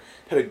her,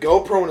 had a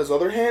GoPro in his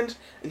other hand,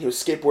 and he was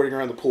skateboarding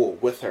around the pool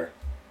with her.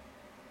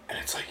 And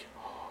it's like,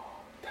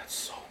 oh, that's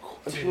so cool.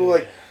 And people are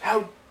like,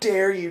 how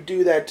dare you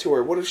do that to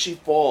her? What if she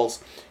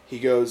falls? He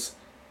goes,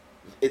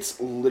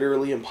 it's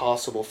literally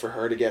impossible for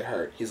her to get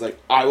hurt. He's like,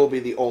 I will be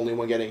the only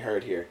one getting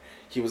hurt here.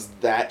 He was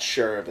that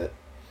sure of it.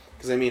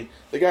 Because, I mean,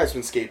 the guy's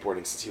been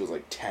skateboarding since he was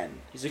like 10.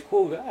 He's a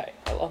cool guy.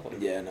 I love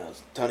him. Yeah, no,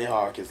 Tony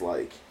Hawk is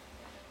like...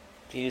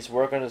 He needs to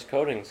work on his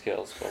coding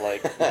skills, but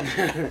like As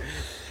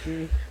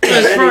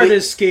far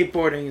as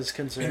skateboarding is He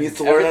concerned. needs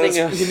to learn. Everything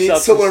else He needs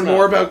sucks to and learn snuff.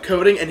 more about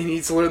coding, and he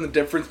needs to learn the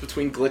difference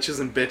between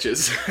glitches and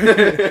bitches.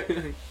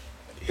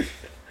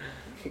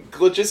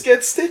 Glitches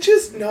get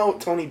stitches? No,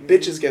 Tony,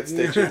 bitches get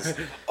stitches.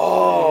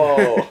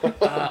 Oh.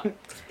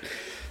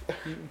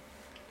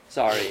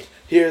 sorry.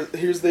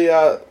 Here's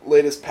the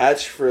latest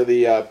patch for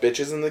the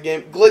bitches in the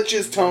game.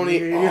 Glitches, Tony.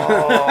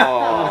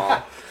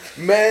 Oh,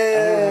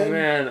 man. Oh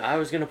man, I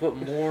was gonna put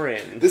more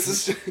in. This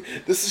is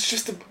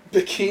just a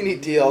bikini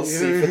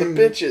DLC for the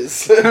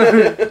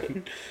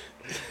bitches.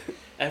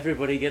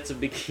 Everybody gets a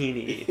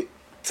bikini.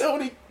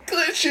 Tony,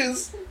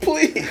 glitches,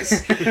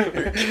 please.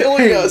 You're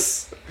killing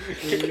us.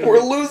 We're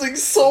losing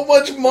so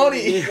much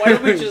money. Why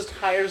don't we just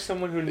hire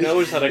someone who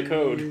knows how to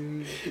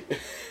code?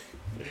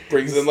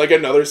 Brings in like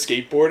another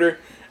skateboarder.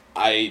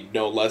 I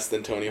know less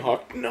than Tony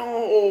Hawk. No.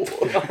 Oh,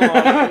 come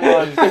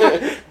on.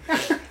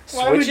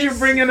 Why would you Switches?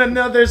 bring in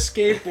another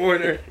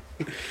skateboarder?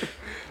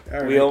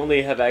 We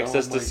only have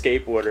access Oh to my-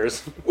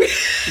 skateboarders.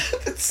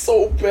 It's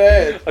so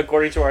bad.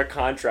 According to our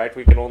contract,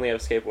 we can only have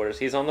skateboarders.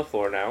 He's on the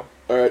floor now.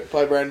 All right,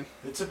 bye, Brandon.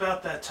 It's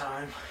about that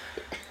time.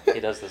 He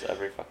does this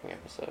every fucking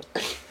episode.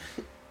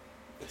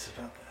 It's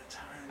about that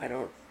time. I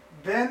don't.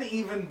 Ben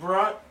even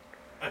brought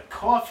a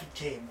coffee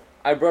table.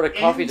 I brought a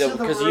coffee Into table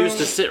the because he used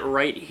to room. sit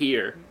right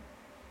here.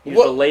 He used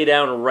What? to lay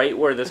down right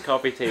where this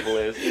coffee table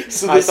is.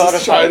 So I this thought is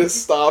if trying I- to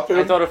stop him.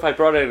 I thought if I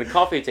brought in a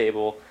coffee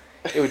table,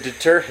 it would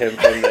deter him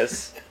from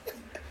this.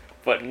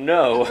 But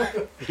no,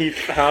 he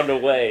found a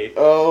way.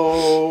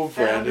 Oh,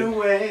 Found a Brandon.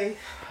 way.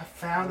 I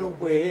found a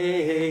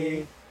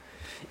way.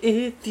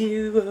 If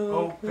you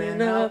Open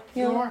up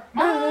your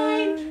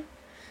mind.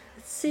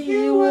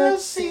 You will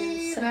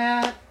see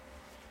that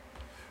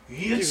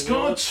it's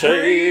gonna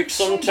take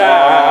some time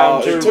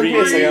time to to It took me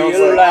a second, I was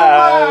like,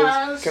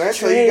 realize. Can I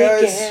tell you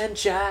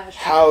guys Josh.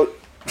 how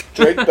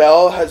Drake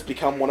Bell has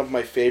become one of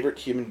my favorite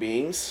human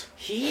beings?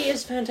 He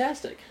is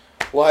fantastic.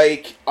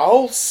 Like,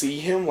 I'll see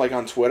him, like,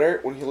 on Twitter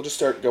when he'll just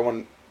start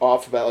going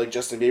off about, like,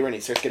 Justin Bieber and he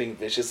starts getting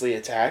viciously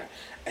attacked,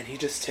 and he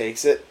just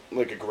takes it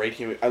like a great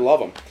human. I love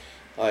him.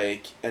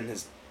 Like,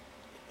 and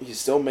he's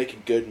still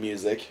making good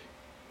music.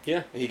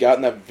 Yeah. He got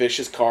in that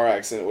vicious car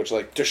accident, which,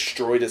 like,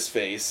 destroyed his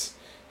face.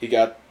 He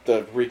got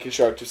the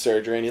reconstructive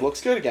surgery, and he looks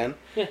good again.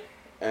 Yeah.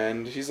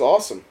 And he's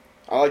awesome.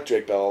 I like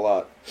Drake Bell a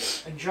lot.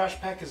 And Josh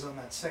Peck is on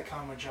that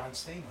sitcom with John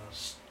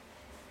Stamos.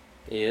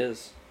 He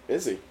is.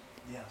 Is he?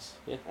 Yes.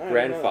 Yeah. I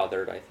didn't know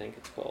Grandfathered, I think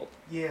it's called.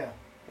 Yeah.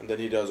 And then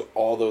he does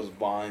all those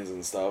vines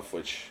and stuff,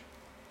 which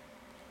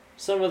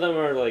Some of them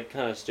are like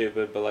kind of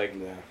stupid, but like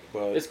yeah,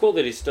 but it's cool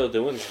that he's still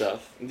doing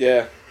stuff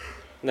yeah,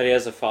 and that he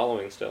has a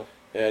following still.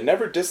 yeah. I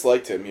never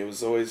disliked him. He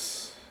was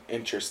always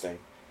interesting.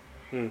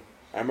 Hmm.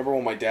 I remember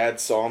when my dad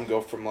saw him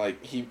go from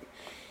like he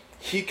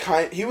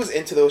was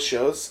into those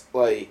shows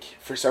like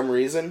for some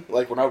reason,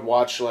 like when I would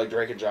watch like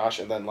Drake and Josh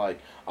and then like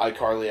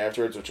iCarly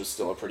afterwards, which was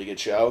still a pretty good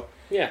show.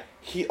 Yeah.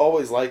 He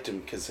always liked him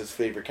because his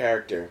favorite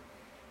character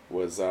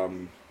was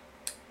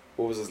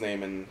what was his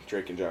name in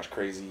Drake and Josh?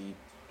 Crazy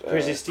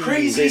Steve.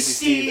 Crazy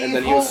Steve. And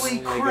then he was Holy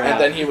oh my crap.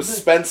 and then he was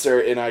Spencer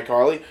in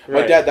iCarly. My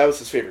Right. dad, that was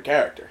his favorite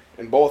character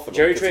in both of them.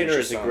 Jerry 'cause he was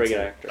Trainer just is a so great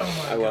insane. actor.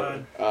 Oh my I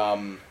love god.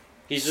 him.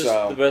 He's just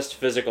So- the best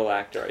physical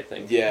actor, I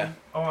think. Yeah,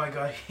 Oh my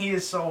god. He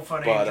is so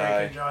funny. But Drake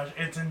I- and Josh.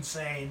 It's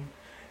insane.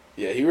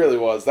 yeah, he really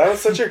was. That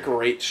was such a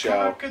great show.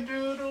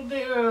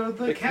 Cock-a-doodle-doo.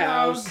 The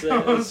cow cow says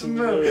goes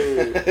moo.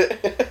 moo.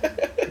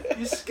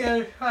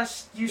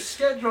 You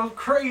scheduled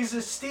Crazy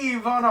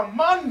Steve on a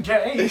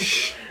Monday.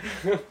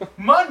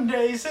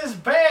 Mondays is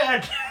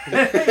bad.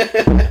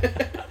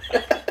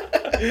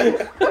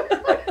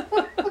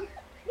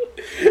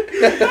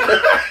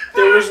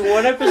 There was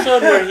one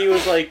episode where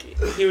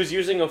he was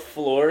using a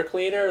floor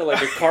cleaner,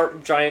 like a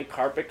giant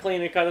carpet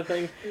cleaner kind of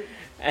thing,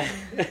 and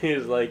he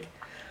was like,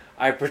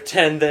 "I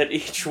pretend that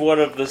each one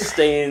of the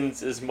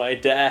stains is my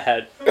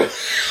dad.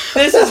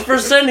 This is for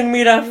sending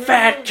me to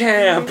fat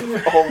camp."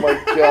 Oh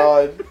my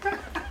god.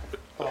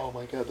 Oh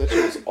my god, that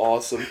show was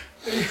awesome.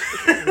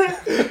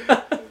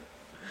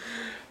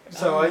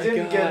 So Oh I my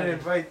didn't get God. an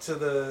invite to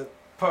the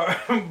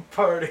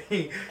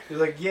party. He's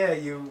like, yeah,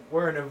 you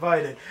weren't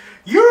invited.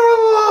 You're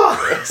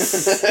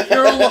lost.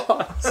 You're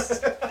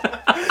lost.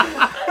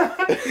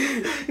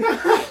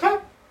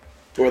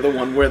 Or the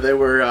one where they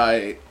were,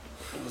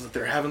 what was it?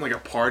 They're having like a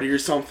party or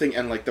something,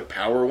 and like the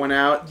power went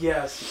out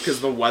Yes. because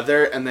of the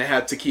weather, and they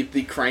had to keep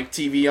the crank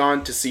TV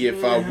on to see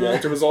if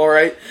Walter was all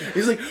right.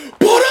 He's like,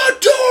 "Put on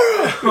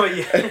Dora!" Oh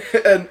yeah.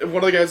 And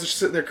one of the guys was just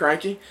sitting there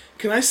cranky.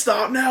 "Can I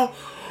stop now?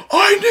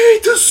 I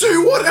need to see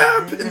what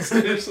happens."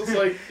 And it's just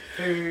like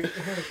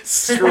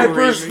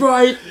Pepper's screaming.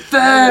 right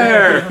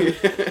there.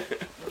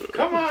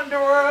 Come on,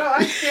 Dora.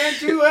 I can't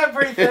do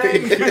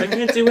everything. I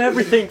can't do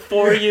everything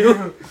for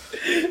you.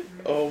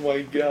 Oh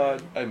my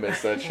god, I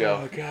miss that Oh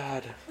show.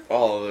 God.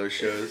 All of those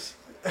shows.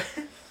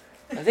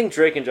 I think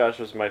Drake and Josh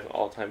was my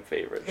all-time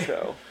favorite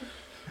show.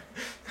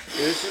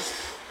 It was just.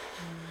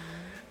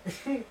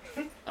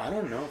 I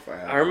don't know if I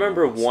have. I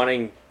remember one.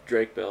 wanting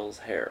Drake Bell's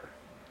hair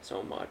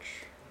so much.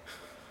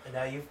 And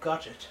now you've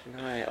got it.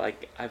 Now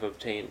I've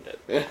obtained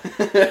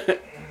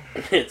it.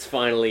 It's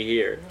finally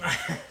here.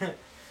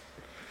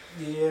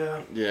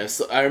 Yeah. Yeah,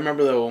 so I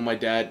remember though when my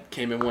dad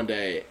came in one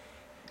day,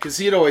 because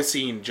he had always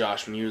seen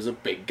Josh when he was a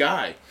big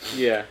guy.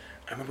 Yeah.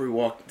 I remember he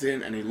walked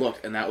in and he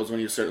looked, and that was when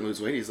he was starting to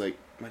lose weight. He's like,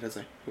 my dad's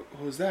like,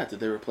 who's that? Did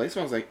they replace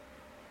him? I was like,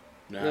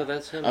 no. No,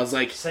 that's him. I was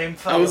like, Same I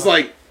fellow. was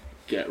like,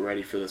 get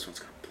ready for this one's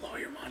gonna blow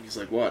your mind. He's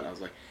like, what? And I was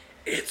like,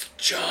 it's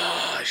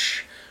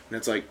Josh. And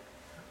it's like,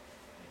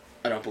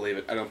 I don't believe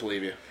it. I don't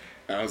believe you.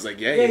 And I was like,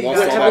 yeah, Yeah, he you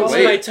lost got all to that Happened to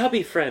my weight.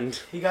 tubby friend.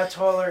 He got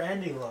taller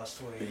and he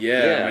lost weight.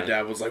 Yeah, Yeah. my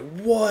dad was like,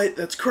 what?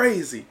 That's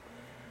crazy.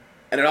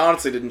 And it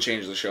honestly didn't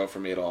change the show for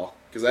me at all.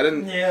 Because I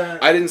didn't Yeah.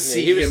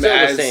 see he was him still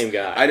as the same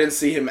guy. I didn't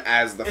see him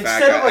as the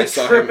fat Instead guy. of I like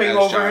saw him tripping as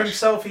over Josh.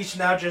 himself, he's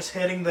now just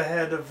hitting the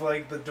head of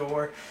like the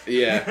door.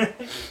 Yeah.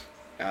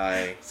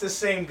 It's the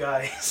same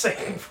guy,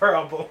 same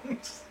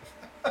problems.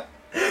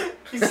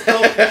 he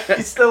still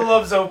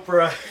loves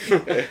Oprah.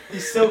 He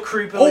still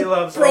creepily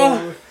loves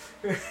Oprah!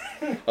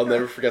 Oprah. I'll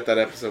never forget that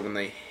episode when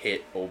they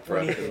hit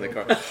Oprah Yeah. in the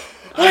car.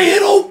 I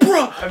hit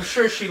Oprah! I'm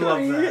sure she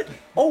loved that.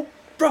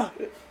 Oprah!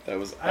 That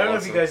was I don't know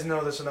if you awesome. guys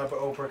know this or not, but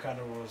Oprah kind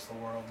of rules the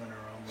world in her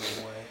own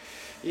little way.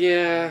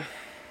 Yeah.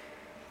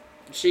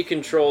 She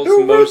controls Who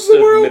runs most the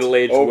of world?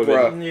 middle-aged Oprah.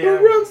 women. Yeah.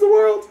 Who runs the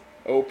world?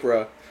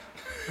 Oprah.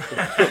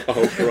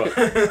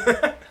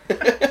 Oprah.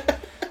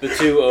 The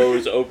two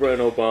O's, Oprah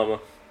and Obama.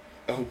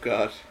 Oh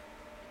god.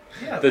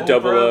 Yeah, The Oprah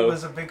double O.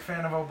 was a big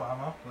fan of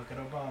Obama. Look at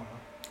Obama.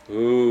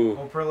 Ooh.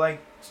 Oprah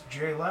liked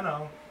Jay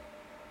Leno.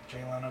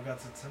 Jay Leno got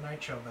the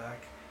Tonight Show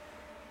back.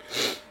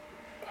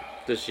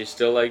 Does she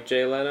still like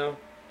Jay Leno?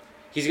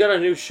 He's got a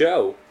new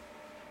show.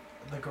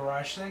 The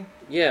garage thing?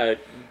 Yeah,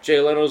 Jay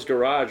Leno's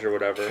Garage or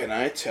whatever. Can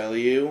I tell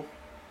you,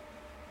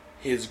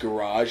 his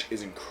garage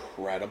is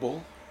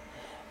incredible.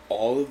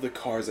 All of the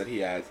cars that he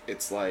has,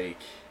 it's like,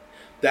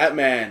 that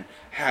man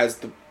has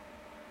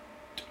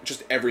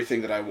just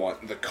everything that I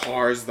want. The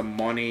cars, the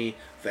money,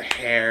 the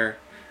hair.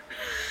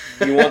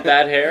 You want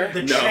that hair?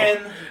 The No.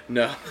 chin.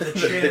 No, The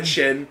the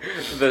chin.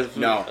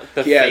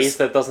 The he face has-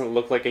 that doesn't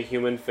look like a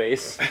human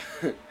face.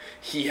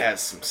 He has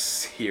some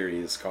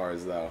serious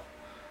cars though.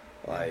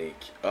 Like,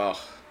 ugh.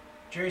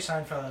 Jerry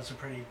Seinfeld has a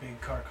pretty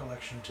big car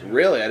collection too.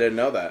 Really? I didn't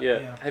know that. Yeah.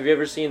 Yeah. Have you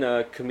ever seen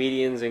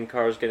Comedians in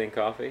Cars Getting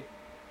Coffee?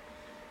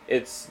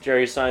 It's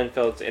Jerry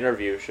Seinfeld's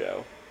interview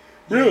show.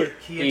 Really?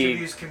 He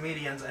interviews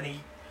comedians, and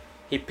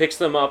He picks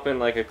them up in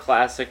like a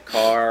classic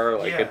car,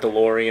 like a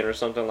DeLorean or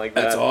something like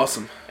that. That's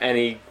awesome. And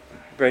he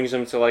brings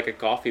them to like a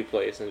coffee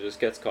place and just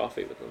gets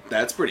coffee with them.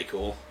 That's pretty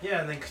cool.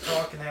 Yeah, and they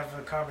talk and have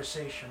a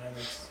conversation, and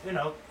it's, you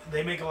know,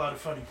 they make a lot of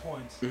funny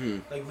points. Mm-hmm.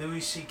 Like Louis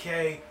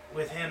C.K.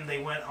 with him,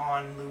 they went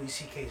on Louis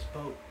C.K.'s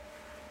boat.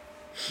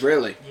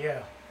 Really?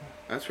 Yeah.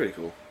 That's pretty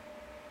cool.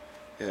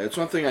 Yeah, it's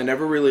one thing I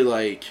never really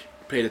like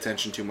paid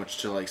attention too much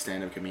to like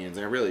stand-up comedians.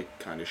 I really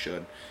kind of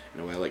should in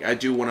a way. Like I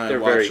do want to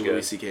watch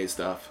Louis C.K.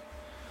 stuff.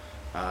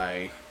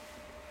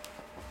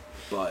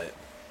 But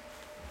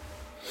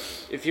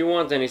if you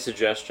want any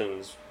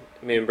suggestions,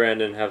 me and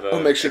Brandon have a I'll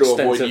make sure to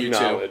avoid extensive you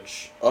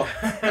knowledge. Too.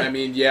 Oh, I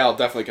mean, yeah, I'll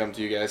definitely come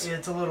to you guys. Yeah,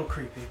 it's a little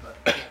creepy,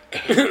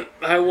 but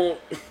I won't.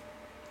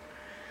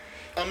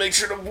 I'll make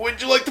sure to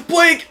avoid you like the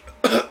plague.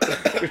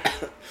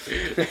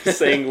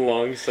 Saying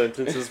long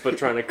sentences but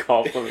trying to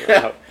cough them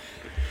out.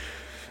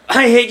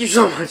 I hate you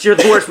so much. You're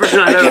the worst person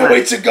I've I ever can't met.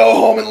 wait to go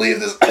home and leave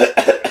this.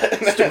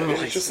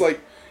 It's just like,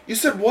 you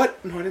said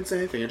what? No, I didn't say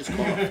anything. I just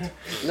coughed.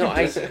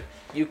 No,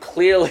 you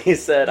clearly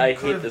said I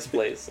hate this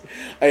place.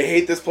 I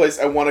hate this place.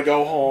 I want to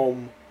go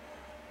home.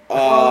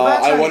 Well,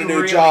 that's I how want a you new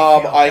really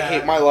job. feel I bad.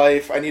 hate my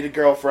life. I need a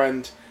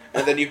girlfriend.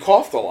 And then you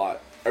coughed a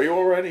lot. Are you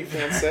already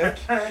feeling sick?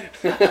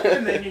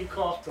 and then you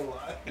coughed a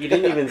lot. You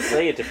didn't even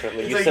say it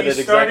differently. You It's said like it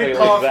you started exactly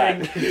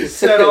like coughing, that.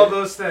 said all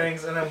those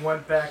things, and then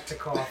went back to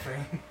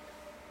coughing.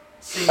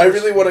 I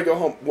really want to go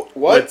home. What?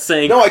 What,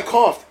 saying- No, I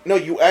coughed. No,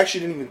 you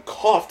actually didn't even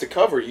cough to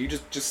cover it. You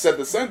just said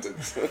the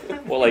sentence.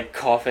 Well, like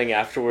coughing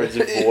afterwards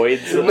it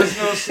voids. There was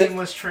no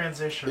seamless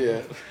transition.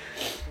 Yeah.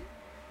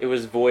 It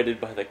was voided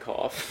by the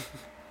cough.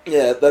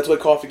 Yeah, that's why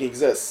coughing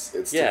exists.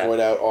 It's Yeah. to avoid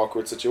out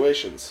awkward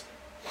situations.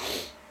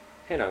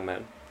 Hey, young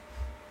man.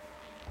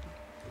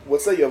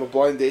 What's that? You have a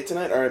blind date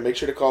tonight? Alright, make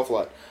sure to cough a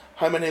lot.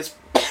 Hi, my name's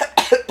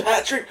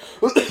Patrick.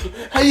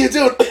 How you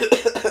doing?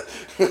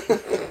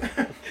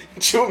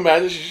 Could you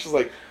imagine? She's just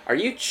like, Are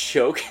you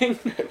choking?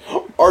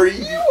 are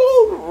you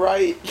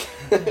alright?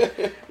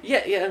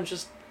 Yeah, I'm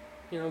just,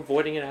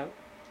 voiding it out.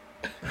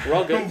 We're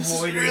all good. This is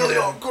Voiding really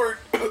it out. awkward.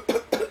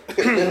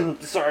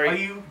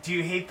 Sorry. Do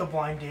you hate the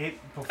blind date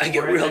before I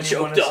get real and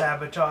you want choked to up.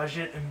 sabotage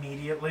it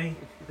immediately?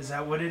 Is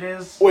that what it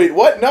is? Wait,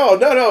 what? No.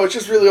 It's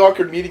just really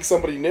awkward meeting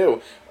somebody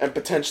new and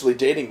potentially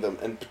dating them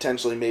and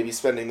potentially maybe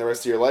spending the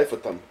rest of your life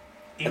with them.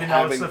 Even and though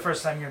it's having- the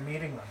first time you're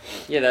meeting them.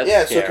 Yeah, that's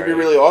Yeah, scary. so it could be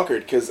really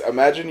awkward because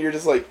imagine you're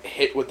just like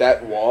hit with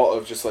that wall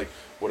of just like,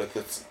 what if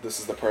this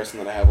is the person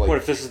that I have like What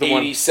if this is the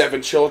one-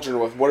 87 children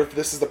with? What if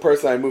this is the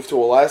person I moved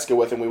to Alaska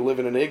with and we live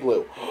in an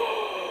igloo?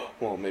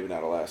 Well, maybe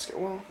not Alaska.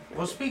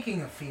 Well,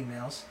 speaking of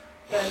females,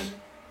 then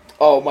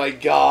Oh my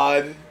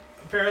god.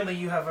 apparently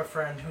you have a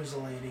friend who's a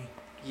lady.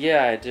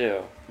 Yeah, I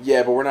do.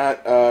 Yeah, but we're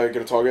not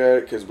gonna talk about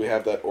it because we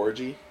have that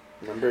orgy.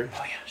 Remember?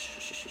 Oh yeah. Shh.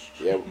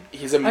 Yeah,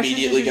 he's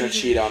immediately gonna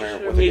cheat on her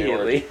with a gay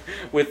Immediately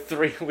with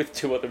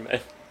two other men.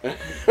 orgy.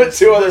 With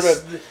two other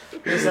men.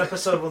 This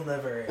episode will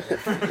never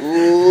air.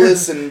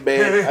 Listen,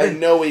 babe. I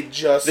know we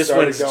just This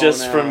started one's going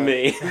just out. from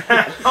me.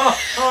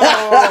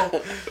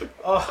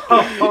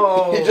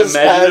 He just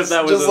Imagine if has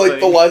that was just a like thing.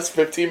 the last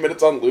 15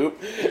 minutes on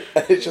loop,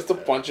 and it's just a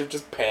bunch of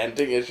just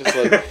panting. It's just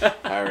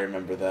like I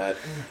remember that.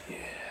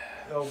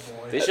 Oh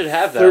boy. They should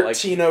have that. Like,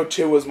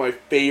 1302 was my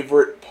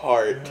favorite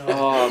part.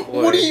 oh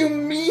boy. What do you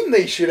mean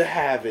they should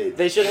have it?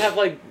 They should have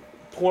like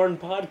porn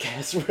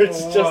podcasts where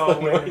it's just Whoa, the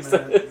wait a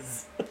minute.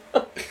 noises.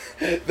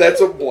 That's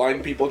what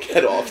blind people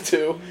get off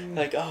to.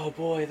 Like, oh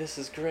boy, this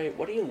is great.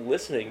 What are you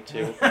listening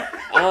to?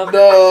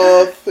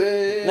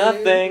 Nothing.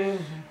 Nothing.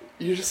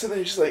 You're just sitting there,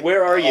 you're just like,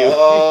 Where are you?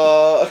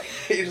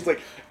 you're just like,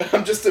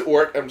 I'm just at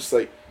work. I'm just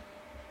like,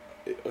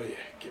 oh yeah,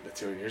 give it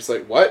to her. And you're just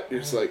like, what?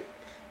 You're just like,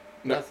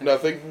 Nothing.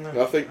 nothing.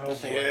 Nothing.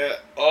 Nothing. Yeah.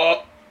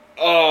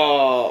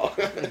 Oh.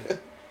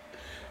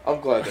 I'm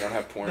glad they don't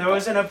have porn. There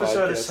was an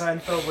episode of podcasts.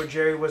 Seinfeld where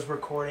Jerry was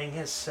recording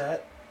his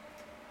set,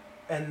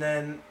 and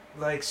then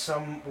like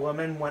some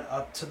woman went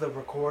up to the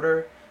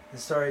recorder and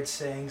started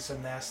saying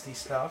some nasty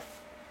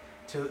stuff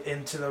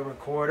into the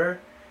recorder,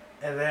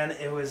 and then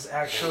it was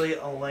actually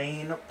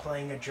Elaine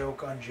playing a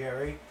joke on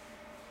Jerry.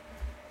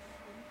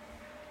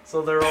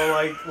 So they're all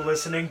like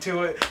listening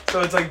to it. So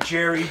it's like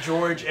Jerry,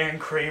 George, and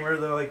Kramer.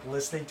 They're like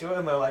listening to it,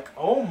 and they're like,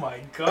 "Oh my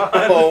god!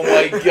 Oh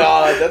my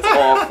god, that's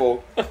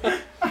awful.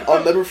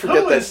 I'll never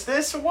forget Who that. is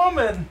this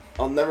woman?"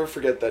 I'll never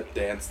forget that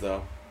dance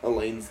though.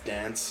 Elaine's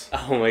dance.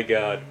 Oh my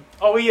god.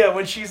 Oh yeah,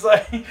 when she's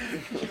like,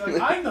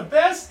 "I'm the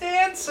best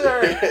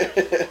dancer."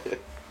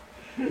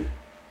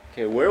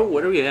 Okay,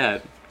 what are we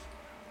at?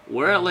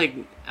 We're at like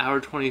hour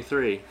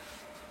 23.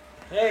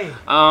 Hey,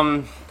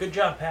 good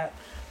job, Pat.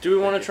 Do we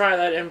want to try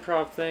that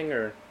improv thing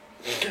or?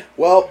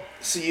 Well,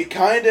 so you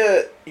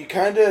kinda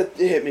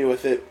hit me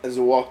with it as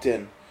I walked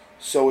in.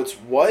 So it's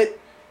what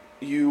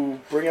you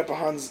bring up a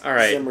Hans All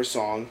right. Zimmer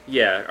song.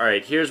 Yeah,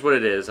 alright, here's what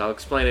it is. I'll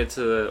explain it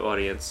to the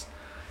audience.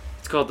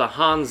 It's called the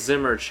Hans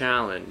Zimmer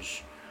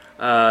Challenge.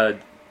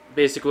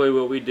 Basically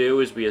what we do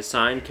is we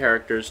assign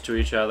characters to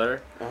each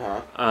other,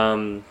 Uh-huh.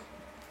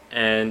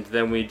 and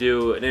then we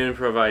do an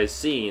improvised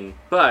scene,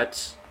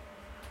 but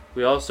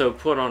we also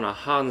put on a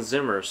Hans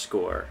Zimmer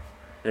score.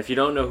 And if you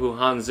don't know who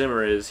Hans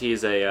Zimmer is,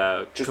 he's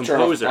a Just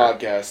composer. turn off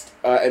the podcast.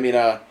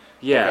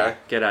 Yeah, okay.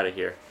 get out of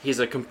here. He's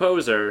a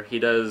composer. He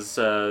does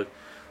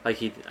I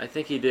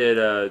think he did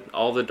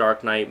all the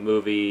Dark Knight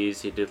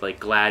movies. He did like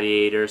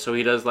Gladiator. So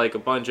he does like a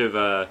bunch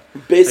of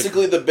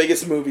Basically the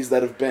biggest movies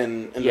that have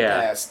been in Yeah.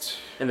 the past.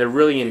 and they're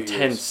really Few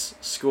intense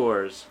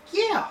scores.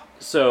 Yeah.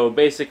 So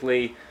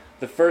basically,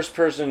 the first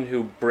person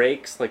who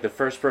breaks, like the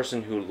first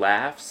person who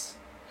laughs.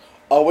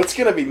 Oh, it's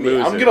gonna be me.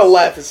 I'm Loses. gonna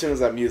laugh as soon as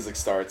that music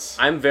starts.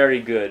 I'm very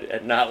good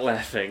at not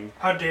laughing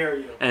How dare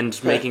you? and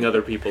making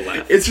other people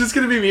laugh. It's just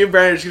gonna be me and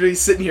Brian are just gonna be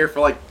sitting here for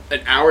like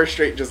an hour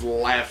straight just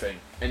laughing.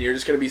 And you're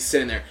just gonna be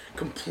sitting there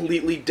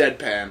completely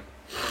deadpan.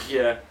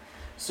 Yeah.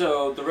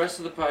 So the rest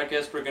of the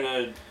podcast, we're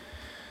gonna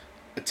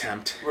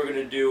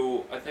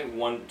do, I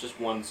think just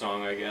one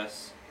song, I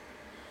guess.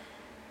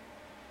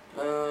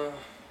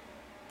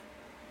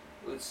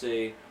 Let's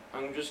see.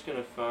 I'm just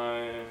gonna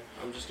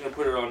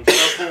put it on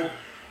shuffle.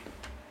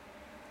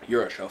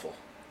 You're a shuffle.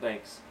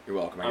 Thanks. You're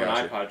welcome. I I'm got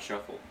an you. iPod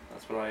shuffle.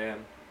 That's what I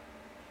am.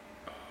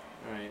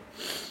 Alright.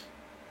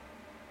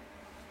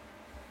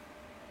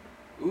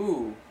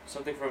 Ooh,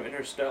 something from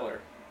Interstellar.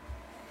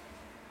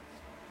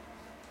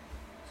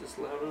 Is this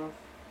loud enough?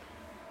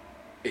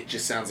 It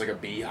just sounds like a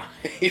beehive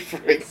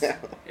right now.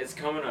 It's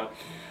coming up.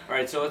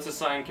 Alright, so let's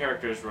assign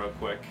characters real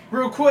quick.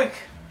 Real quick.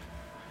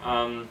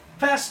 Um,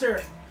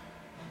 Faster.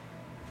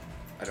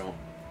 I don't.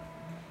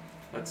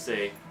 let's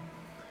see.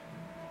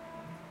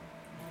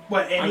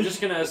 What, any? I'm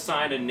just gonna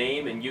assign a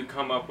name and you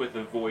come up with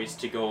a voice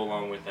to go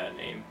along with that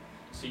name.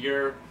 So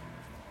you're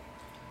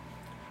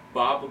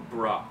Bob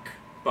Brock.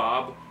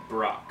 Bob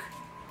Brock.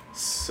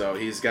 So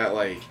he's got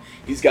like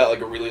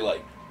a really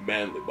like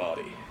manly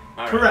body.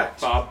 All right,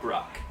 Correct. Bob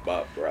Brock.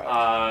 Bob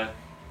Brock.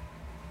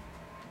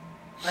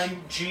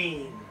 I'm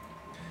Gene.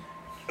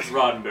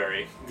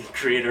 Roddenberry, the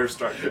creator of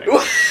Star Trek.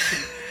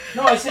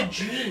 No, I said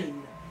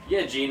Gene.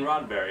 Yeah, Gene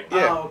Roddenberry.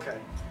 Yeah. Oh, okay.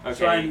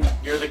 Okay, So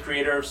you're the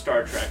creator of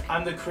Star Trek.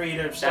 I'm the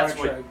creator of Star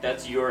Trek,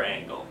 That's your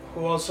angle.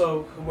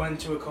 who went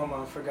into a coma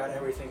and forgot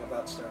everything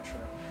about Star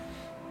Trek.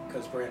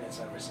 Because Brandon's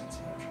never seen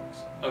Star Trek.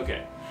 So.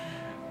 Okay.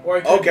 Or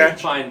it could Okay.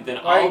 be Fine, then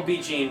Right. I'll be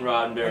Gene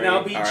Roddenberry. And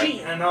I'll be All right.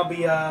 Gene, and I'll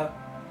be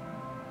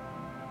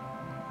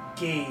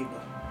Gabe.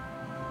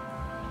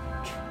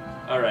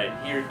 All right,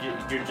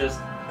 you're just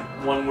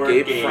one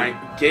word.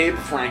 Gabe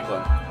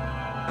Franklin.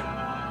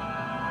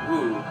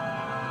 Ooh.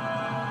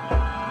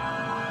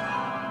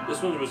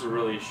 This one was a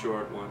really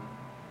short one.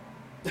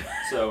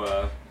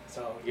 So,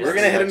 So Yes, We're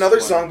gonna the hit next another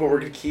one. song, but we're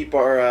gonna keep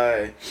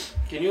our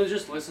can you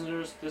just listen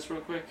to this real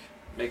quick?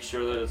 Make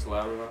sure that it's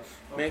loud enough.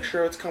 make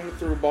sure it's coming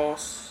through,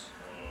 boss.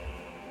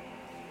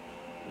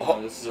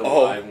 No, this is a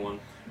oh. live one.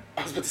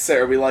 I was about to say,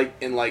 are we like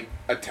in like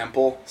a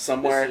temple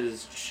somewhere?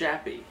 This is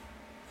Chappie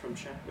from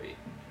Chappie.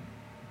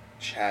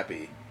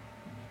 Chappie.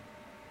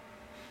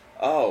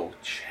 Oh,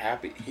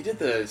 Chappie. He did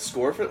the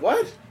score for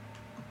what?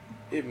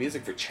 He did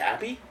music for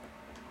Chappie?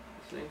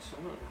 I think so.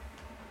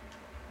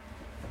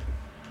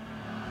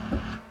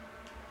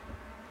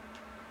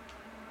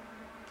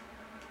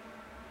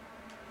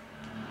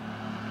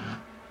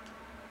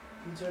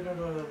 Can you turn it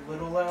a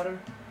little louder?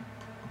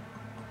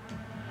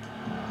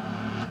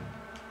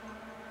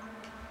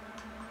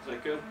 Is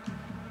that good?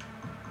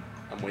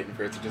 I'm waiting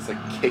for it to just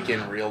like kick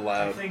in real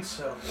I loud. think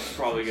so.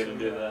 Probably gonna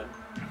do that.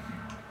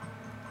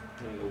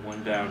 I'm gonna go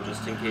one down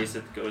just in case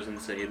it goes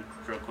insane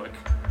real quick.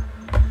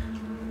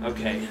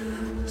 Okay,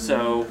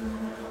 so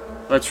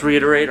let's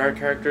reiterate our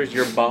characters.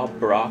 You're Bob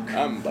Brock.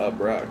 I'm Bob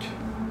Brock.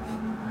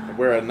 I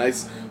wear a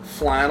nice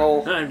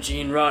flannel. I'm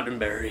Gene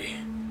Roddenberry.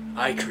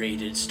 I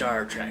created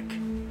Star Trek.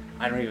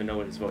 I don't even know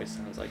what his voice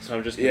sounds like, so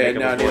I'm just gonna Yeah, make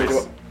no, up a neither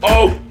voice. do I.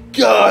 Oh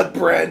God, The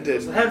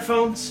Brandon!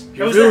 headphones.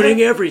 You're It was the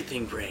ruining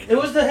everything, Brandon.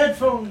 It was the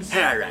headphones.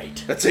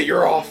 Alright. That's it.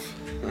 You're off.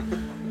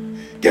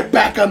 Get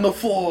back on the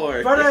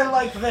floor. But I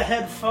like the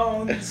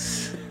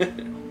headphones.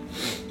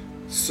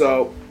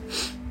 So,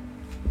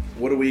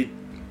 what do we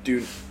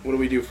do? What do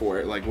we do for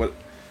it? Like what?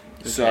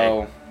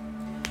 So,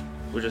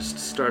 We'll just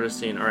start a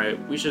scene.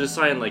 Alright, we should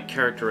assign like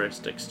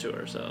characteristics to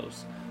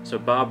ourselves. So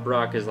Bob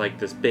Brock is like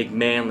this big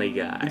manly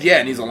guy. yeah,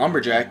 and he's a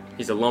lumberjack.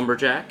 He's a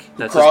lumberjack.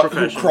 That's Who his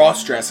profession.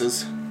 cross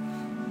dresses.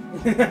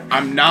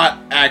 I'm not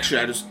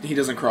actually. He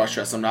doesn't cross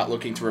dress. I'm not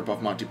looking to rip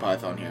off Monty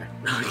Python here.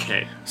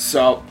 Okay.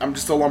 So I'm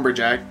just a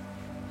lumberjack.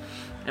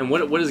 And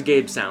what does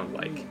Gabe sound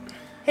like?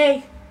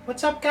 Hey,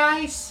 what's up,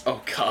 guys?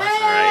 Oh God!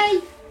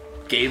 Hey.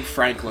 Gabe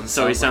Franklin.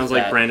 So he sounds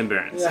like that. Brandon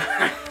Barons.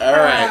 Yeah. All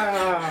right.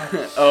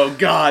 Ah. Oh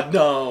God,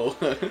 no.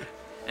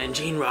 And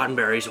Gene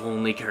Roddenberry's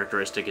only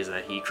characteristic is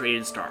that he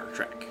created Star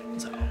Trek.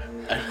 So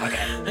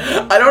okay.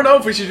 I don't know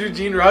if we should do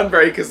Gene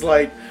Roddenberry because,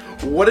 like,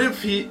 what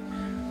if he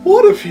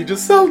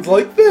just sounds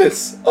like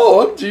this?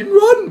 Oh, I'm Gene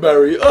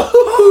Roddenberry.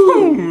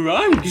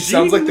 Oh, he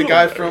sounds like the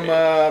guy from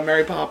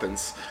Mary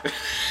Poppins.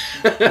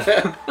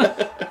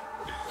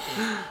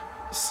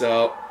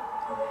 So,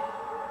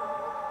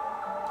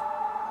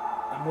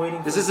 I'm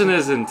waiting. This for isn't it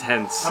as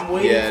intense to, I'm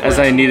waiting. Yeah, for as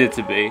it I to- need it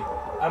to be.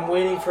 I'm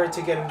waiting for it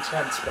to get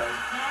intense, Ben.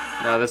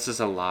 No, this is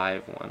a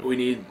live one. We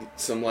need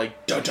some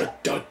like da da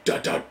da da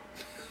da.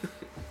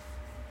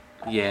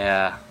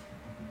 Yeah.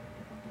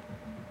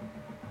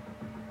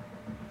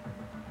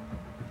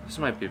 This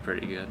might be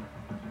pretty good.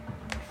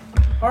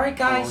 Alright,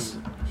 guys.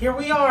 Here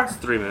we are.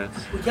 3 minutes.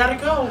 We gotta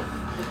go.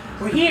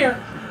 We're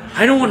here.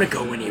 I don't want to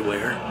go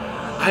anywhere.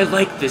 I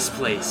like this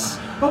place.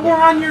 But we're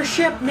on your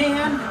ship,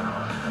 man.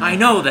 I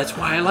know, that's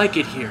why I like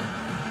it here.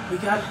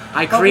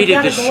 I But created we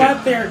gotta this go ship.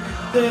 out there.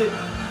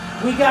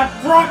 We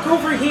got Brock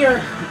over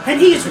here, and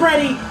he's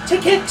ready to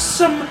kick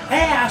some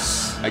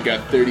ass. I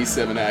got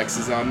 37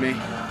 axes on me.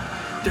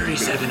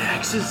 37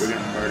 axes? We're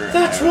gonna murder.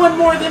 That's him. one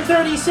more than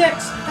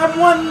 36, and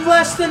one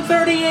less than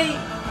 38.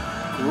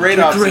 Great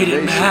You're observation. great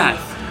at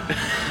math.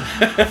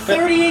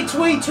 38's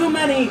way too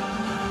many,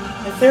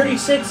 and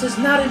 36 is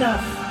not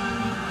enough.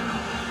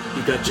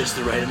 You got just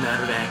the right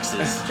amount of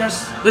axes.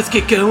 Just, Let's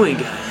get going,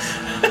 guys.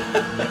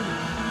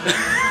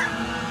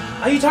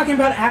 are you talking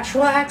about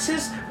actual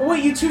axes? Or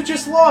what you two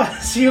just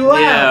lost? You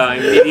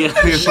laughed. Yeah, I mean,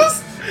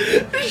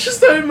 It's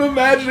just I'm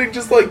imagining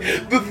just like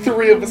the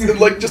three of us in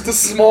like just a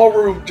small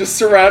room, just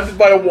surrounded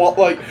by a wall,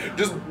 like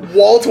just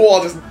wall to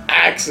wall, just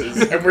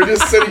axes, and we're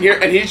just sitting here,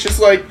 and he's just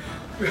like,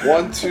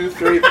 1, 2,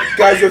 3,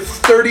 guys, with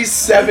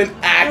 37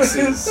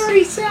 axes.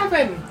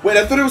 37. Wait,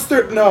 I thought it was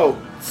No,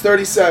 it's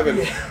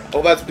 37.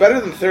 Well, that's better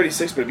than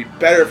 36, but it'd be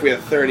better if we had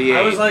 38.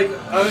 I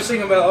was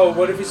thinking about,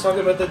 what if he's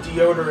talking about the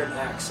deodorant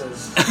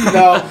axes?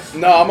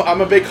 No,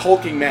 I'm a big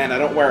hulking man. I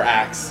don't wear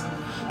axe.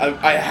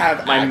 I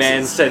have my axes.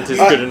 man scent is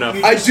good enough.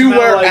 I do smell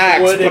wear like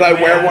axe, wood but and I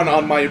wear man. one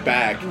on my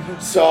back.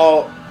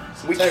 So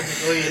we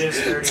Technically, it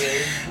is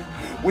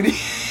 38. we need,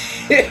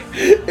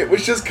 it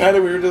was just kind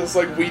of weird. Just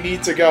like we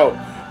need to go,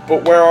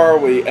 but where are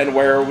we and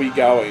where are we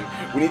going?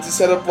 We need to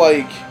set up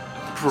like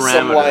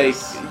some like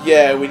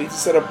Parameters. we need to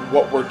set up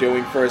what we're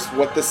doing first,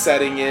 what the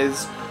setting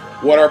is,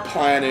 what our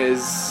plan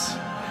is,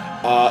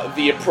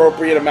 the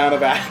appropriate amount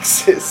of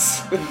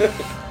axes.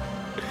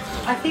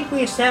 I think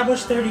we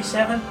established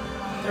 37.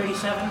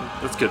 37.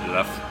 That's good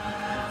enough.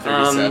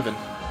 37.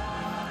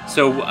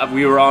 So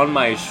we were on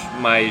my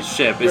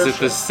ship. Is Your it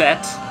the ship.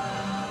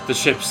 set? The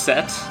ship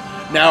set?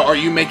 Now, are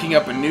you making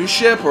up a new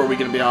ship, or are we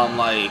gonna be on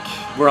like?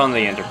 We're on the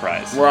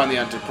Enterprise. We're on the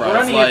Enterprise. We're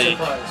on the like,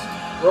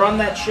 Enterprise. We're on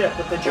that ship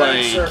with the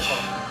giant like- circle.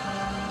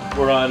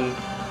 We're on.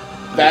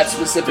 that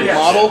specific Yes.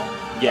 model.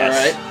 Yes.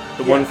 All right.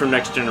 The Yeah. one from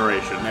Next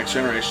Generation. Next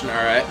generation.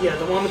 All right. Yeah,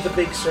 the one with the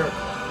big circle.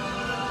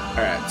 All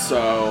right.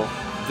 So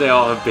They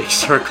all have big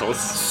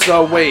circles.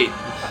 wait.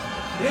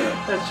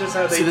 That's just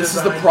how they See, this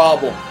is the design.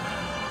 problem.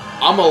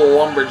 I'm a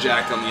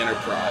lumberjack on the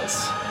Enterprise.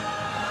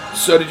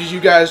 So did you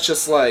guys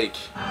just like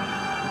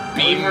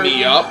beam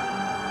me up?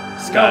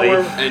 Scotty.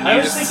 No, And I you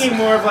was just- thinking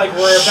more of like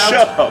we're about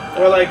Shut to, up.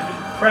 we're like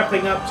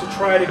prepping up to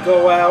try to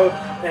go out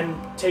and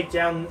take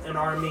down an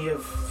army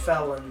of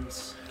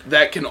felons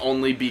That can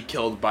only be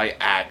killed by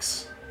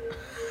axe.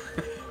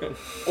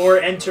 or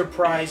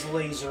Enterprise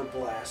laser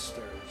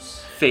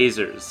blasters,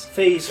 Phasers.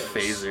 phasers.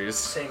 Phasers.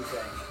 Same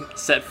thing.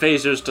 Set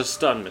phasers to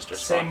stun, Mr.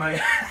 Same.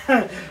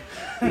 Spock.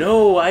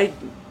 No, I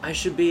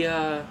should be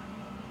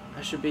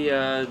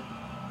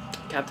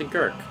Captain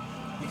Kirk.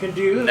 You can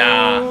do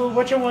Nah.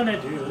 what you want to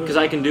do. Because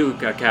I can do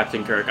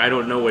Captain Kirk. I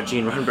don't know what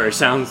Gene Roddenberry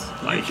sounds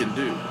like. You can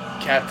do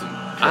Captain.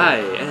 I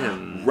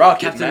am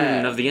Rocket Captain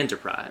Man. of the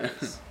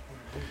Enterprise.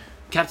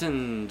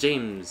 Captain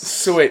James.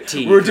 So wait,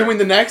 T. we're Kirk. doing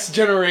the Next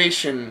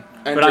Generation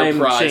But I'm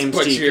Enterprise. James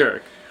but T. you're-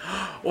 Kirk.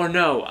 Or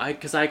no,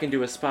 because I can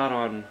do a spot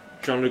on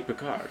Jean-Luc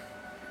Picard.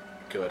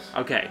 Good.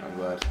 Okay, I'm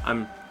glad.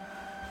 I'm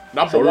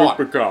Number Jean-Luc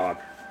one. Picard,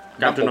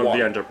 Captain Number of the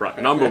one.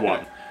 Enterprise. Number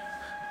one.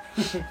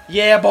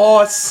 Yeah,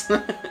 boss.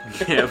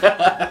 Yeah,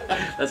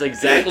 that's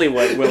exactly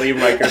what William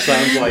Riker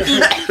sounds like.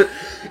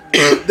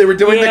 They were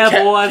doing Yeah, the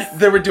boss.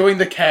 They were doing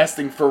the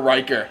casting for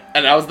Riker,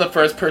 and I was the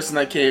first person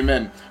that came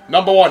in.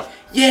 Number one.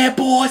 Yeah,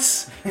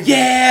 boss.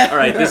 Yeah. All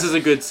right, this is a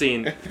good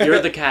scene. You're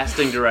the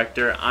casting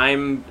director.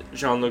 I'm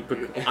Jean-Luc.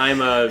 I'm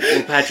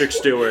Patrick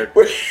Stewart.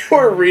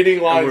 We're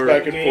reading lines we're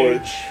back and forth.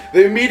 engaged.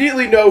 They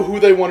immediately know who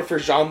they wanted for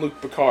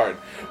Jean-Luc Picard,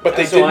 but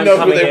they So didn't I'm know who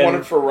coming they in.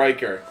 wanted for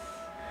Riker.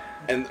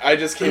 And I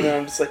just came in.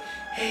 I'm just like,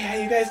 hey, how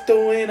you guys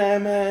doing?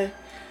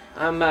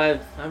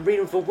 I'm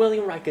reading for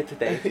William Riker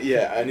today.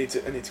 Yeah, I need to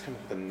come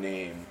up with a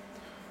name.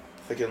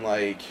 Thinking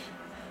like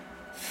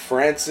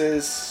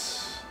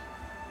Francis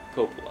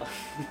Coppola.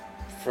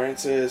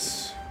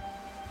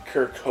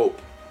 Kirkhope.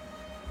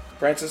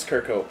 Francis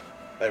Kirkhope.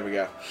 There we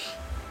go.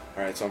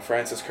 All right, so I'm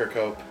Francis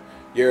Kirkhope.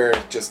 You're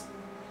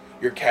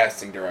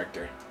casting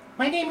director.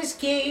 My name is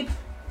Gabe.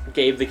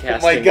 Gabe the Oh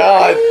casting. my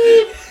God.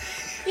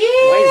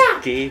 Why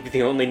is Gabe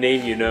the only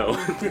name you know?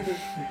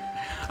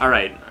 All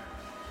right,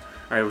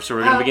 so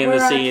we're gonna begin we're,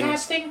 the scene.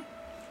 Casting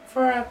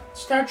for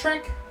Star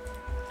Trek.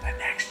 The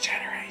next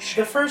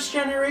generation. The first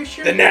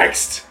generation. The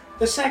next.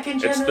 The second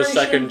It's generation. the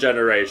second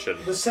generation.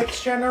 The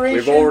sixth generation.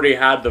 We've already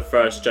had the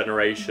first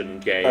generation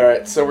game. All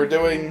right, so we're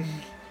doing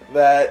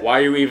that. Why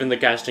are you even the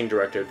casting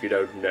director if you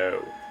don't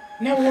know?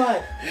 Know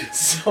what?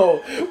 So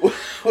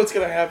what's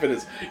gonna happen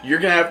is you're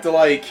gonna have to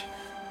like,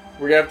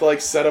 we're gonna have to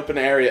like set up an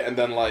area, and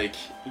then like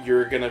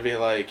you're gonna be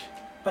like,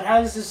 But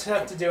how does this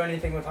have to do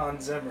anything with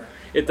Hans Zimmer?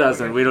 It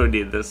doesn't. We don't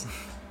need this.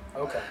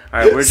 Okay. All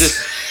right,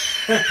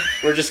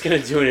 we're just gonna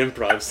do an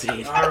improv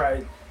scene. All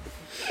right.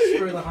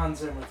 Screw the Hans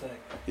Zimmer thing.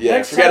 Yeah,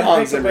 Next forget time,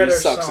 Hans pick a Zimmer. He better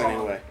sucks song.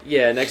 anyway.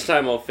 Yeah, next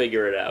time I'll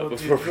figure it out We'll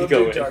before do, we we'll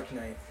go do in. Dark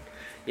Knight.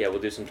 Yeah, we'll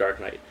do some Dark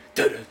Knight.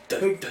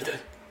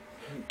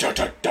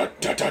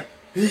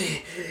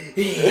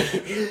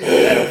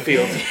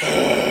 Battlefield.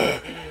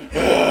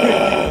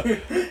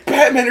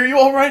 Batman, are you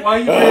all right? Why are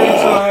you breathing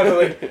so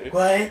heavily?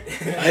 What?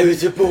 I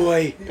was a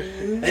boy,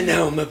 and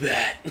now I'm a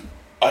bat.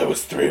 I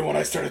was 3 when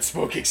I started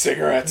smoking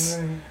cigarettes.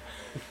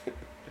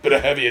 But a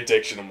heavy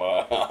addiction of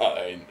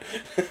mine.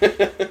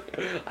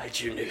 I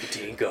chew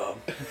nicotine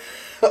gum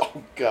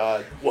Oh,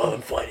 God. while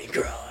I'm fighting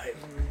crime.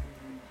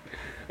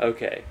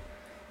 Okay.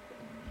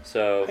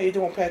 So, How you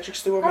doing, Patrick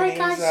Stewart? All My right,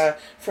 name's guys.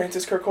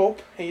 Francis Kirkhope.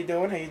 How you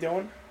doing?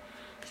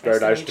 it's very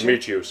nice to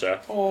meet you, sir.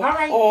 Oh, All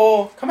right.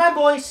 oh, Come on,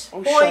 boys.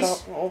 oh, boys. shut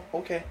up. Oh,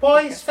 okay.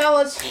 Boys,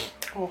 fellas. Okay.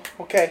 Oh,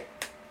 okay.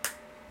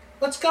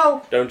 Let's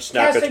go. Don't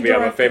snap at Casting me, I'm a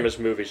director. famous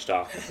movie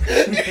star.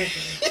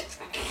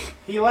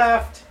 He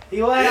left.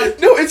 He left.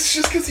 No, it's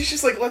just because he's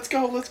just like, let's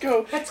go. Let's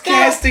go.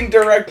 Casting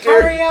director.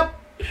 Hurry up.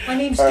 My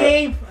name's All right.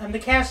 Gabe. I'm the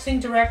casting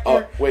director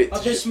Oh, wait.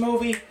 of this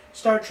movie,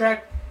 Star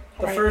Trek,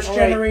 the All right, first all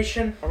right.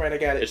 generation. All right, I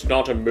got it. It's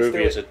not a movie,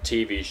 do it's a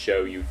TV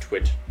show, you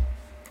twit.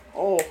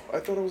 Oh, I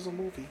thought it was a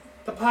movie.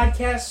 The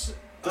podcast,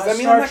 Does that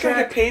mean Star I'm not going to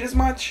Trek, get paid as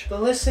much? the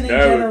listening No, it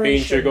generation.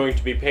 means you're going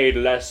to be paid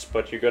less,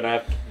 but you're going to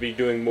have to be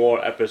doing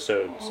more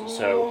episodes.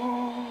 So,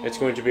 Oh, it's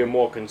going to be a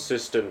more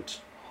consistent.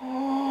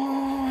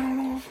 oh, I don't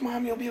know if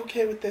Mommy will be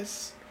okay with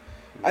this.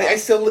 I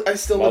still live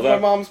in Mother? my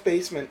mom's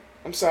basement.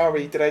 I'm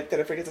sorry. Did I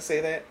forget to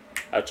say that?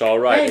 That's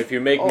alright. Hey, If you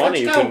make oh,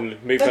 money, you let's go. can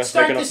make Let's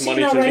start enough the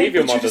money scene to already. leave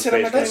your But you mother's just said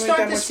I'm not basement. Let's start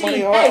that the much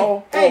scene. money. Hey,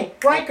 Oh, oh, hey,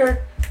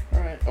 Riker. All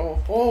right.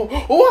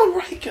 Oh, I'm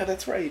Riker.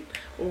 That's right.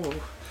 Oh.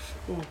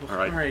 All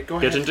right. All right. Go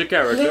Get ahead. into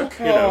character. Luke.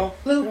 You know,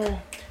 Luke.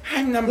 Oh,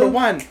 I'm number Luke.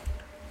 1.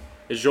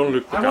 it's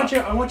Jean-Luc I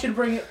Picard. want you to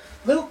bring it.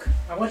 Luke,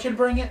 I want you to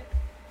bring it.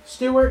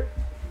 Stuart,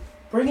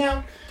 bring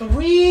out the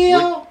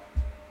real.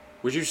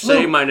 Would you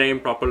say Luke. my name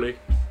properly?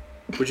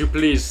 Would you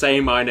please say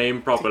my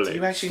name properly? Do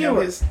you actually Stewart.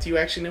 know his? Do you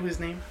actually know his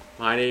name?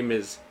 My name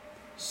is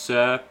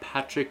Sir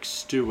Patrick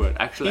Stewart.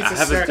 Actually, He's I a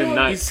haven't sir. been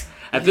knighted. He's-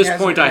 At he this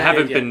hasn't point, been I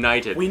haven't knighted been yet.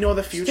 knighted. We know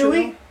the future.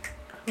 Stewie?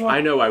 though?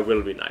 I know I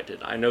will be knighted.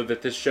 I know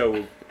that this show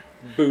will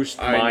boost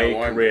my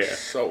I'm career.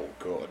 so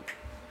good.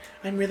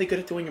 I'm really good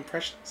at doing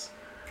impressions.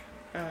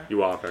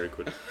 You are very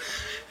good.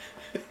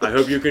 I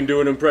hope you can do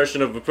an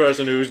impression of a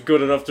person who's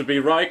good enough to be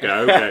Riker.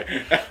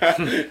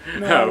 Okay.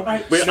 No,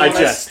 Right, wait, so I let's-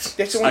 jest.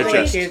 That's the I only thing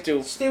I jest. can't do.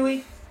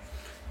 Stewie,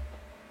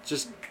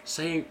 Just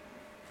say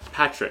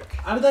Patrick.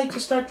 I would like to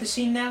start the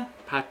scene now.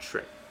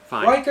 Patrick.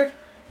 Fine. Riker,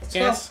 let's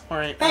Yes. All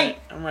right. Hey. all right,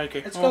 I'm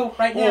Riker. Let's go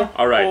right now.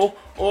 All right. Oh.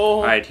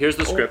 All right. Here's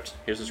the script.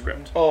 Here's the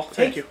script. Oh,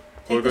 thank you. go.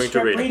 We're Take the going to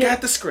script, read it. I read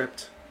got the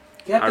script.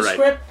 Get the All right.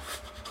 script.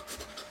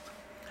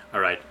 All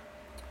right.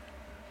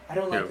 I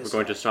don't Yeah, like we're this.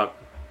 going to start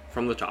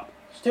from the top.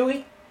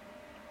 Stewie,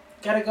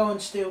 gotta go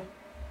and Stew.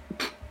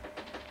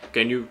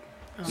 Can you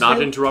not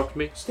Stew? interrupt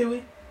me?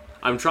 Stewie,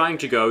 I'm trying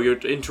to go. You're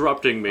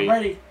interrupting I'm me.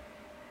 ready.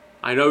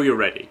 I know you're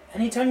ready.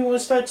 Anytime you want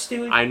to start,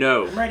 Stewie, I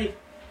know. I'm ready.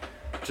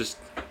 Just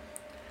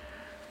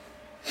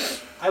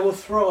I will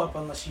throw up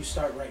unless you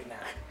start right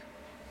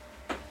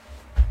now.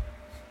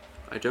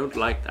 I don't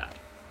like that.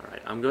 All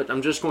right. I'm good.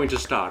 I'm just going to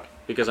start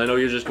because I know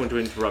you're just going to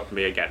interrupt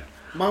me again.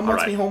 Mom All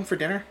wants right. me home for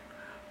dinner.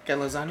 Got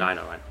lasagna. I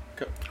know.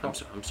 Go. I'm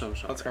so sorry.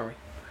 Let's hurry.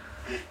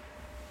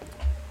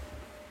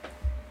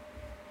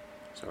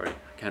 Sorry,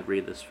 I can't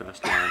read this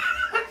first line.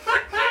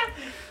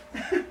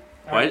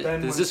 All Why right,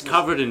 Ben is this wants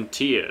covered in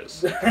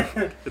tears?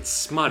 It's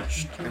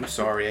smudged. I'm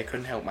sorry. I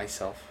couldn't help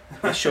myself.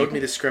 They showed me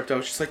the script. I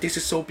was just like, this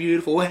is so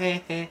beautiful.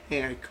 I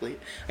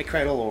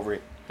cried all over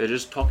it. They're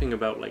just talking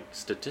about like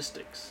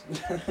statistics.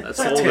 That's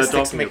all they're Statistics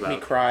talking make me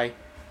about. cry.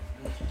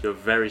 You're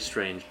very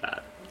strange,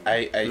 lad.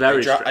 I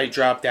Very I strange.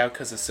 dropped out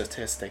because of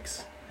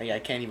statistics. I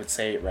can't even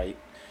say it right.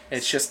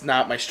 It's just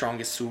not my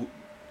strongest suit.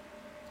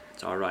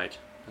 It's all right.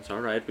 It's all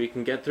right. We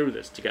can get through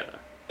this together.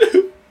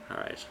 All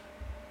right.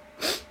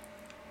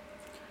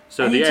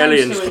 So the Anytime,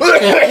 aliens.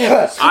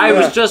 Stewie. I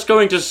was just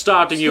going to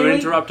start and you Stewie?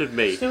 interrupted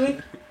me.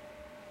 Stewie,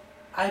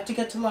 I have to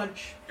get to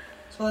lunch.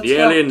 So let's The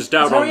go. aliens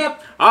down Let's hurry on.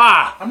 up.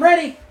 Ah! I'm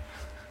ready.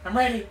 I'm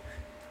ready.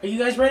 Are you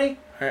guys ready?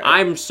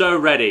 I'm so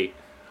ready.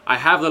 I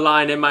have the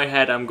line in my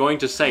head. I'm going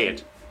to say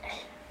it.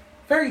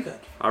 Very good.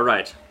 All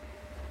right.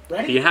 The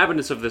Ready?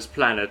 inhabitants of this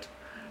planet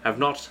have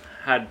not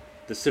had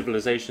the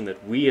civilization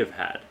that we have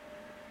had.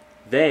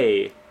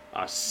 They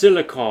are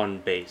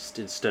silicon-based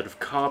instead of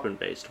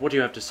carbon-based. What do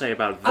you have to say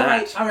about All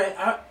that? right.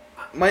 All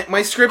right.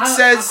 My script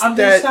says I'm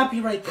gonna that. stop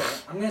you right there.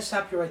 I'm gonna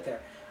stop you right there.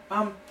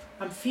 I'm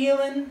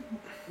feeling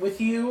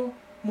with you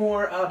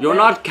more. You're Ben,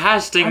 not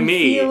casting I'm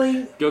me.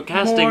 feeling You're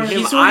casting more- him.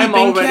 He's already I'm been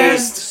already.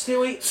 cast.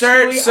 Stewie,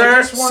 Sir, Stewie, sir, I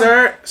just want-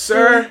 sir,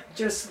 sir. Stewie,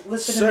 just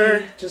listen Sir.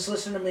 to me. Just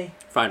listen to me.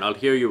 Fine, I'll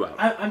hear you out.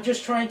 I'm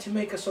just trying to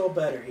make us all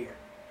better here.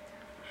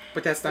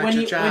 But that's not when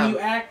your you job. when you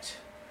act,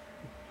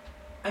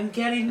 I'm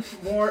getting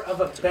more of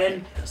a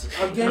Ben.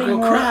 I'm getting Don't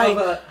more cry. of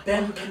a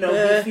Ben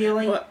Kenobi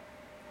feeling. What?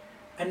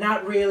 and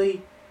not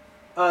really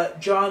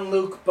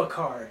Jean-Luc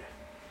Picard.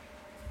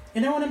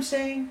 You know what I'm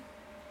saying?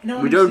 You know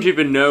what We I'm don't saying?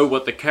 even know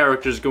what the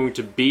character's going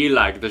to be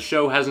like. The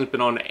show hasn't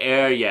been on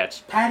air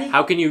yet. Patty?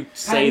 How can you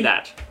say Patty?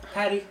 that?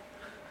 Patty,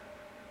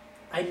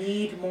 I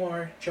need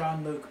more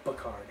Jean-Luc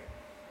Picard.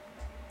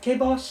 Okay,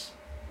 boss?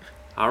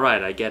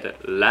 Alright, I get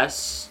it.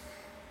 Less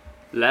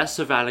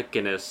of Alec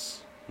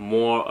Guinness,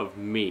 more of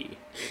me.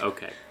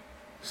 Okay.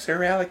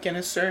 Sir Alec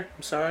Guinness, sir.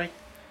 I'm sorry.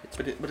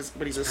 But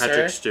he's a Patrick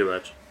sir.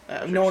 Stewart.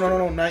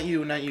 No, not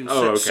you. Oh,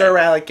 Sir, okay. Sir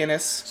Alec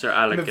Guinness. Sir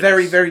Alec I'm a Guinness.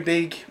 very, very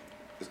big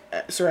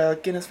Sir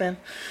Alec Guinness fan.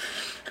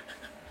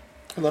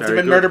 I love to Very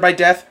been good. murdered by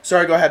death.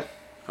 Sorry, go ahead.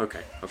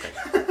 Okay.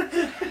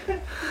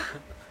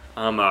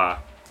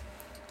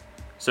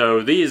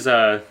 So these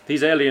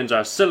aliens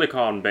are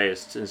silicon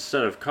based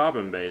instead of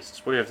carbon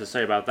based. What do you have to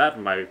say about that,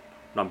 my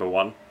number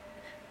one?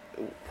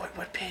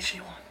 What page are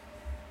you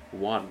on?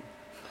 One.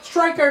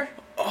 Striker!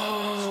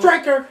 Oh.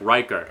 Striker!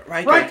 Riker.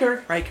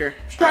 Riker.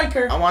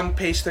 Striker! I'm on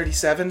page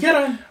 37. Get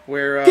on!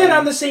 Where Get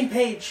on the same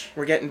page!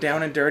 we're getting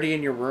down and dirty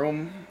in your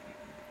room.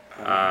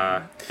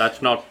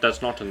 That's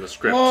not in the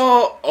script.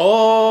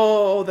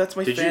 Oh, that's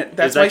my Did you-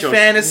 that's is my that your-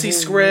 fantasy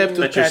script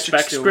with That's your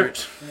Patrick spec Stewart.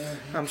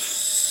 script. I'm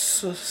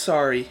so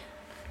sorry.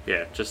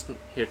 Yeah, just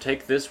here.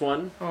 Take this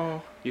one.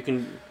 Oh. You can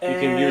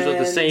use it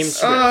the same And-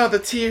 script. Oh, the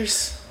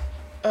tears.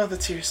 Oh, the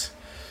tears.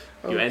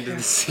 You Okay. ended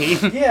the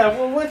scene. Yeah,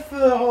 well, with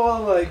the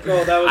whole, like,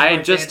 that was I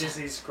my just-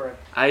 fantasy script.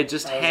 I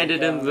just I was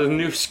handed like, him the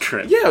new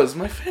script. Yeah, it was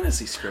my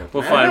fantasy script.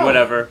 Well, man. fine, know.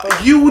 whatever.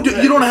 You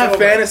don't have So-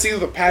 fantasy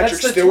with a Patrick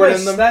That's the Stewart twist.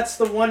 in them. That's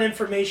the one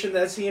information,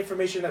 that's the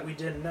information that we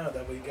didn't know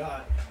that we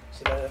got.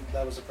 So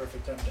that was a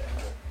perfect time to end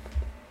it.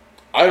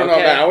 I don't know,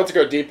 Okay. man. I want to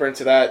go deeper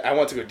into that.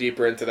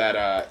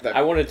 That that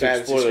I wanted to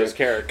fantasy explore those script.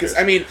 characters. Because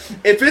I mean,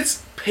 if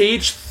it's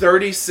page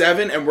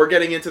 37 and we're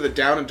getting into the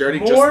down and dirty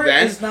More just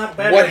then, is not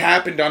better. what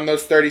happened on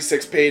those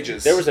 36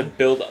 pages? There was a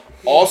build-up.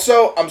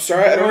 Also, I'm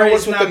sorry, I don't More know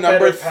what's is with the not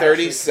number better, Patrick.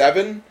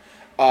 37.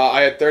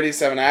 I had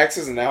 37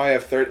 axes, and now I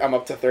have I'm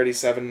up to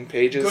 37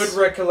 pages. Good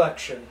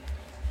recollection.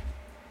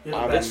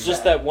 You're the best It's just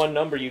at that one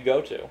number you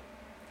go to.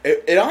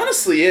 It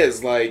honestly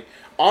is like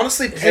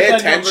honestly Is pay it that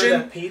attention.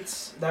 number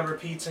that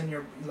repeats in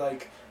your,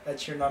 like,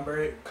 that's your number,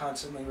 it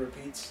constantly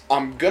repeats?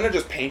 I'm gonna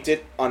just paint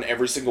it on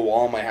every single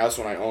wall in my house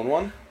when I own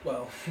one.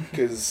 Well,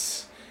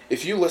 Because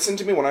if you listen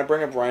to me when I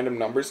bring up random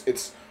numbers,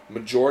 it's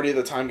majority of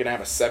the time gonna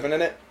have a 7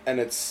 in it, and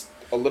it's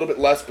a little bit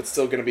less, but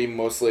still gonna be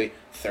mostly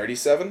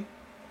 37.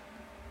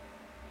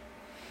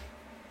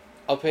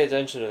 I'll pay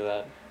attention to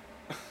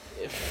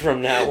that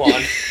from now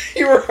on.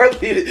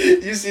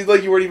 You seemed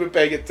like you weren't even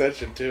paying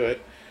attention to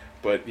it.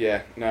 But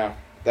yeah, no,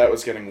 that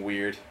was getting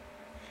weird.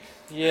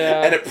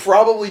 Yeah. And it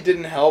probably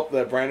didn't help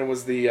that Brandon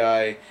was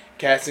the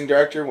casting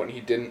director when he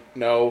didn't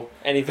know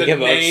Anything the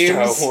about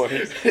names. Star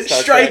Wars.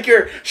 Star Trek.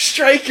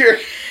 Striker.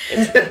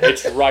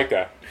 It's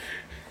Riker.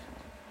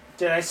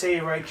 did I say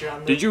it right,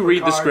 Jean-Luc Did you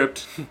read the Picard?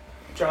 script?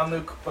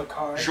 Jean-Luc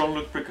Picard.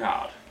 Jean-Luc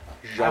Picard.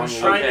 I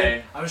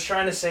was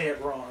trying to say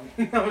it wrong.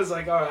 I was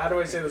like, oh, how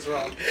do I say this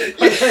wrong?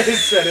 I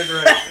said it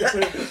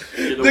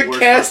right. The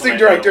casting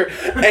director,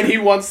 and he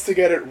wants to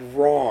get it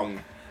wrong.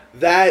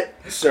 That,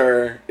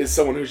 sir, is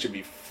someone who should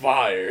be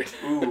fired.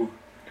 Ooh,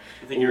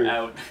 I think Ooh. you're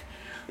out.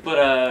 But,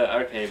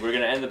 okay, we're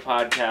going to end the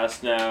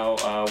podcast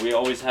now. We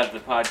always have the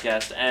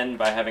podcast end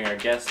by having our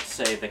guests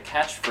say the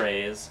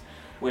catchphrase,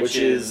 which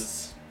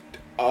is...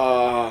 You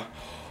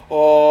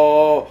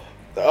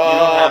You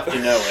don't have to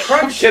know it.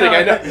 I'm kidding.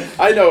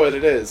 I know what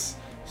it is.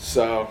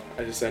 So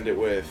I just end it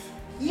with.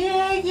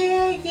 Yeah.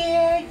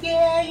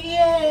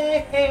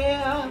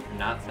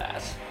 Not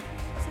that.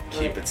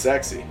 Keep it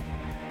sexy.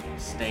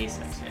 Stay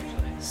sexy,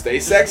 actually. Stay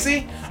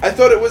sexy? I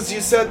thought it was you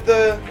said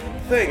the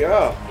thing.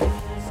 Oh.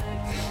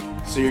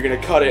 So you're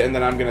gonna cut it and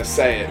then I'm gonna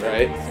say it,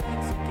 right?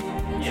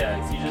 Yeah,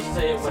 you just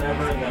say it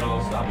whenever and then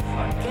I'll stop the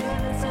podcast.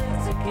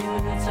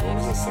 What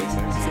was this?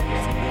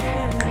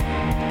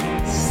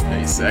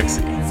 Stay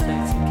sexy. Stay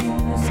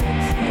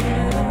sexy.